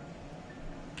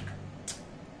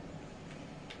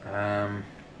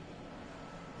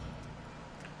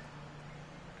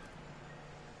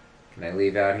 Can I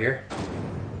leave out here?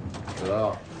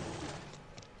 Hello.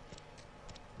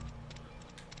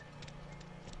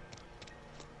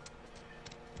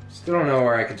 Still don't know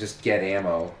where I could just get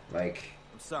ammo. Like,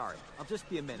 I'm sorry. I'll just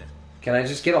be a minute. can I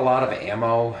just get a lot of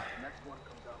ammo?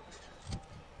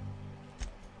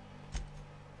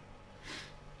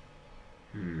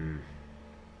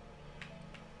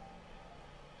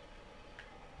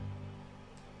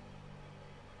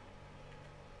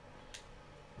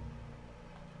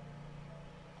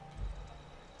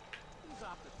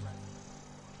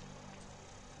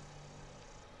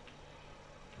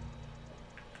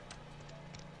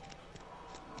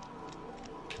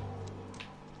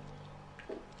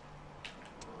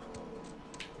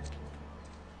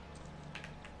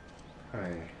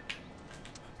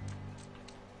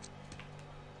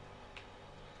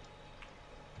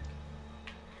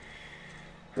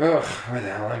 Ugh, where the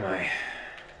hell am I?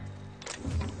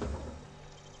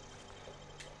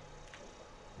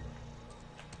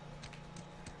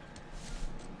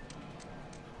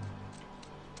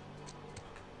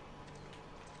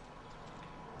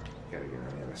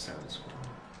 Progress out of school.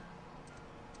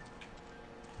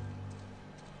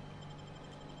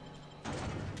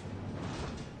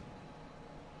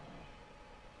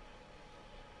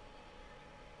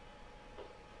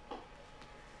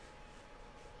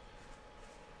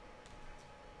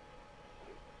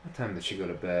 What time did she go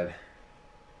to bed?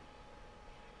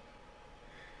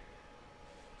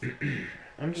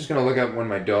 I'm just gonna look up when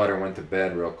my daughter went to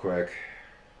bed real quick.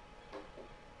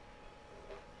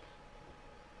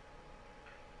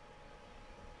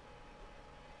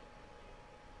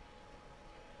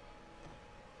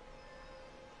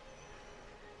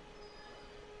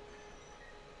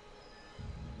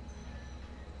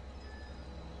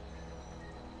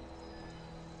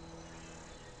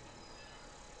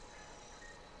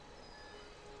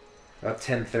 About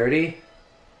 10:30.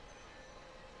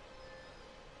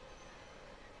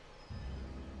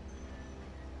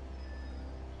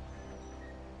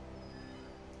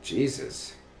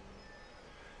 Jesus.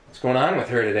 What's going on with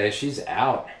her today? She's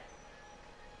out.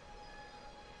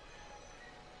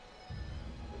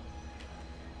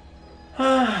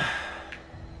 Okay.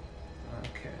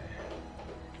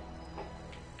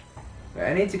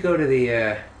 I need to go to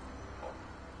the,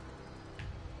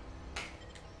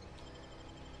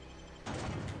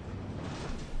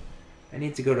 I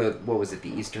need to go to, what was it, the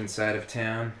eastern side of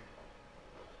town?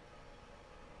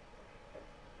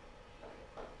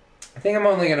 I think I'm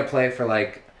only going to play for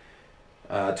like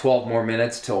 12 more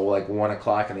minutes till like 1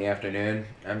 o'clock in the afternoon.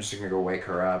 I'm just going to go wake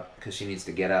her up because she needs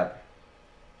to get up.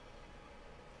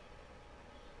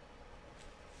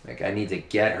 Like, I need to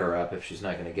get her up if she's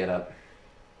not going to get up.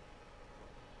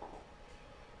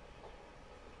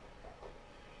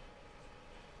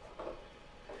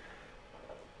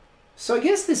 So I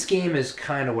guess this game is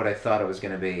kind of what I thought it was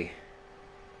going to be.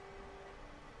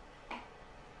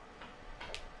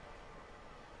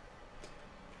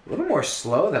 A little more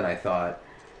slow than I thought.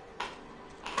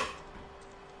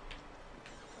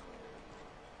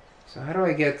 So how do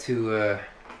I get to,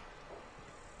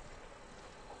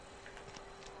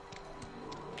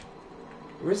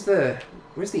 where's the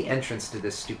entrance to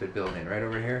this stupid building? Right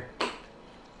over here?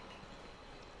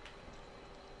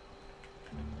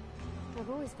 I've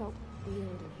always felt weird in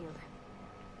here.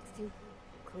 It's too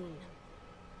clean.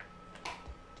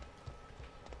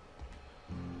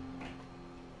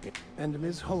 And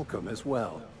Ms. Holcomb as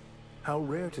well. How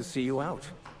rare to see you out.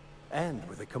 And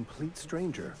with a complete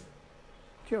stranger.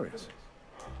 Curious.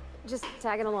 Just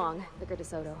tagging along, Vicar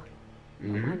DeSoto.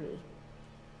 Mm-hmm. Don't mind me.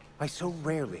 I so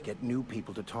rarely get new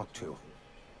people to talk to.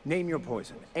 Name your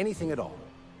poison, anything at all.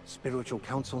 Spiritual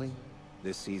counseling,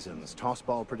 this season's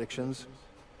tossball predictions,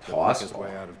 the quickest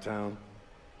way out of town.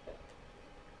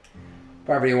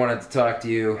 Barbara wanted to talk to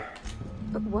you.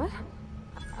 But what?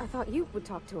 I thought you would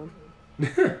talk to him.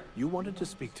 You wanted to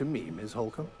speak to me, Ms.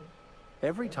 Holcomb?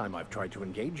 Every time I've tried to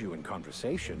engage you in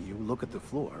conversation, you look at the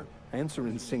floor, answer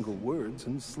in single words,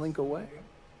 and slink away.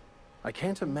 I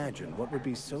can't imagine what would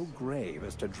be so grave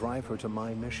as to drive her to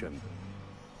my mission.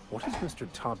 What has Mr.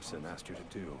 Thompson asked you to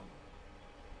do?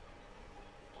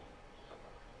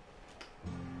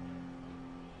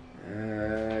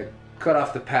 Cut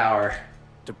off the power.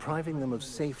 Depriving them of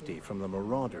safety from the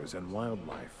marauders and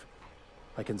wildlife.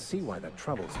 I can see why that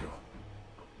troubles you.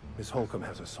 Miss Holcomb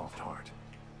has a soft heart.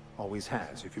 Always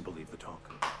has, if you believe the talk.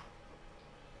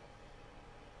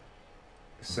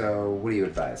 So, what do you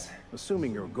advise?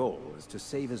 Assuming your goal is to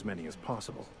save as many as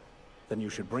possible, then you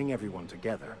should bring everyone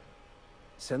together.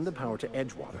 Send the power to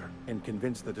Edgewater and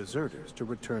convince the deserters to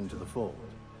return to the fold.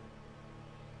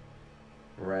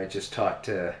 Right, just talk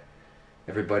to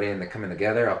everybody and they're coming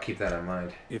together. I'll keep that in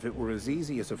mind. If it were as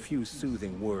easy as a few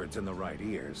soothing words in the right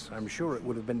ears, I'm sure it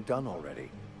would have been done already.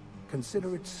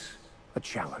 Consider it a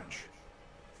challenge.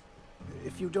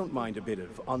 If you don't mind a bit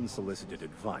of unsolicited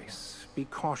advice, be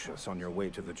cautious on your way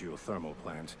to the geothermal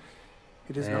plant.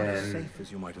 It is not as safe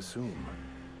as you might assume.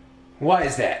 Why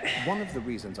is that? One of the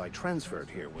reasons I transferred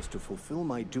here was to fulfill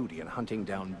my duty in hunting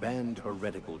down banned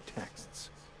heretical texts.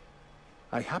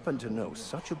 I happen to know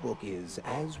such a book is,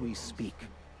 as we speak,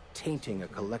 tainting a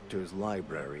collector's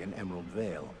library in Emerald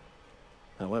Vale.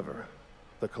 However,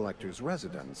 the collector's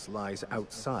residence lies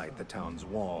outside the town's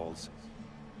walls.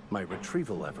 My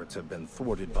retrieval efforts have been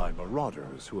thwarted by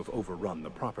marauders who have overrun the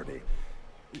property.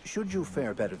 Should you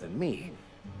fare better than me,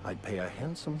 I'd pay a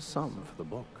handsome sum for the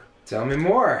book. Tell me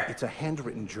more. It's a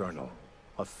handwritten journal.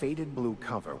 A faded blue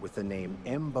cover with the name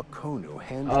M. Bakonu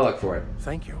handed... I'll look for it.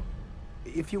 Thank you.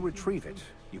 If you retrieve it,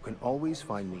 you can always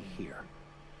find me here.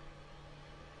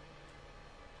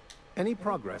 Any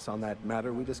progress on that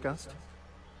matter we discussed?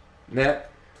 Nah.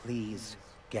 Please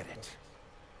get it.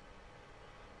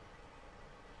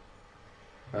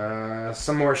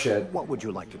 Some more shit. What would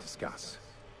you like to discuss?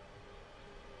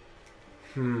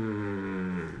 How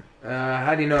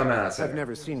do you know I'm an outsider? I've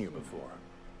never seen you before.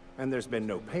 And there's been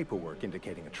no paperwork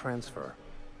indicating a transfer.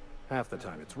 Half the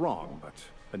time it's wrong, but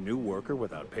a new worker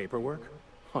without paperwork?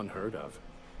 Unheard of.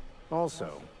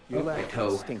 Also, you lack a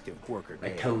distinctive worker my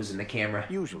name. toes in the camera.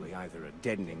 Usually either a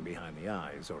deadening behind the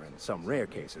eyes, or in some rare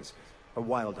cases, a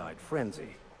wild-eyed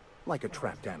frenzy, like a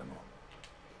trapped animal.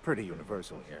 Pretty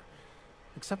universal here.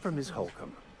 Except for Ms.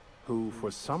 Holcomb, who,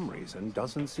 for some reason,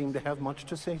 doesn't seem to have much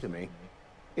to say to me.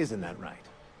 Isn't that right?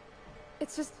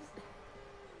 It's just...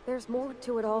 there's more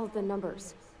to it all than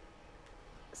numbers.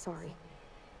 Sorry.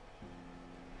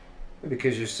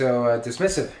 Because you're so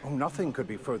dismissive. Oh, nothing could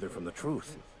be further from the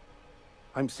truth.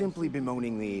 I'm simply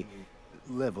bemoaning the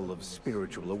level of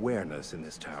spiritual awareness in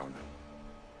this town.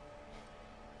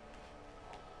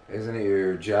 Isn't it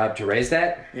your job to raise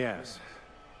that? Yes,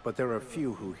 but there are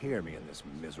few who hear me in this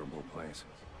miserable place.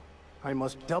 I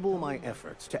must double my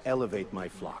efforts to elevate my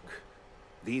flock.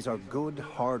 These are good,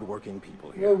 hard-working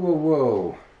people here. Whoa, whoa,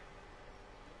 whoa.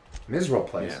 Miserable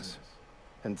place. Yes,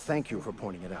 and thank you for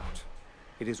pointing it out.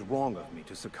 It is wrong of me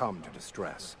to succumb to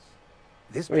distress.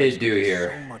 This What do you place do is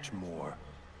here? so much more,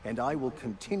 and I will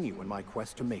continue in my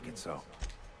quest to make it so.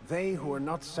 They who are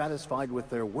not satisfied with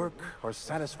their work are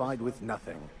satisfied with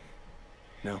nothing.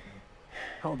 No.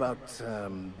 How about,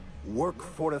 work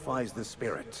fortifies the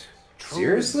spirit. True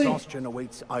Seriously? exhaustion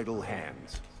awaits idle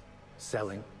hands.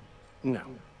 Selling? No.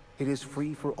 It is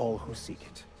free for all who seek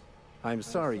it. I'm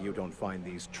sorry you don't find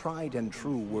these tried and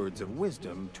true words of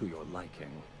wisdom to your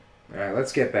liking. Alright,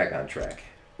 let's get back on track.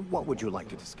 What would you like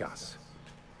to discuss?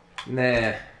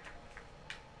 Nah.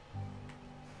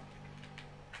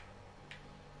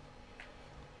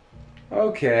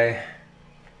 Okay.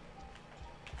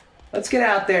 Let's get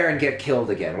out there and get killed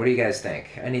again. What do you guys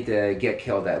think? I need to get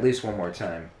killed at least one more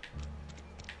time.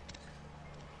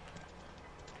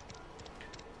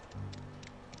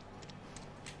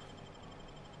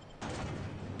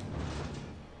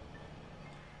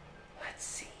 Let's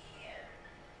see.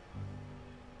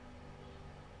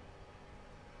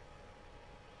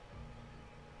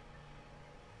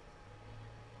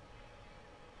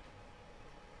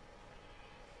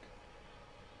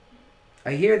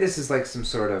 I hear this is like some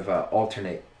sort of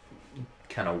alternate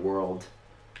kind of world.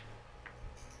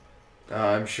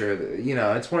 I'm sure that, you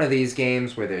know, it's one of these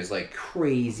games where there's like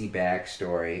crazy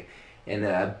backstory and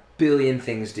a billion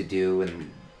things to do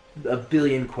and a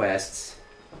billion quests.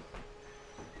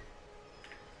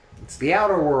 It's the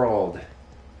outer world.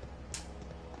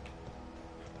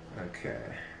 Okay.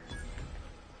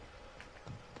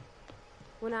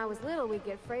 When I was little, we'd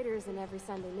get freighters in every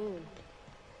Sunday noon.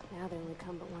 Now they only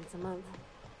come but once a month.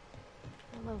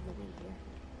 I love living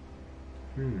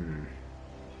here.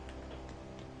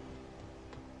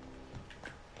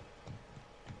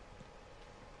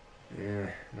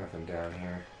 Yeah, nothing down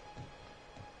here.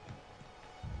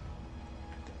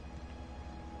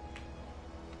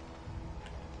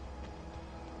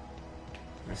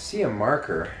 I see a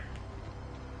marker.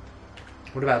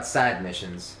 What about side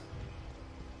missions?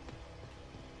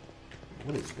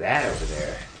 What is that over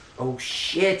there? Oh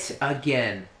shit,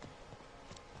 again.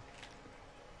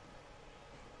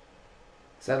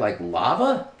 Is that like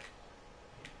lava?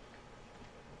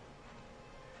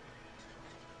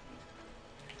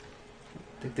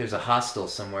 I think there's a hostel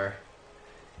somewhere.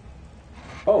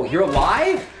 Oh, you're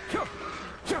alive?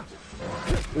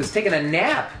 It was taking a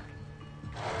nap.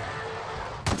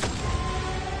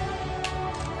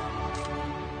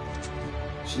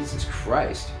 Jesus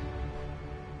Christ.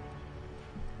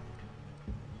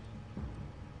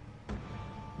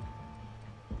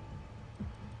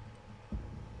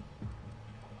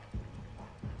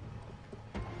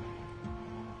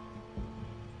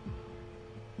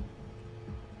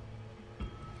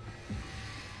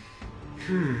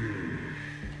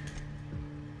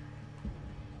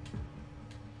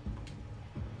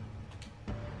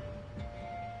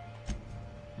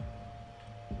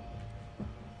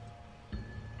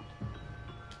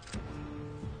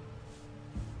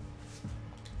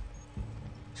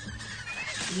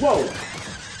 Whoa!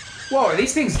 Whoa, are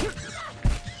these things...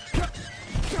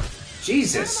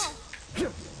 Jesus!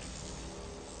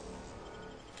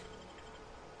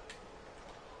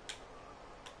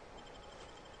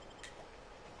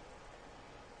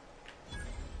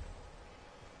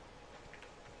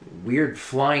 Weird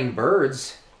flying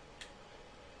birds.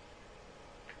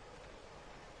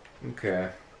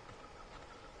 Okay.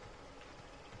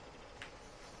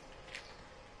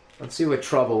 Let's see what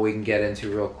trouble we can get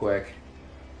into real quick.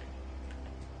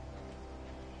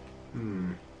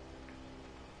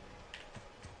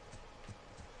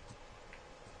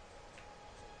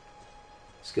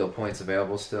 Skill points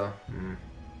available still.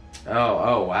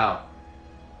 Oh, wow.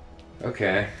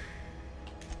 Okay.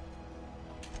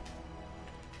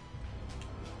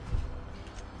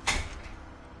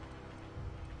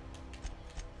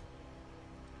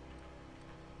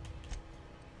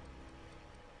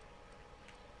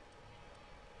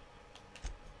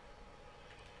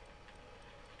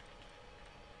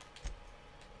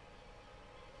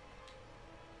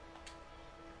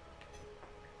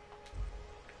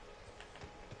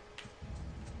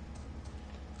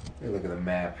 Let me look at the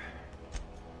map.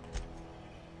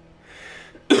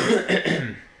 I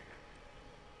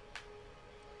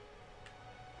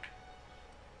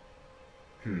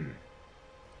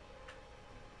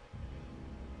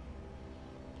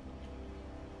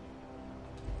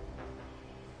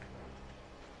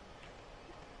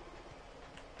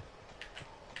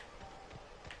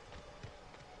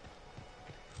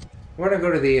want to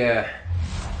go to the,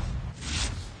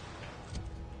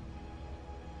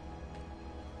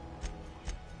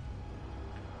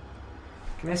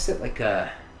 Can I set like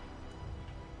a...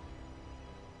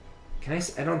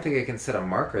 I don't think I can set a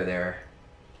marker there.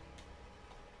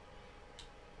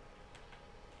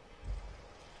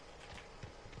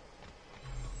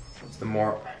 What's the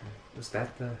more... Was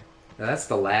that the... No, that's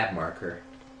the lab marker.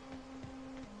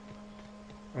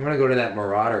 I'm gonna go to that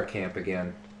Marauder camp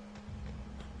again.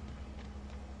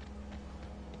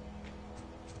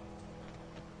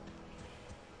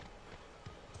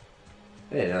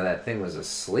 I didn't know that thing was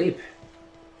asleep.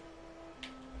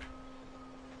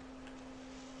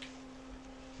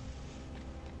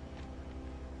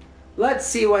 Let's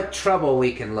see what trouble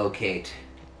we can locate.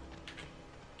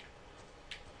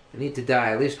 I need to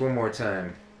die at least one more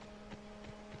time.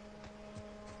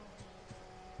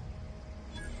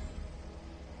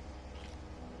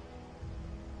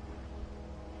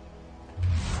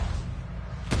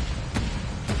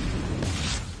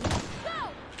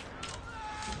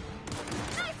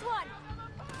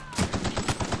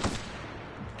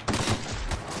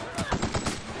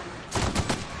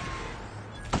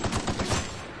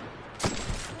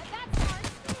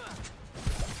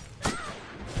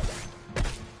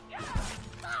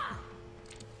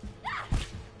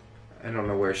 I don't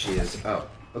know where she is. Oh,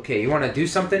 okay. You want to do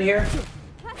something here?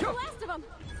 That's the last of them.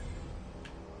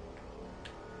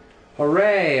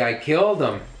 Hooray! I killed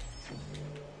him.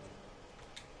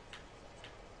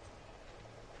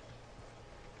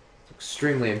 It's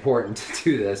extremely important to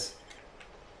do this.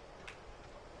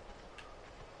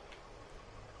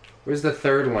 Where's the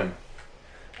third one?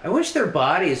 I wish their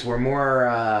bodies were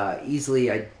more easily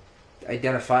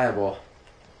identifiable.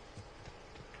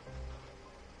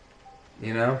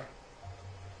 You know?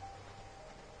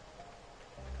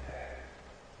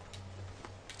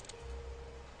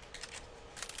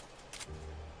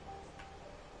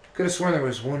 Could have sworn there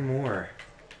was one more.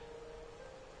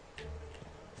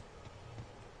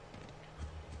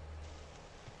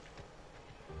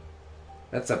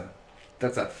 That's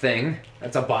a thing.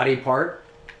 That's a body part.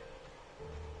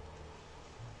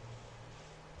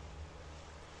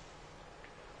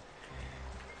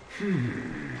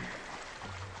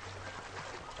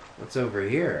 What's over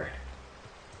here?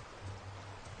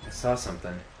 I saw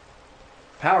something.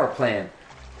 Power plant.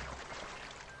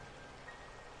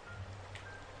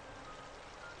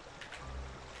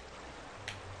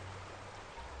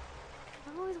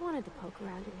 I've always wanted to poke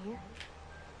around in here.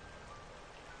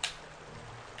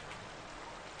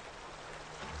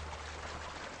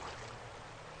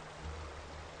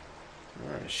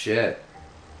 Oh, shit.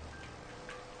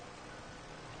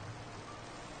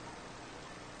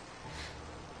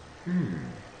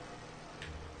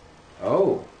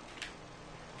 Oh.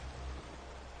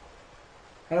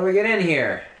 How do we get in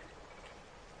here?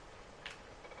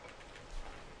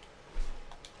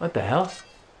 What the hell?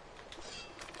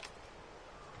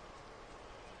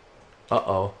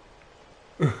 Uh-oh.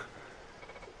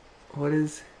 What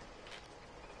is...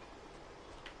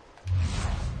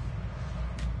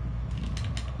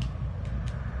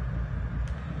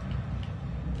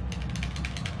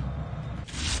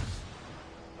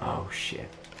 Oh, shit.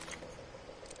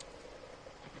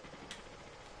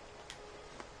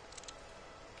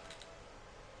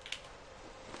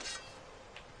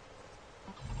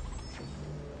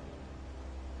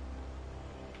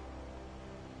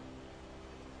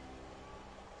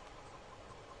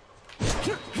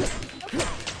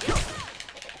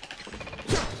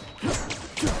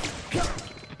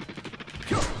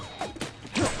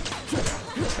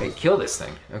 Hey, kill this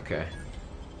thing. Okay.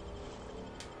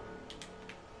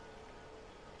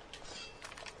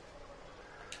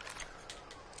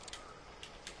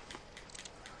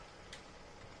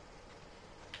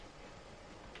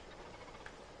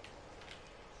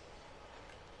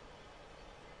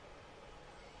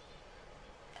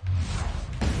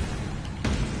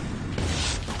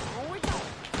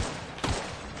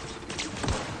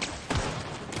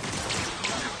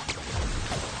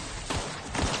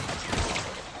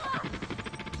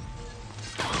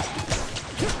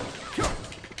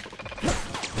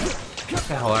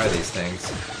 the hell are these things?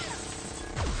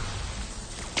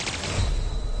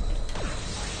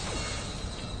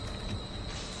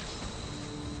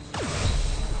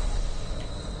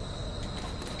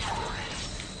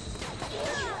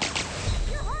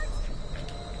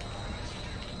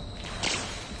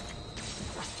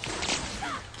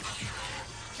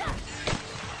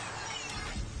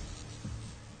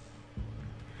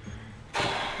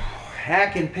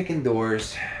 Hacking, picking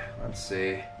doors. Let's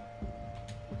see.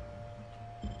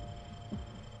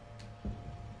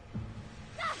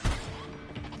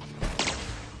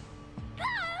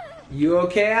 You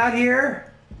okay out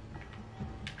here?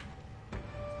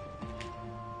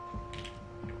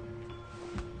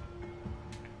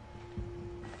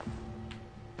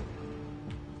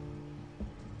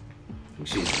 I think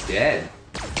she's dead.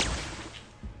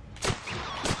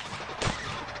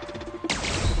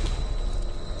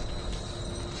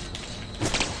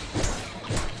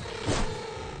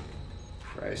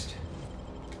 Christ.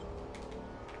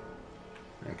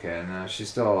 Okay, no, she's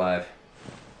still alive.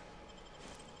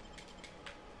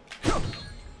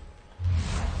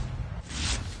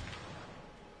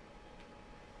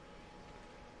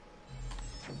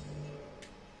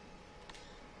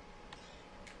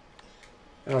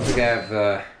 I don't think I have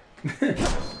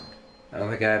I don't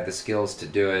think I have the skills to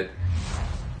do it.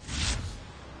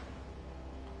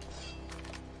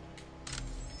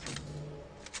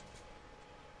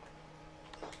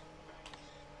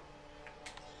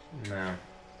 No.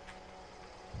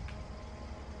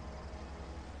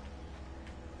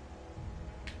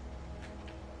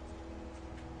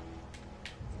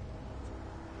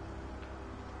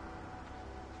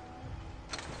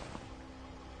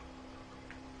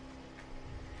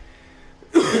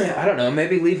 I don't know,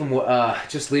 maybe leave him,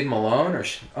 just leave him alone, or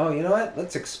oh, you know what?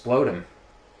 Let's explode him.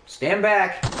 Stand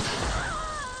back!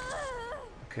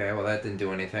 Okay, well that didn't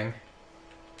do anything.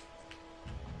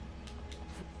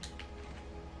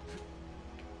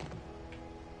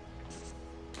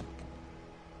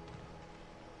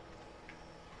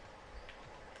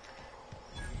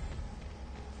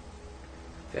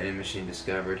 Vending machine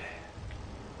discovered.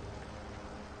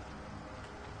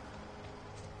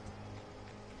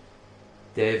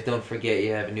 Dave, don't forget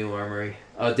you have a new armory.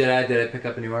 Oh, did I pick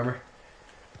up a new armor?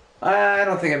 I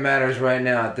don't think it matters right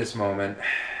now at this moment.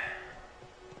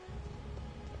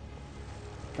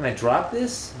 Can I drop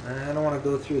this? I don't want to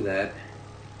go through that.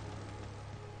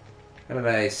 How did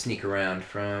I sneak around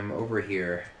from over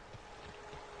here?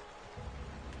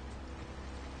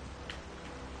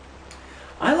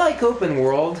 I like open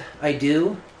world, I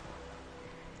do.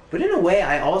 But in a way,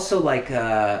 I also like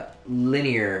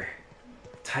linear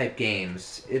type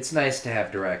games. It's nice to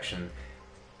have direction.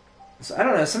 So I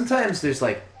don't know, sometimes there's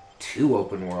like too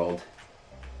open world,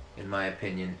 in my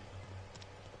opinion.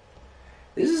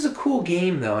 This is a cool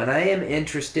game though, and I am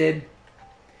interested.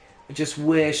 I just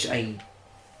wish I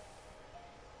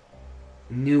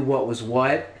knew what was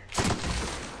what.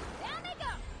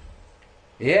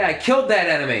 Yeah, I killed that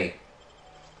enemy!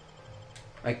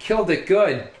 I killed it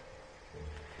good.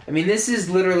 I mean, this is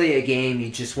literally a game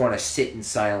you just want to sit in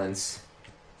silence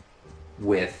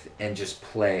with and just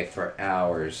play for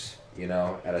hours, you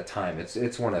know, at a time.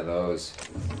 It's one of those.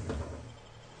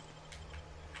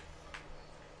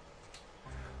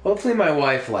 Hopefully my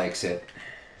wife likes it.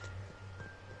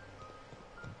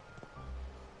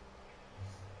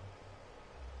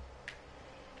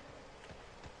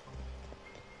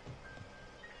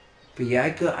 But yeah,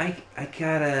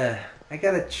 I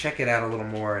gotta check it out a little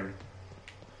more and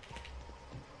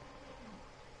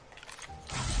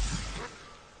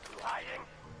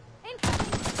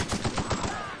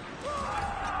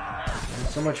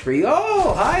so much for you.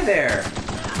 Oh, hi there.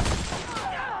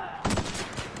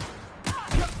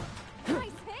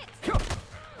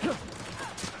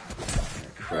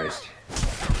 Christ.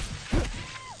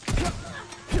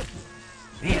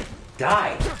 Man,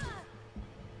 die.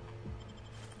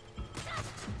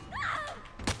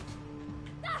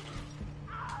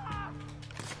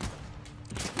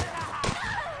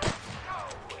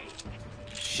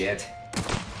 Shit.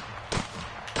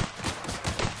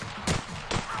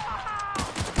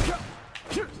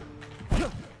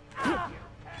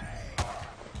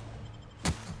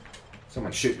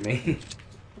 Someone shoot me.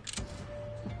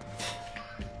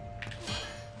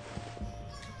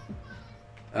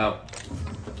 Oh.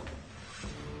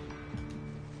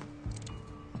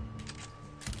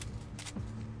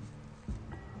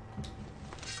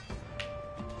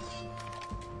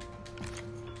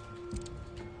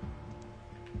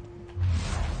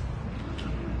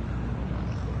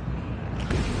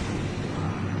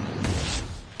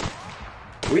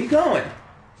 Where you going?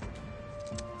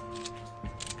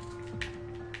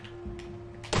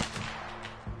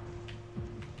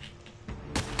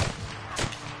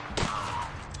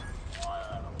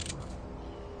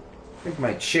 think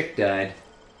my chick died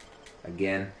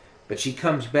again, but she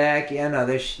comes back. Yeah, no,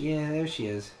 there she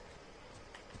is.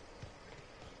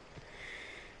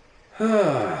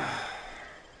 Oh,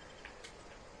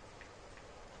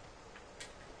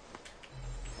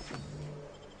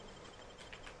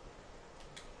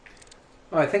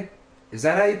 I think, is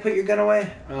that how you put your gun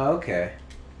away? Oh, okay.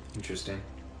 Interesting.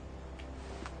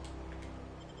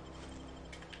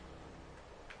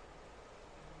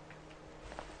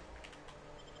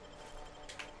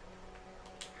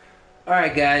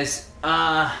 Alright guys,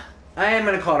 I am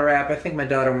going to call it a wrap. I think my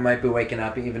daughter might be waking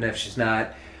up, even if she's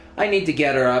not. I need to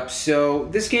get her up, so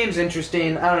this game's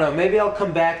interesting. I don't know, maybe I'll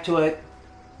come back to it.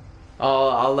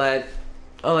 I'll let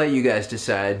you guys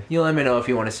decide. You let me know if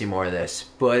you want to see more of this.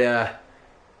 But,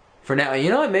 for now, you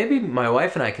know what, maybe my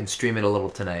wife and I can stream it a little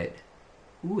tonight.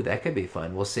 Ooh, that could be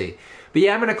fun, we'll see. But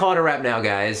yeah, I'm going to call it a wrap now,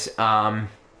 guys. And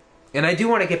I do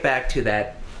want to get back to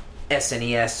that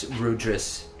SNES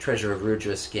Rudris, Treasure of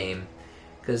Rudris game.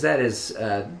 Because that is,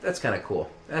 that's kind of cool.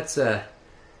 That's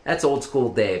old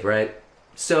school Dave, right?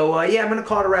 So, yeah, I'm going to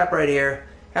call it a wrap right here.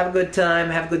 Have a good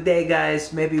time. Have a good day,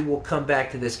 guys. Maybe we'll come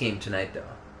back to this game tonight, though.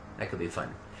 That could be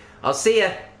fun. I'll see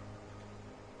ya.